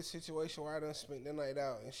sure. in the situation where I done spent the night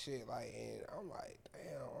out and shit, like, and I'm like,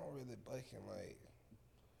 damn, I'm really bucking, like,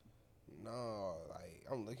 no, like,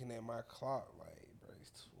 I'm looking at my clock, like, bro,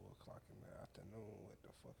 it's 2 o'clock in the afternoon, what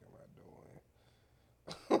the fuck am I doing?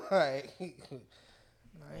 Like,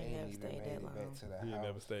 I ain't never stayed made that it long. back to the He ain't house.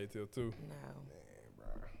 never stayed till 2. No. Man, bro.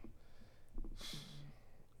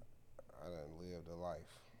 I done lived a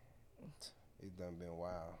life. It done been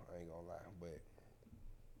wild, I ain't gonna lie. But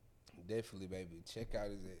definitely, baby,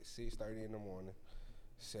 checkout is at 6:30 in the morning.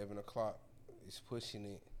 7 o'clock is pushing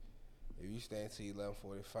it. If you stay until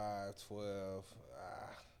 11:45, 12,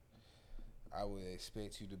 I would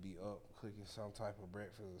expect you to be up cooking some type of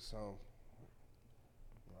breakfast or something.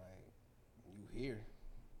 Like, you here.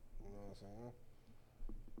 You know what I'm saying?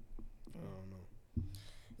 I don't know.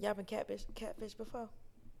 Y'all been catfish before?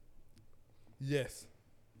 Yes.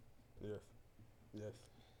 Yes. Yes.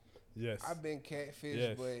 Yes. I've been catfished,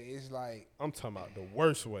 Yes. but it's like, I'm talking about the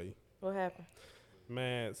worst way. What happened?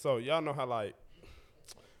 Man, so y'all know how like,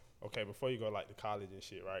 okay, before you go like to college and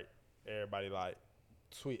shit, right? Everybody like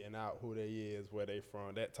tweeting out who they is, where they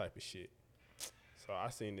from, that type of shit. So I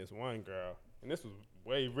seen this one girl, and this was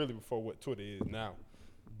way really before what Twitter is now.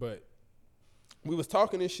 But we was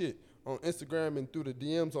talking and shit on Instagram and through the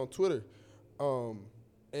DMs on Twitter.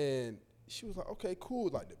 And she was like, okay, cool.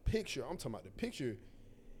 Like the picture, I'm talking about the picture.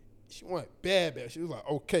 She went bad. She was like,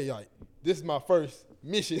 okay, like this is my first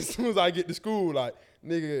mission. As soon as I get to school, like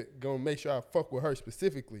nigga gonna make sure I fuck with her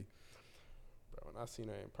specifically. Bro, when I seen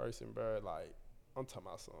her in person, bro, like I'm talking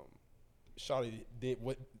about some shawty did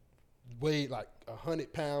what weighed like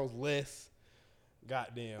 100 pounds less.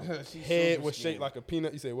 Goddamn, She's head super was shaped skinny. like a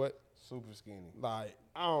peanut. You say what? super skinny. Like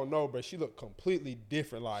I don't know, but she looked completely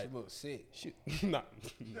different. Like She look sick. she, nah,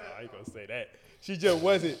 I ain't gonna say that. She just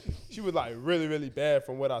wasn't. She was like really, really bad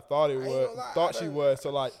from what I thought it ain't was. gonna lie, Thought I she done- was.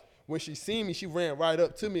 So like when she seen me, she ran right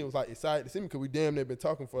up to me and was like excited to see me because we damn near been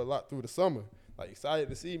talking for a lot through the summer. Like excited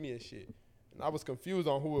to see me and shit. And I was confused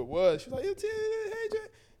on who it was. She was like, hey, Jay.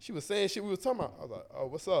 She was saying shit we was talking about. I was like, oh,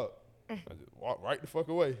 what's up? I just walked right the fuck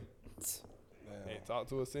away. Damn, Ain't talked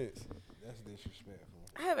to her since. that's disrespectful.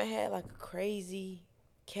 I haven't had like a crazy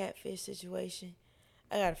catfish situation.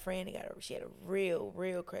 I got a friend that she had a real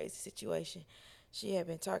crazy situation. She had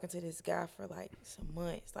been talking to this guy for like some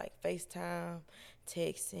months, like FaceTime,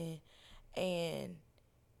 texting, and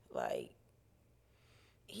like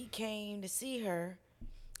he came to see her,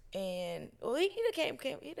 and well he done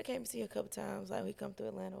came to see her a couple times, like he come through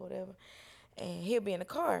Atlanta or whatever, and he'll be in the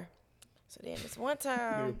car. So then this one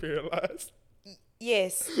time, Nigga paralyzed.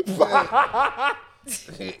 yes,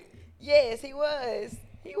 yes, he was.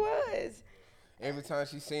 Every time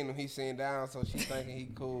she seen him, he sitting down, so she thinking he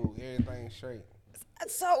cool, everything straight.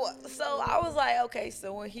 So I was like, okay,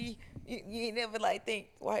 so when you ain't never like think,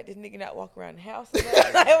 why this nigga not walk around the house? Like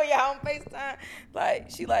when y'all on FaceTime, like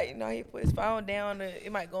she like, he put his phone down,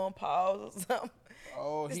 it might go on pause or something.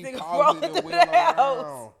 Oh, This he nigga paused it rolled and through wheel the house.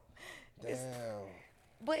 around. Damn.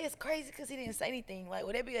 But it's crazy because he didn't say anything. Like,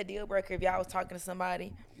 would that be a deal breaker if y'all was talking to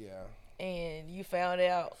somebody Yeah, and you found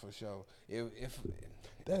out? for sure. If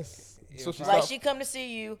That's If so she I- Like stopped. she come to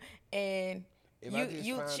see you and If I just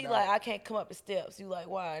found she out- like, I can't come up the steps. You like,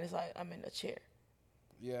 why? And it's like, I'm in the chair.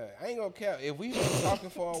 yeah, I ain't gonna care. If we been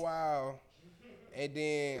talking for a while, and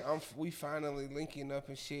then we finally linking up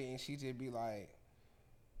and shit, and she just be like,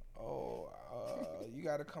 "Oh, you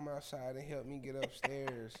gotta come outside and help me get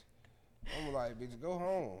upstairs." I'm like, "Bitch, go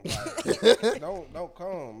home. Like, don't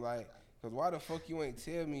come. Like, cause why the fuck you ain't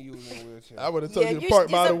tell me you was in a wheelchair?" I would have told you to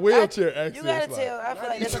park by the wheelchair access. You gotta like, tell. I feel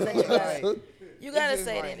like that's even something you like- gotta. You gotta It's just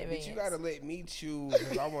say it like, in advance. Bitch, you gotta let me choose,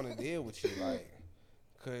 cause I want to deal with you, like,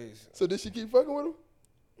 cause So did she keep fucking with him?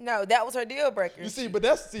 No, that was her deal breaker. You see, but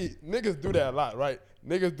niggas do that a lot, right?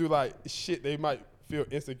 Niggas do like shit they might feel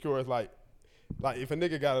insecure. It's like if a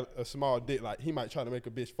nigga got a small dick, like he might try to make a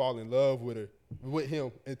bitch fall in love with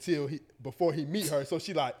him before he meet her. So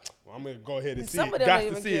she like, well, I'm gonna go ahead and see Some it. of them Got don't to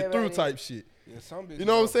even see care it through about type shit. Yeah, some bitches You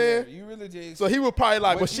know what I'm don't care. saying? You really just. So he would probably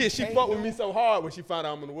like, What well, you shit, she can't fucked with do- me so hard when she found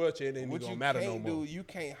out I'm in the wheelchair, it ain't What even you gonna matter no can't more. do, you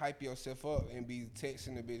can't hype yourself up and be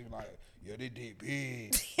texting the bitch like, yo, they did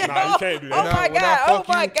big. Nah, you can't do that. Oh my When I God! fuck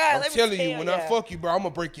Oh my you, God! I'm Let me telling tell you, when I ya. fuck you, bro, I'm gonna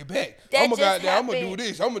break your back. That I'm just gonna I'm gonna do happened.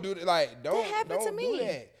 this. I'm gonna do that. Like, don't happened to me. do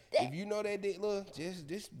that. If you know that dick, look,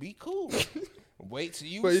 just be cool. Wait till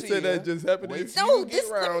you But you see said her. that just happened to Wait you? till No, you get let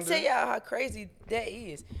me around tell her. y'all how crazy that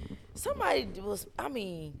is. Somebody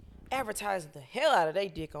advertising the hell out of their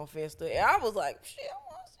dick on Facebook. And I was like, shit, I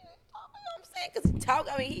want to see what I'm saying. Because he talk,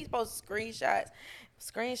 he's supposed to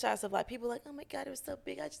screenshots of like people like, oh my God, it was so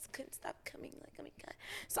big. I just couldn't stop coming. Like, oh my God.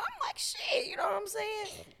 So I'm like, shit, you know what I'm saying?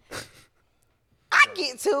 I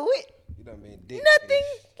get to it. You done been dick Nothing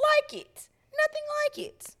fish. like it. Nothing like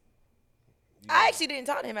it. I actually didn't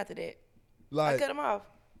talk to him after that. I Like, cut him off.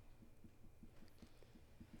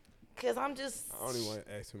 Cause I'm just. I don't even want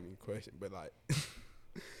to ask him any questions, but like,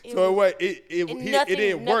 It so was- it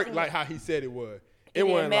didn't work like how he said it would. It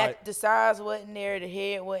didn't wasn't match. like, The size wasn't there. The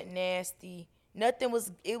head wasn't nasty. Nothing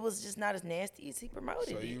was. It was just not as nasty as he promoted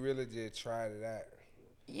So it. you really just tried it out.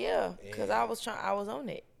 Yeah, cause I was trying. I was on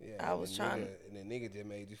it. Yeah, I was trying. And the nigga just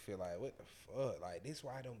made you feel like, what the fuck? Like, this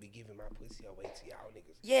why I don't be giving my pussy away to y'all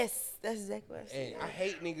niggas. Yes, that's exactly what I said. And I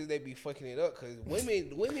hate niggas that be fucking it up because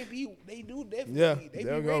women they do definitely. Yeah, they be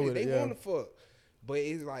they'll go ready. with They it, yeah. want to fuck. But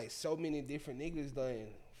it's like so many different niggas done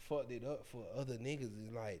fucked it up for other niggas.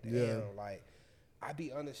 It's like, damn, Yeah. like, I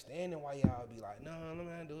be understanding why y'all be like, no, I'm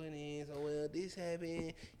not doing this. Oh, well, this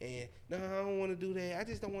happened. And no, I don't want to do that. I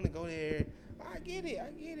just don't want to go there. I get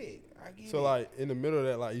it. so like in the middle of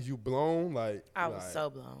that, like, is you blown? Like, I was like,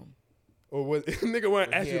 so blown. or was nigga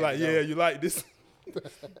wasn't ask you Yeah, like, no. yeah, you like this?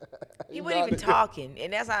 He wasn't even talking,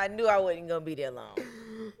 and that's how I knew I wasn't gonna be that long.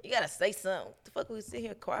 You gotta say something. What the fuck we sit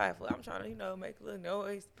here quiet for? I'm trying to, make a little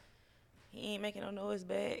noise. He ain't making no noise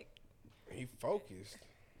back. He focused.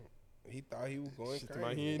 He thought he was going Shit, crazy.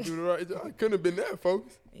 like, he ain't do the right job. Couldn't have been that,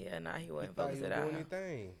 folks. Yeah, nah, he He wasn't thought he focused was at all. doing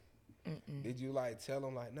anything. Did you like tell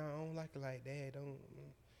him like, no, I don't like it like that. Don't.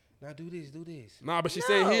 Now do this. Nah, but she No.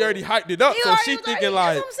 said he already hyped it up, He so already she was thinking that's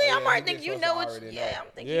like, what I'm saying. Oh, I'm yeah, already he thinking just you supposed know to what. already know. I'm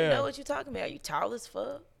thinking Yeah. you know what you talking about. You tall as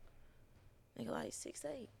fuck. Nigga like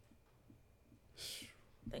 6'8".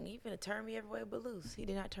 Think he finna turn me everywhere but loose. He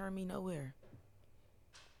did not turn me nowhere.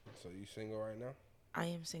 So you single right now? I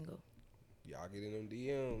am single. Y'all get in them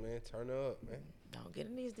DM, man. Turn up, man. Don't get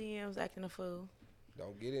in these DMs acting a fool.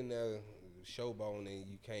 Don't get in there showboating and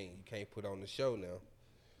you can't put on the show now.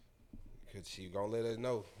 Cause she gonna let us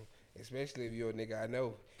know. Especially if you're a nigga I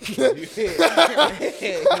know.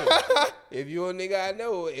 If you're a nigga I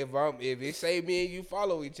know, if it say me and you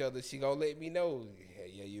follow each other, she gonna let me know.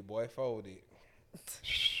 Yeah, your boy folded.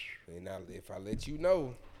 And now if I let you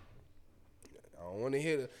know, I don't want to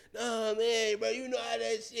hear the, no man, bro, you know how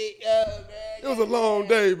that shit go, man. it was a long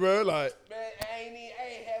day, bro. Like, Man, I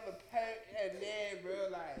ain't have a perk and then, bro,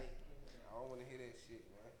 like, I don't want to hear that shit,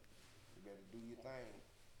 man. You better do your thing.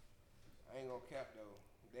 I ain't gonna cap though.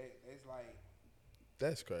 That's like,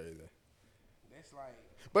 that's crazy. that's like,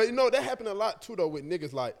 But you know that happened a lot too though with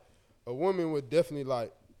niggas. Like, a woman would definitely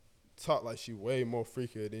like talk like she way more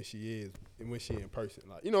freakier than she is when she in person.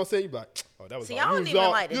 Like, you know what I'm saying? You be like, oh, that was See, all. I don't You was even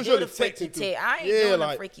all- like to you was do really the freaky texting through- text. I ain't yeah, doing the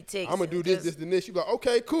like, freaky text. I'm gonna do this, and this. You be like,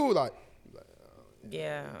 okay, cool. Like,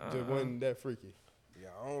 Yeah. just wasn't that freaky. yeah,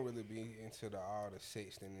 I don't really be into all the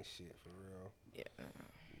sexting and shit for real. Yeah.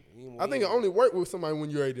 I think it only work with somebody when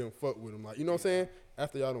you already done fuck with them. Like, you know what I'm saying?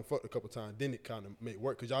 After y'all done fucked a couple times, then it kind of make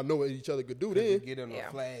work because y'all know what each other could do You then. get on Yeah.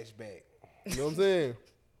 a flashback. You know what I'm saying?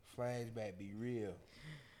 Flashback be real.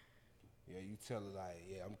 Yeah, you tell her like,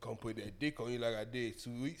 yeah, I'm gonna put that dick on you like I did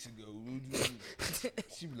 2 weeks ago.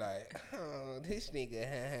 She be like, oh, this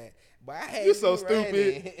nigga, but I had You so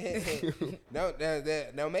running.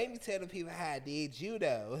 No, make me tell the people how I did you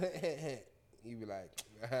though. You be like,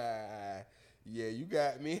 yeah, you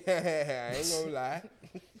got me. I ain't gonna lie.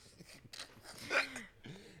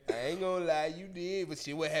 I ain't gonna lie, you did, but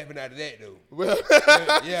shit, what happened after that though? Well,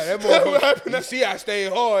 Yeah, that motherfucker. You see, I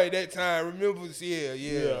stayed hard that time. Remember, yeah.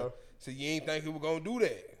 Yeah. So you ain't think he was gonna do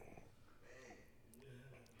that.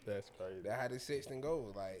 that's crazy. That's how the sexting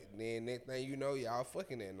goes. Like then next thing you know, y'all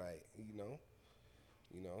fucking that night. You know.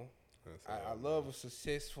 I love a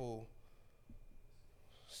successful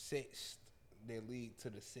sex that lead to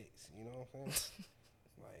the sex. You know what I'm saying?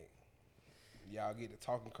 Like y'all get to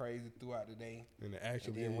talking crazy throughout the day. And And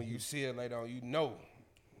actually, then when you see it later on, you know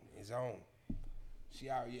It's on. She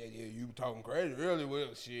out, yeah, you were talking crazy earlier.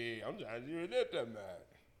 Well, shit, I'm trying to do that man.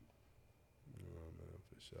 Yeah, man,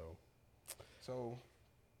 for sure. So,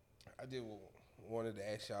 I just wanted to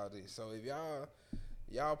ask y'all this. So, if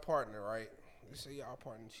y'all partner, right? Let's say y'all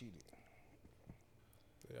partner cheated.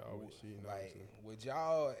 They always cheating. Like, would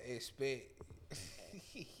y'all expect?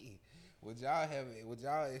 would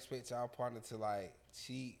y'all expect y'all partner to like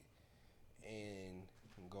cheat and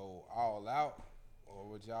go all out, or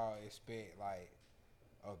would y'all expect like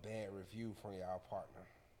a bad review from y'all partner?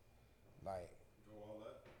 Like, Go all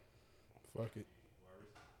that. Fuck it.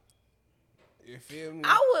 you feel me?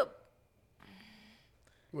 I would.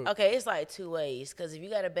 Look. Okay, it's like two ways. Because if you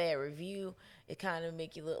got a bad review, it kind of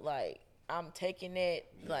make you look like I'm taking that,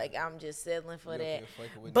 like I'm just settling for You up that. here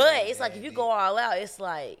fucking with But that it's like bad if you dick. go all out, it's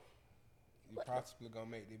like, You possibly gonna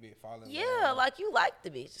make the bitch fall in yeah, love. like you like the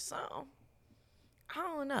bitch or something. I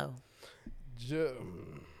don't know.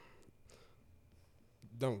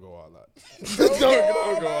 Don't go all out. don't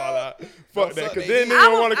go all out. Fuck that. suck Because they then dick. nigga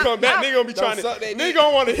don't want to come back. Nigga gonna be Don't trying to. suck they Nigga dick.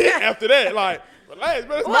 gonna want to hit after that. Like, relax,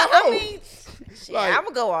 man. It's Well, my hoe. I mean, shit, Like- I'm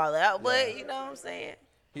gonna go all out, but you know what I'm saying?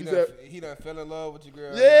 He You done, said- he done fell in love with your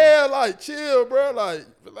girl. Yeah, like chill, bro. Like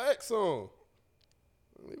relax on.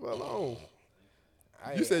 Leave her alone.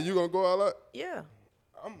 You said you gonna go all out? Yeah.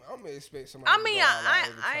 I'm gonna expect somebody. I to mean, go all out I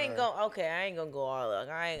every ain't time. I ain't gonna go all out.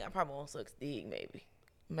 I probably won't suck dick,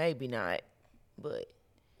 maybe not, but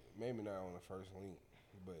Maybe not on the first link,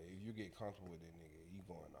 but if you get comfortable with that nigga, you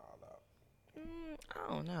going all out.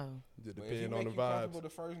 I don't know. Just But if you depending on make the you comfortable vibes. the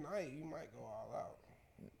first night, you might go all out.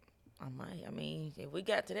 I might. I mean, if we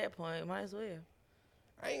got to that point, might as well.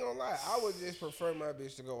 I ain't gonna lie, I would just prefer my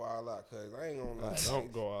bitch to go all out, cause I ain't gonna lie.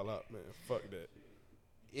 Don't go all out, man. Fuck that.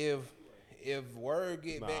 If word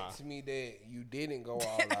get Nah. back to me that you didn't go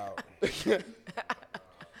all out,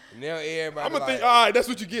 now everybody I'm gonna like, think, all right, that's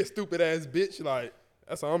what you get, stupid ass bitch. Like,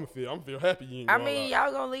 that's how I'm gonna feel. I'm gonna feel happy you ain't I go mean, all out.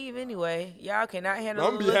 y'all gonna leave anyway. Y'all cannot handle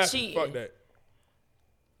I'm a gonna be little happy. cheating. Fuck that.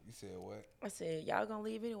 You said what? I said, y'all gonna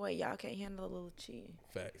leave anyway. Y'all can't handle a little cheating.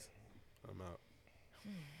 Facts. I'm out.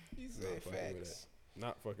 You Not said fucking with facts. that.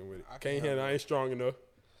 Not fucking with it. I Can't can't handle. I ain't strong enough.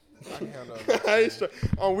 I can handle a I little ain't cheating.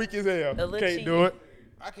 strong. I'm weak as hell. little Can't cheating. do it.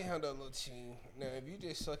 I can handle a little cheating. Now, if you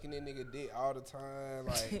just sucking that nigga dick all the time,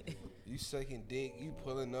 like you sucking dick, you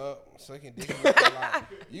pulling up, sucking dick, like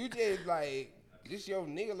you just like this your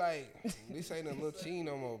nigga. Like this ain't a little cheating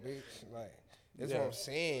no more, bitch. Like that's what Yeah. I'm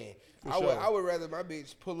saying. For I sure. would rather my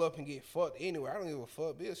bitch pull up and get fucked anywhere. I don't give a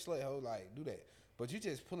fuck. Be a slut hoe, like do that. But you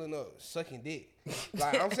just pulling up, sucking dick.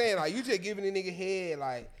 Like I'm saying, like you just giving the nigga head,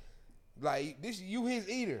 like this you his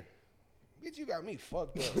eater. Bitch, you got me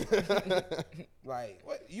fucked up. Like,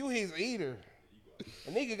 what? You his eater.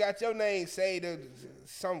 A nigga got your name saved to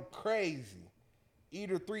some crazy.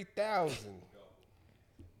 Eater 3000.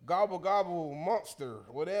 Gobble gobble monster,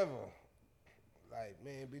 whatever. Like,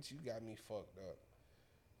 man, bitch, you got me fucked up.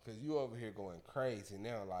 Cause you over here going crazy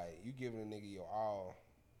now. Like, you giving a nigga your all.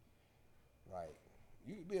 Like,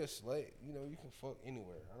 you can be a slut. You know, you can fuck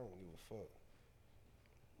anywhere. I don't give a fuck.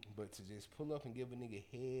 But to just pull up and give a nigga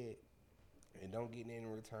head and don't get nothing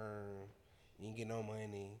in return, you ain't get no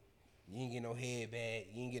money, you ain't get no head back,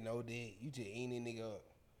 you ain't get no dick, you just eating that nigga up.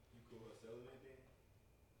 You cool with selling anything?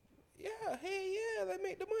 Yeah, hell yeah, let's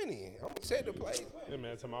make the money. I'm gonna set the place. Yeah,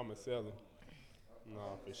 man, tell me I'm gonna sell it.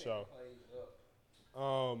 No, for sure.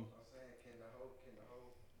 I'm saying, can the hoe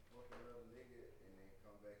fuck another nigga and then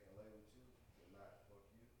come back and lay with you, but not fuck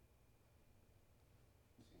you?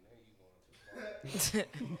 See, now you going too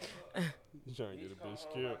far. You trying to get a bitch Come home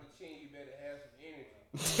killed. like a chin, you better have some energy.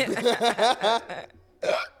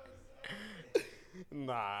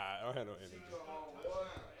 Nah, I don't have no energy.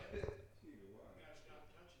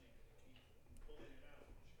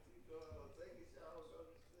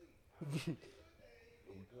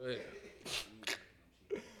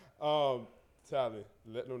 Tally,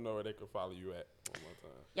 let them know where they can follow you at one more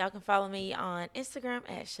time. Y'all can follow me on Instagram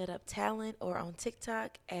at ShutUpTalent or on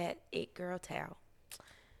TikTok at ItGirlTal.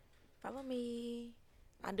 Follow me.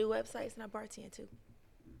 I do websites and I bartend too.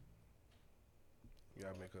 You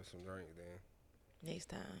gotta make us some drink then. Next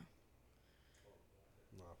time.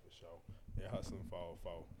 Nah, for sure. Yeah, hustling for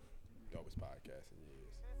dopest podcasting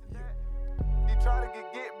years. He try to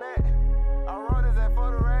get back. I run his at for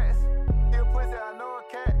the rats. He a pussy, I know a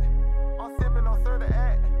cat. I'm sipping on certain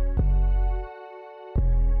act.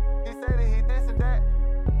 He say that he this and that.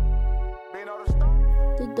 Been on the stone.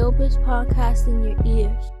 The dopest podcast in your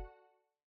ears.